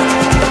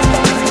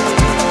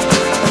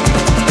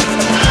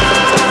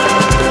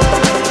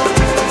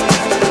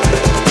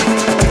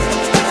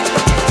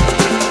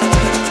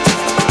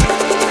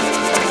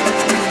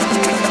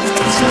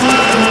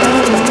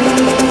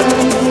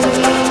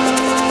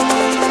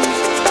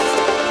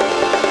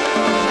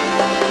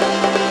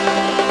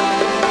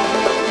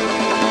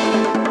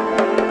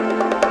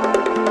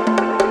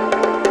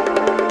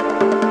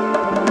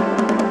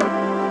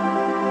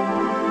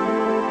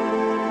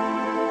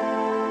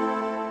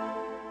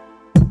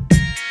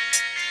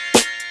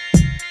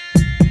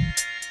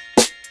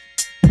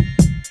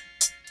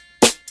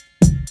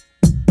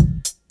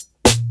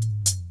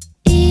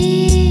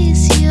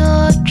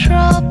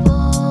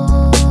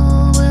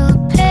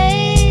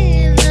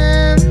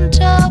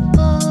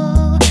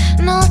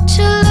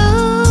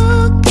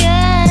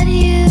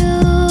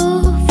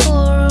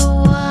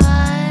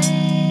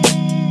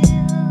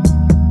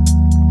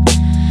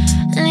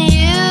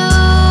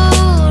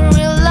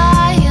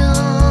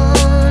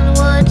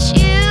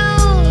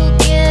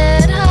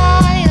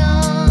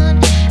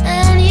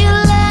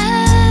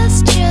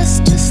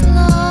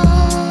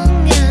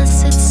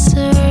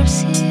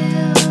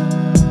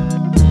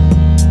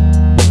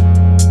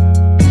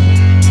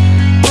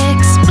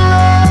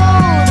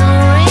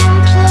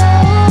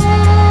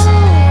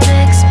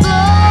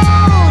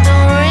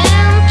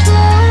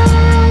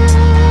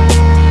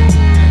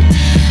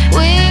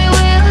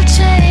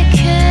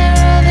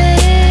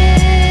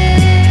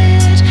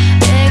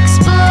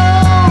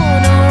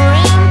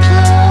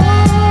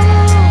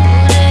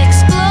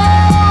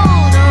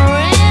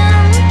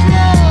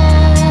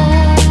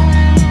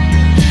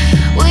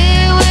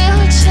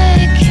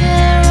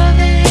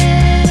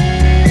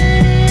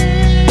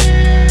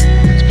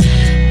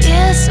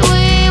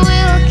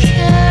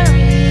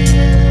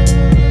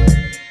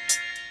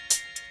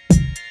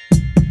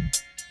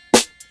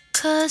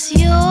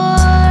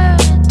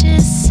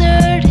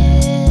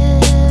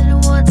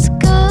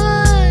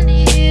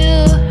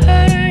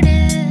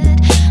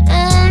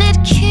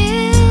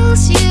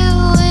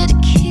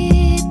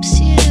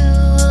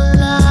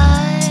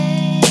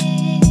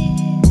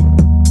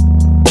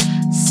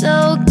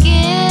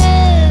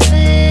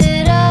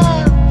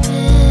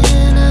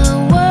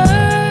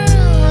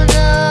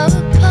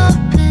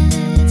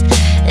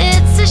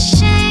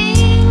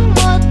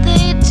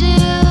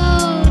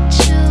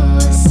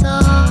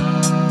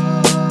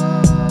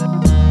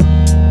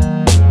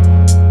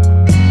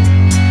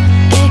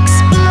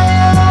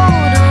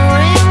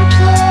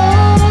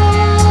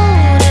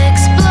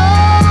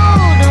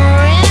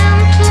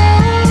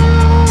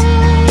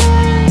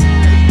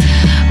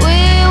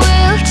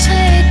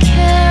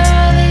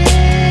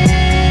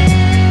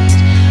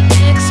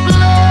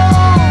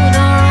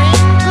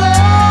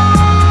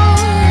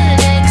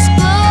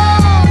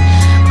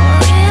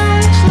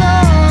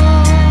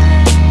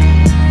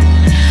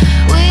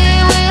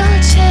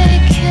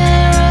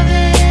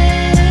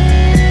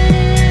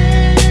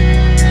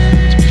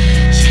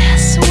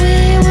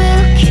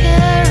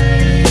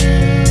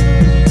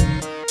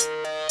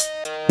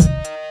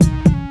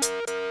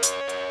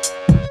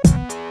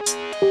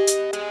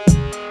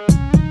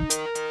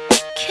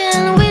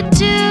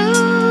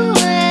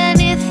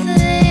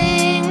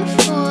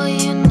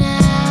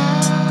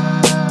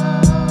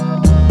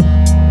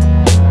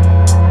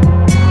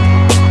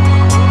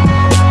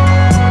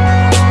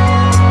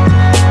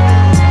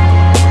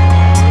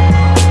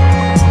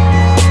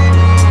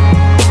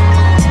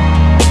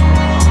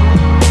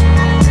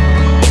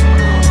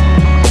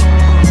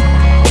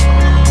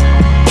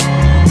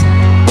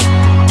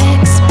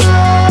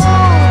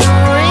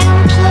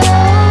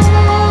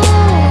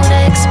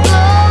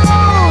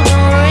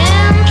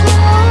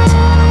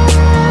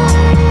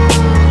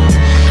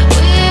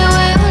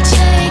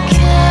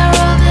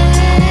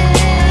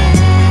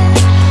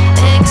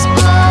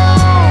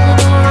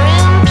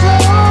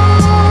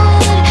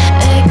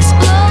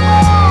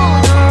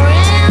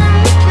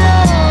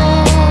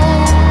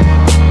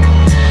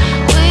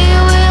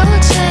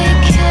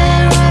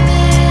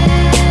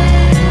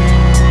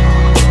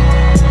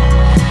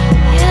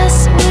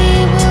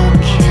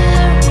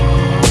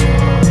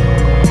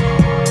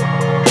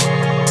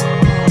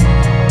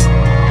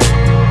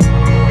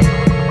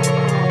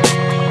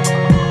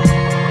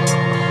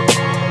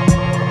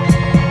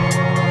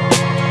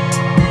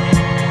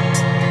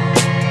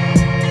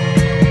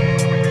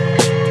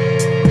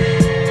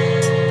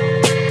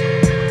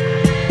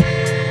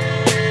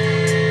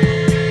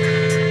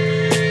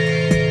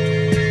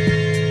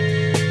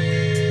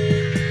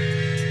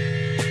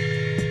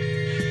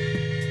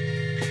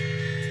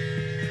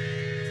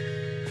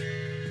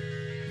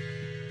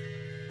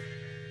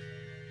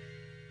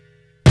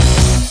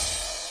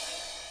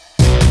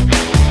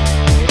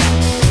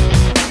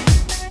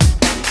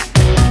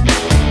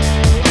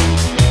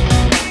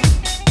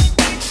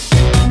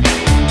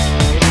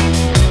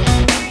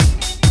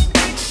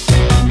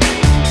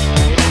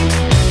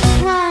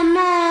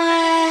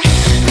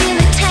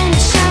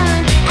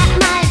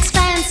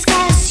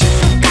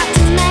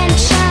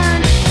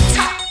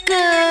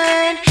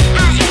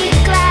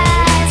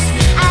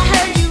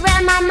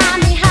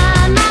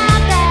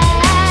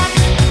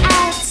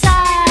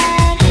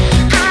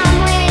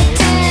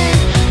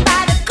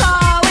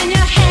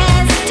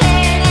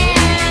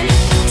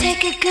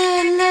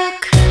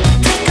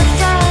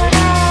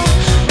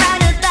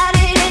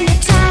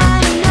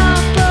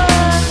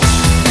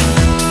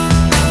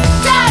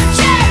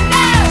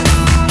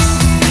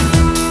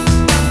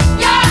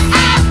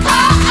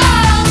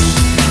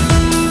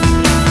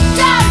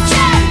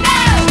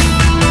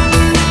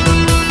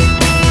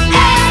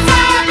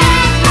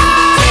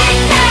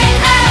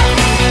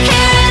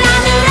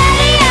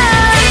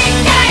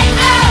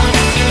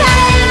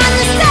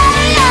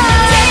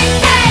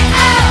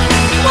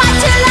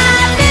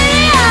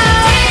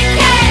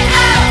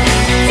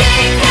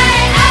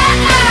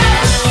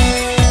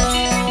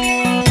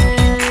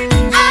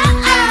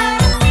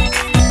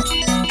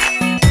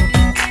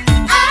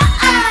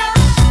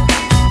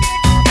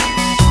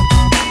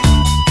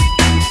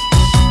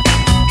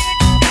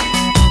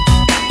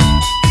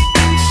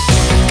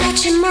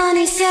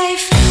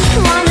 TKO,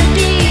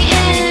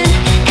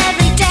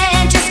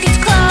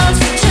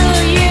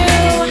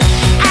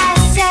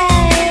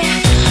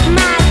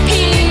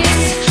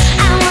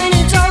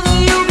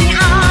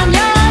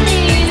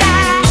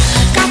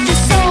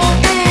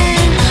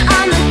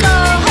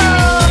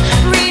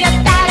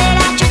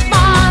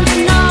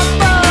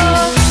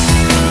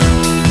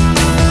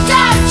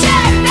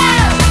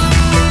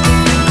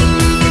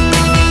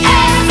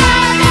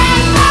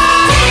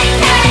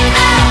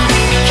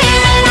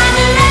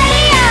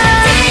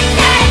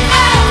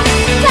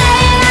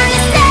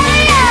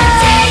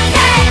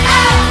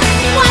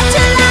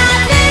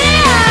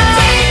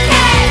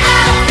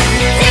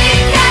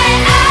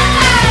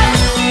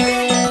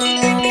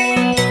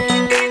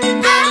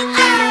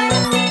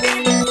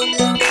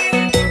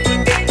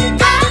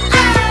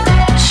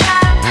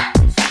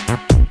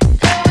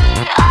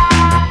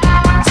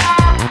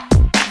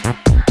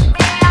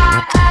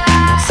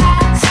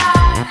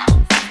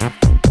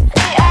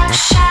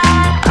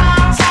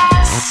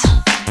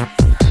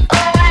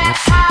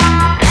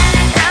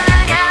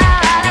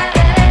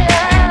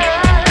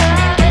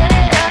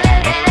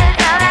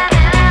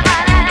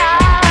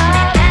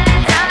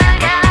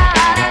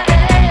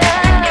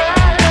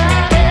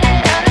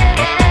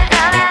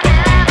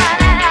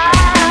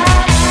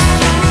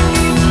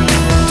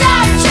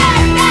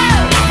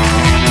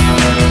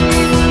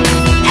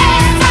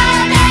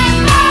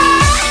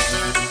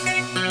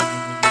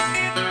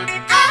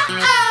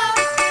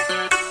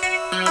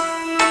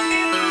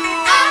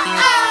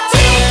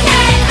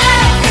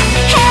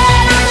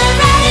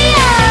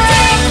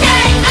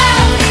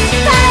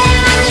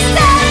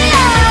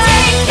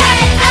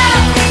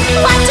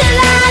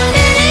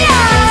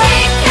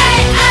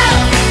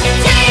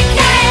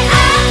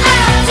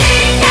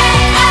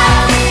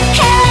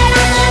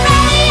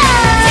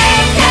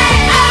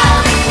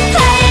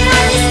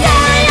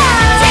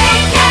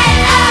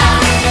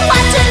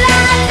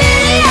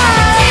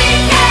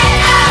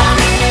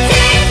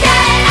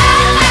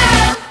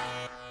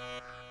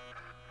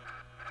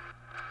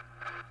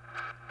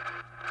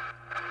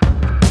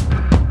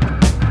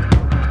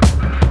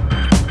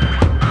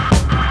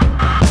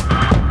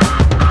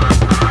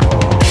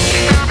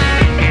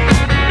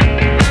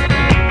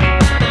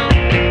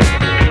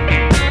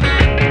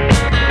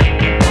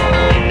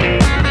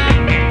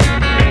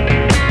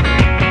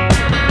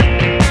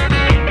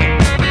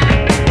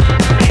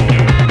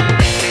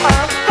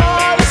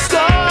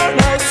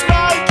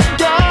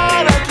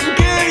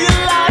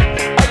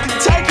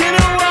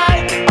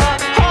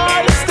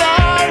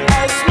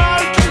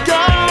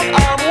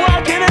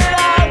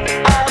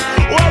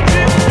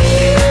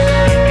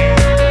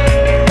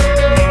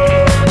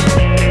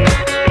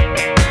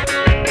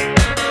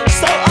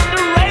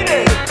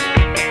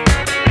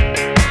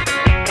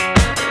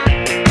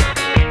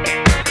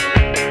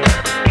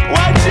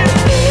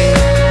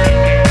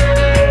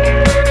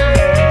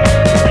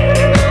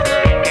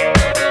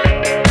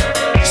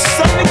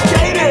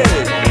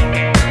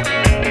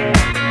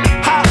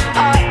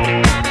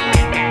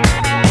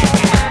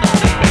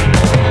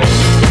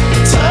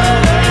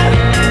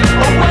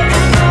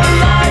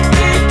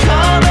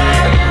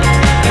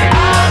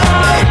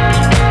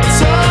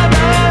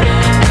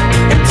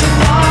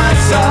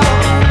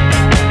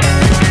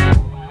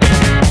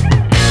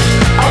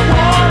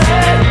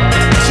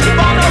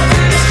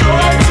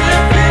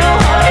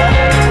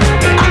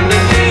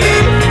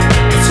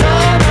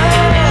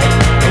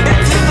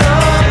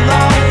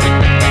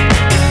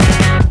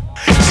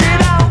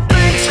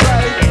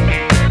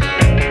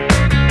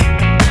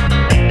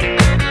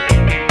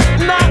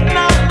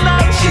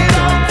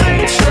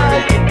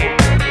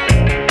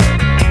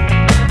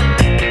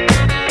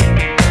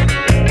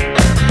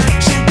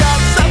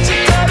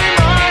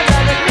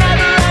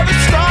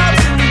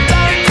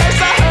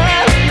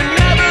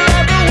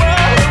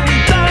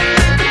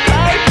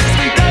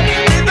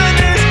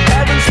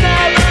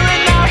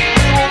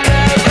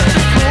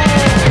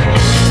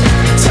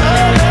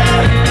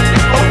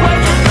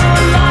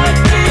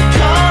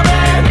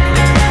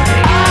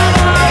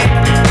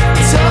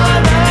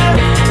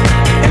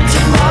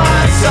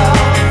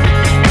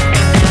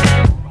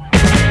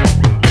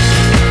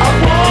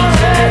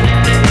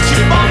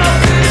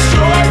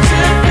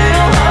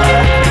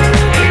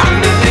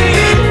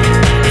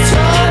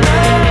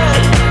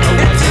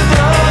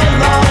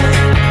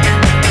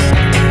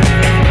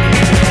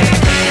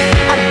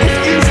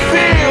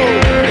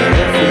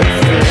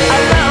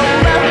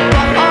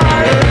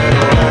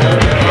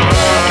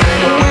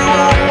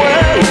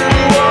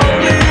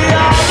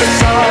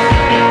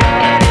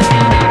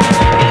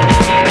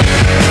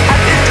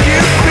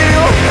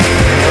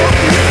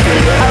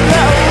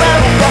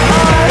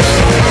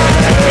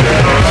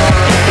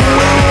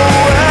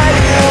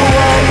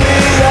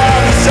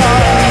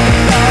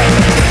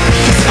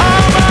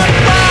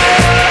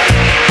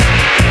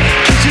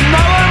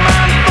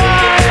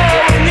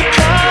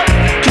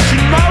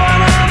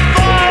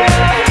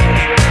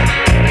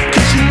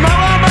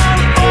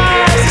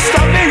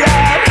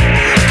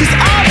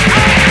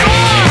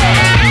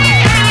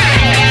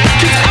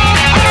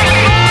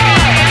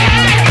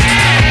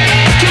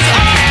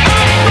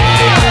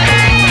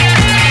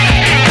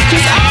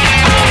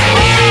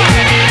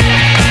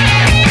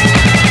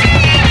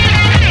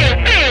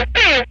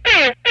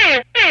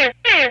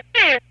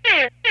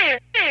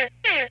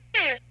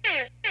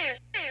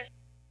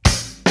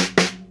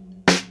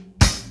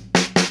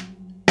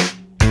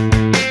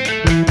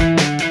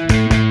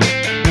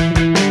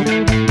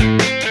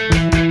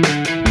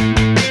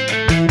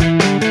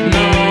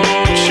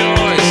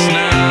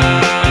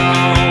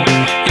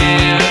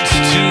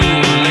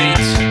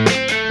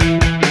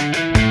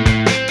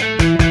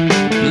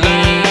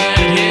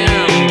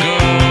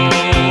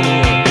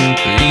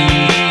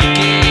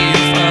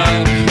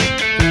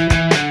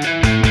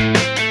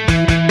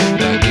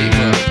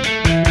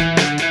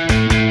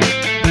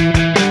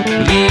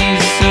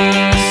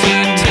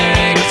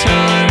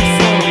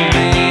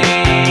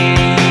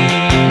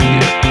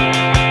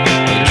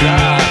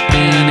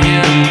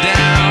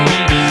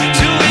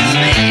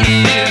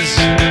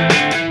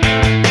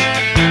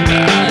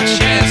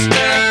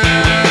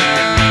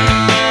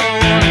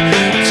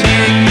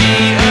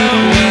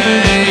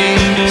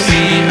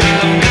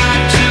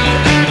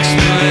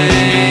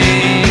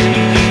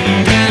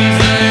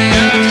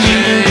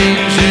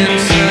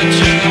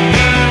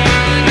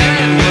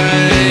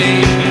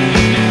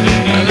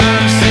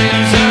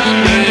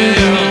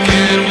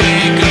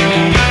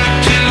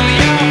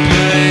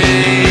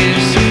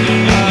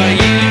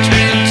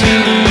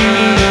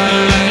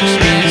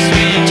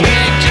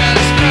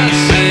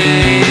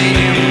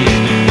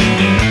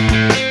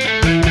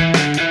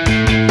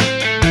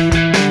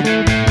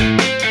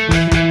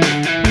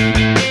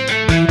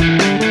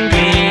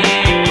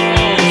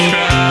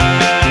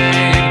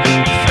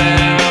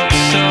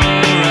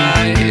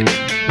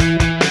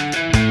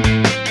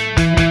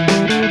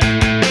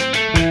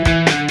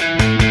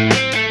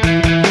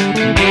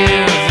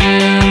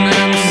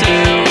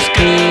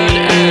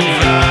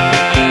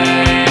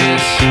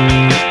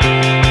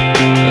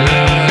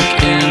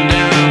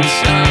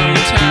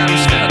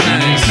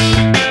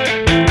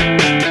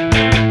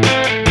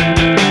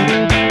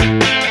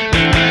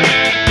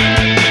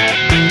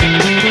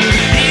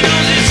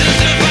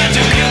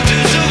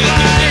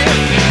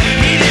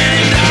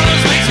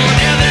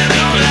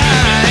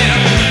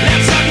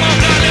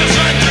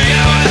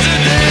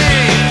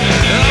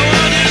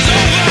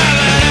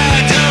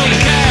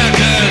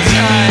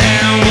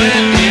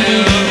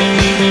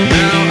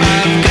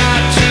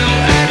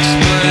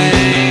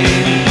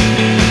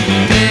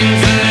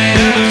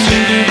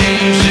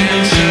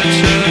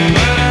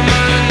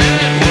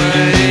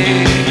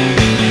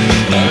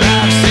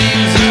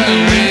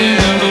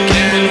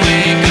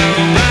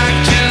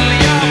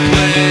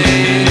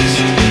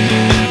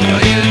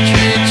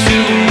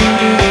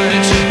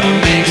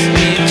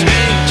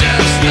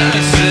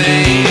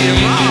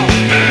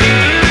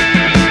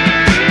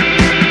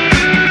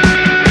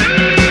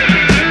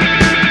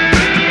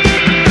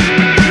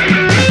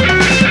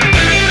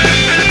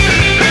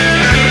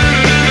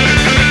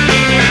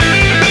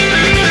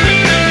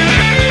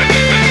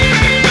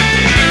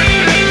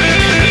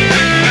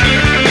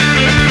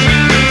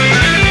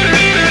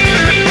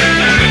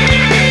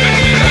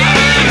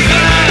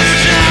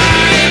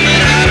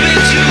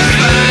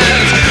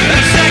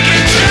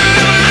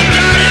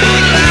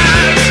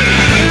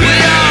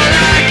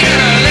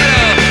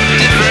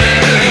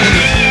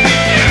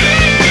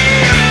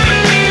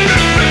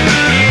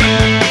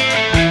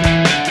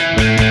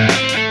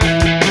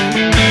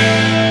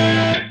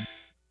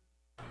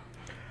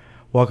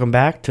 Welcome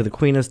back to the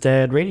Queen is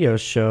Dead radio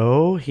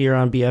show here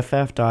on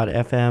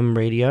BFF.FM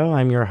radio.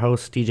 I'm your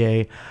host,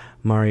 DJ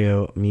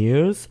Mario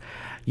Muse.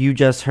 You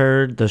just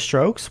heard The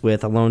Strokes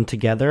with Alone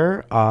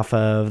Together off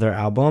of their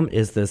album,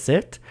 Is This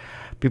It?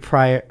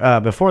 Before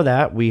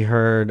that, we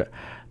heard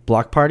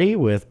Block Party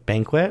with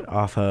Banquet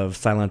off of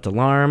Silent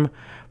Alarm.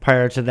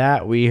 Prior to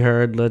that, we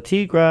heard La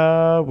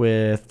Tigra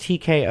with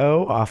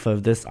TKO off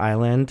of This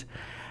Island.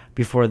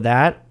 Before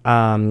that,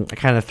 I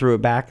kind of threw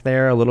it back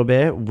there a little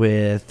bit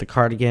with the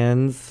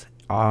Cardigans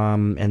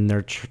and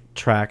their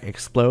track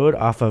Explode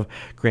off of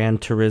Gran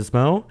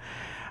Turismo.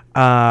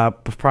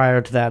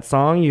 Prior to that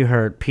song, you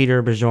heard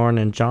Peter, Bjorn,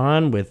 and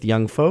John with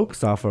Young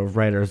Folks off of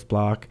Writer's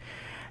Block.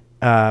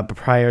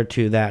 Prior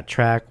to that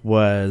track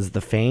was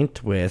The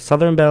Faint with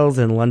Southern Bells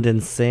and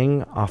London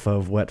Sing off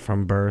of Wet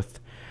From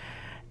Birth.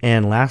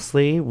 And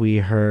lastly, we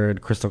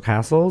heard Crystal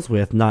Castles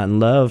with Not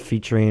in Love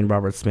featuring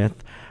Robert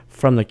Smith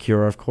from The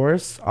Cure, of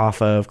course,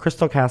 off of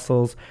Crystal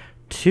Castles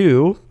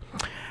 2.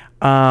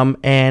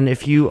 And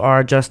if you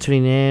are just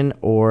tuning in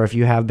or if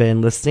you have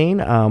been listening,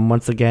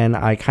 once again,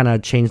 I kind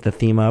of changed the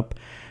theme up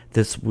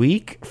this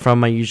week from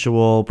my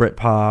usual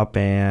Britpop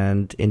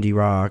and indie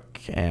rock,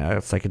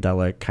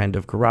 psychedelic kind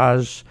of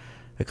garage,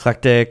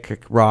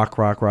 eclectic rock,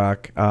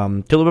 to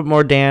a little bit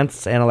more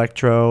dance and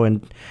electro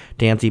and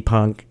dancey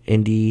punk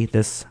indie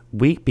this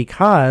week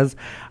because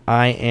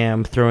I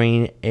am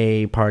throwing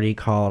a party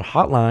called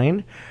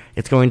Hotline.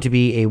 It's going to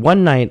be a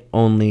one-night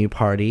only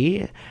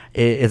party.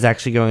 It is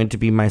actually going to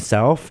be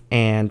myself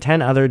and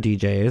 10 other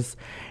DJs,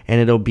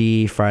 and it'll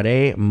be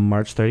Friday,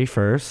 March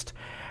 31st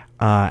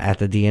at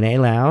the DNA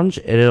Lounge.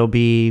 It'll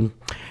be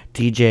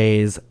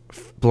DJs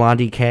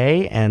Blondie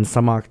K and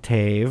Some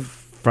Octave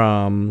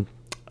from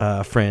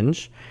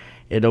Fringe.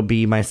 It'll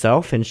be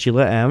myself and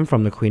Sheila M.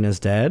 from The Queen is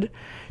Dead.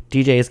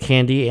 DJs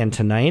Candy and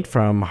Tonight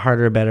from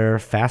Harder, Better,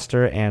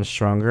 Faster, and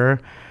Stronger.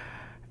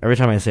 Every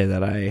time I say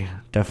that, I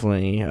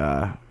definitely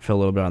feel a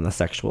little bit on the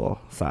sexual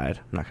side.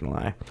 I'm not going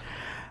to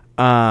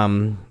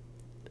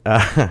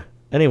lie.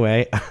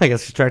 Anyway, I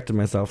guess distracted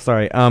myself.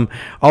 Sorry.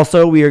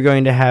 Also, we are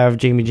going to have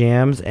Jamie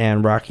Jams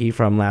and Rocky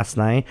from Last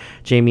Night.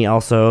 Jamie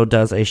also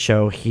does a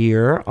show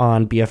here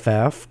on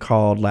BFF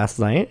called Last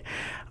Night.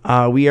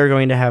 We are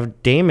going to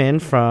have Damon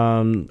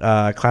from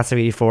Class of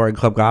 84 and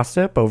Club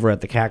Gossip over at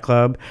the Cat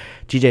Club,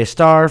 DJ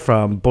Star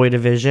from Boy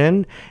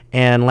Division,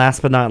 and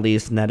last but not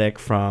least, Netic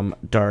from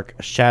Dark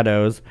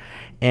Shadows.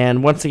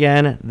 And once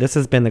again, this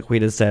has been the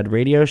Queen is Dead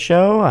radio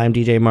show. I'm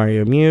DJ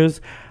Mario Muse.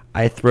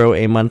 I throw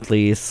a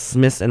monthly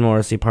Smith and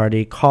Morrissey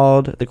party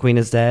called The Queen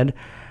is Dead.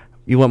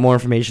 You want more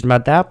information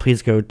about that,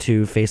 please go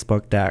to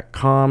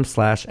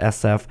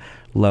facebook.com/SF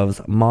Loves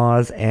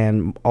Moz.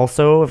 And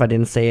also, if I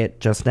didn't say it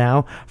just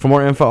now, for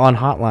more info on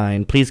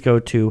Hotline, please go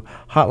to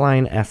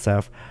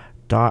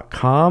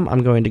hotlinesf.com.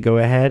 I'm going to go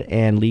ahead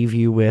and leave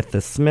you with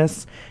the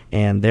Smiths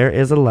and There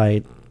Is a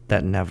Light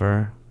That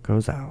Never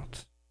Goes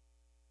Out.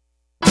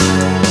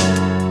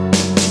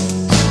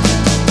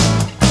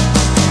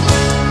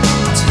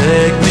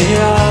 Take me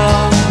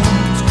out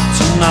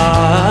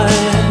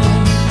tonight,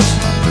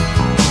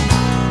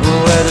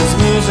 where there's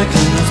music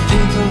and there's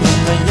people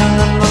and the young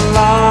and the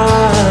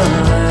light.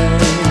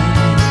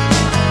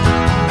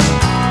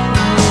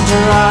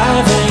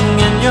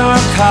 Driving in your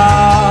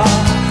car,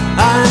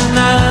 I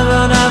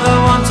never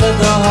want to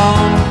go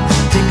home,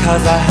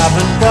 because I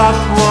haven't got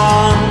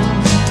one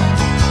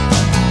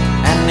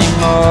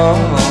anymore.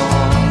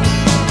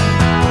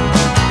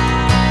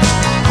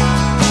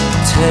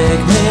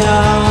 Take me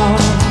out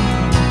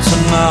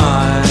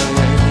tonight,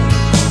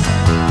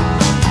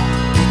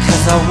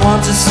 because I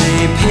want to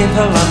see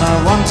people and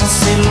I want to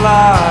see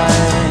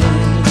life.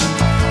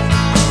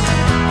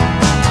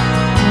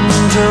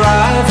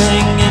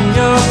 Driving in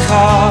your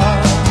car,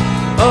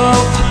 oh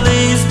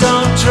please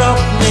don't drop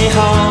me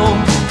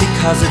home,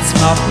 because it's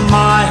not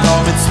my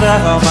home, it's their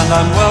home and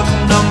I'm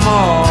welcome no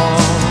more.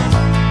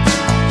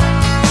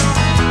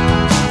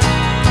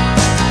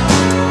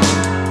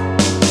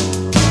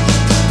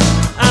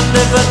 And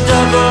if a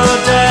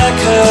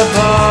double-decker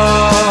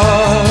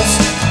bus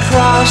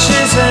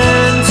crashes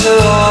into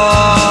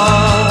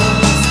us,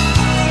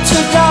 to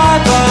die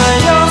by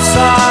your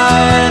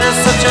side is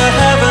such a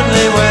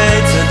heavenly way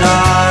to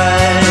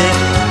die.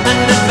 And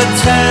if a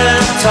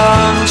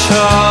 10-ton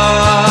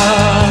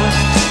truck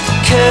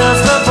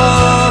kills the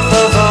both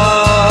of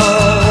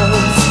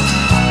us,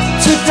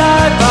 to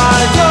die by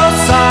your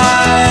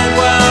side,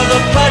 well,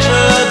 the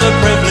pleasure, the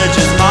privilege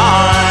is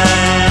mine.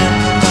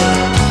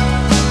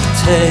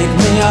 Take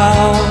me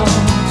out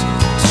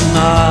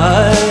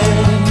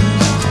tonight,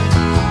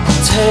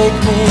 take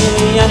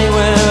me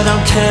anywhere,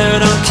 don't care,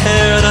 don't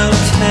care,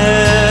 don't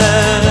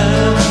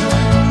care.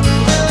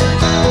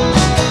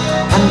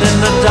 And in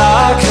the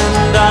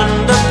darkened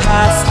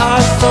underpass, I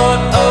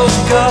thought, oh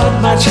God,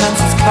 my chance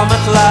has come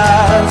at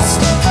last.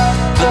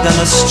 But then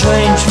a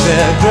strange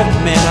fear gripped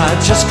me and I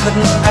just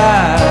couldn't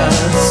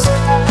ask.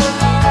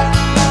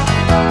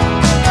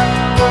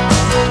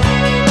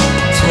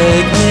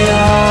 Take me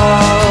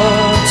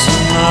out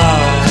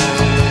tonight,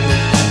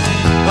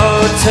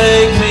 oh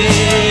take me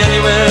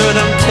anywhere,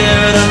 don't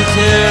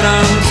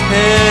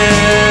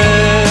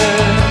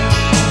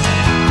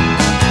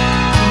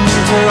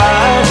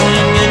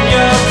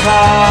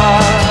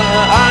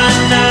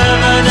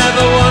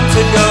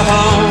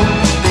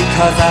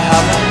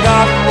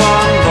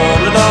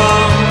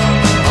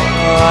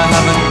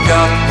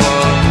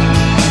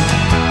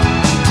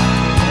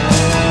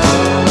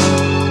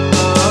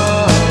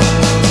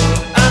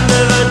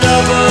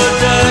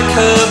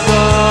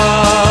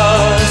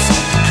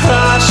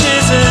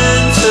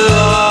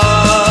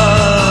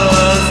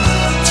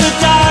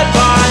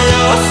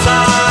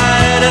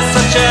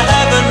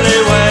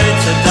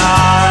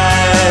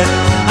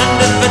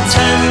but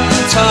turn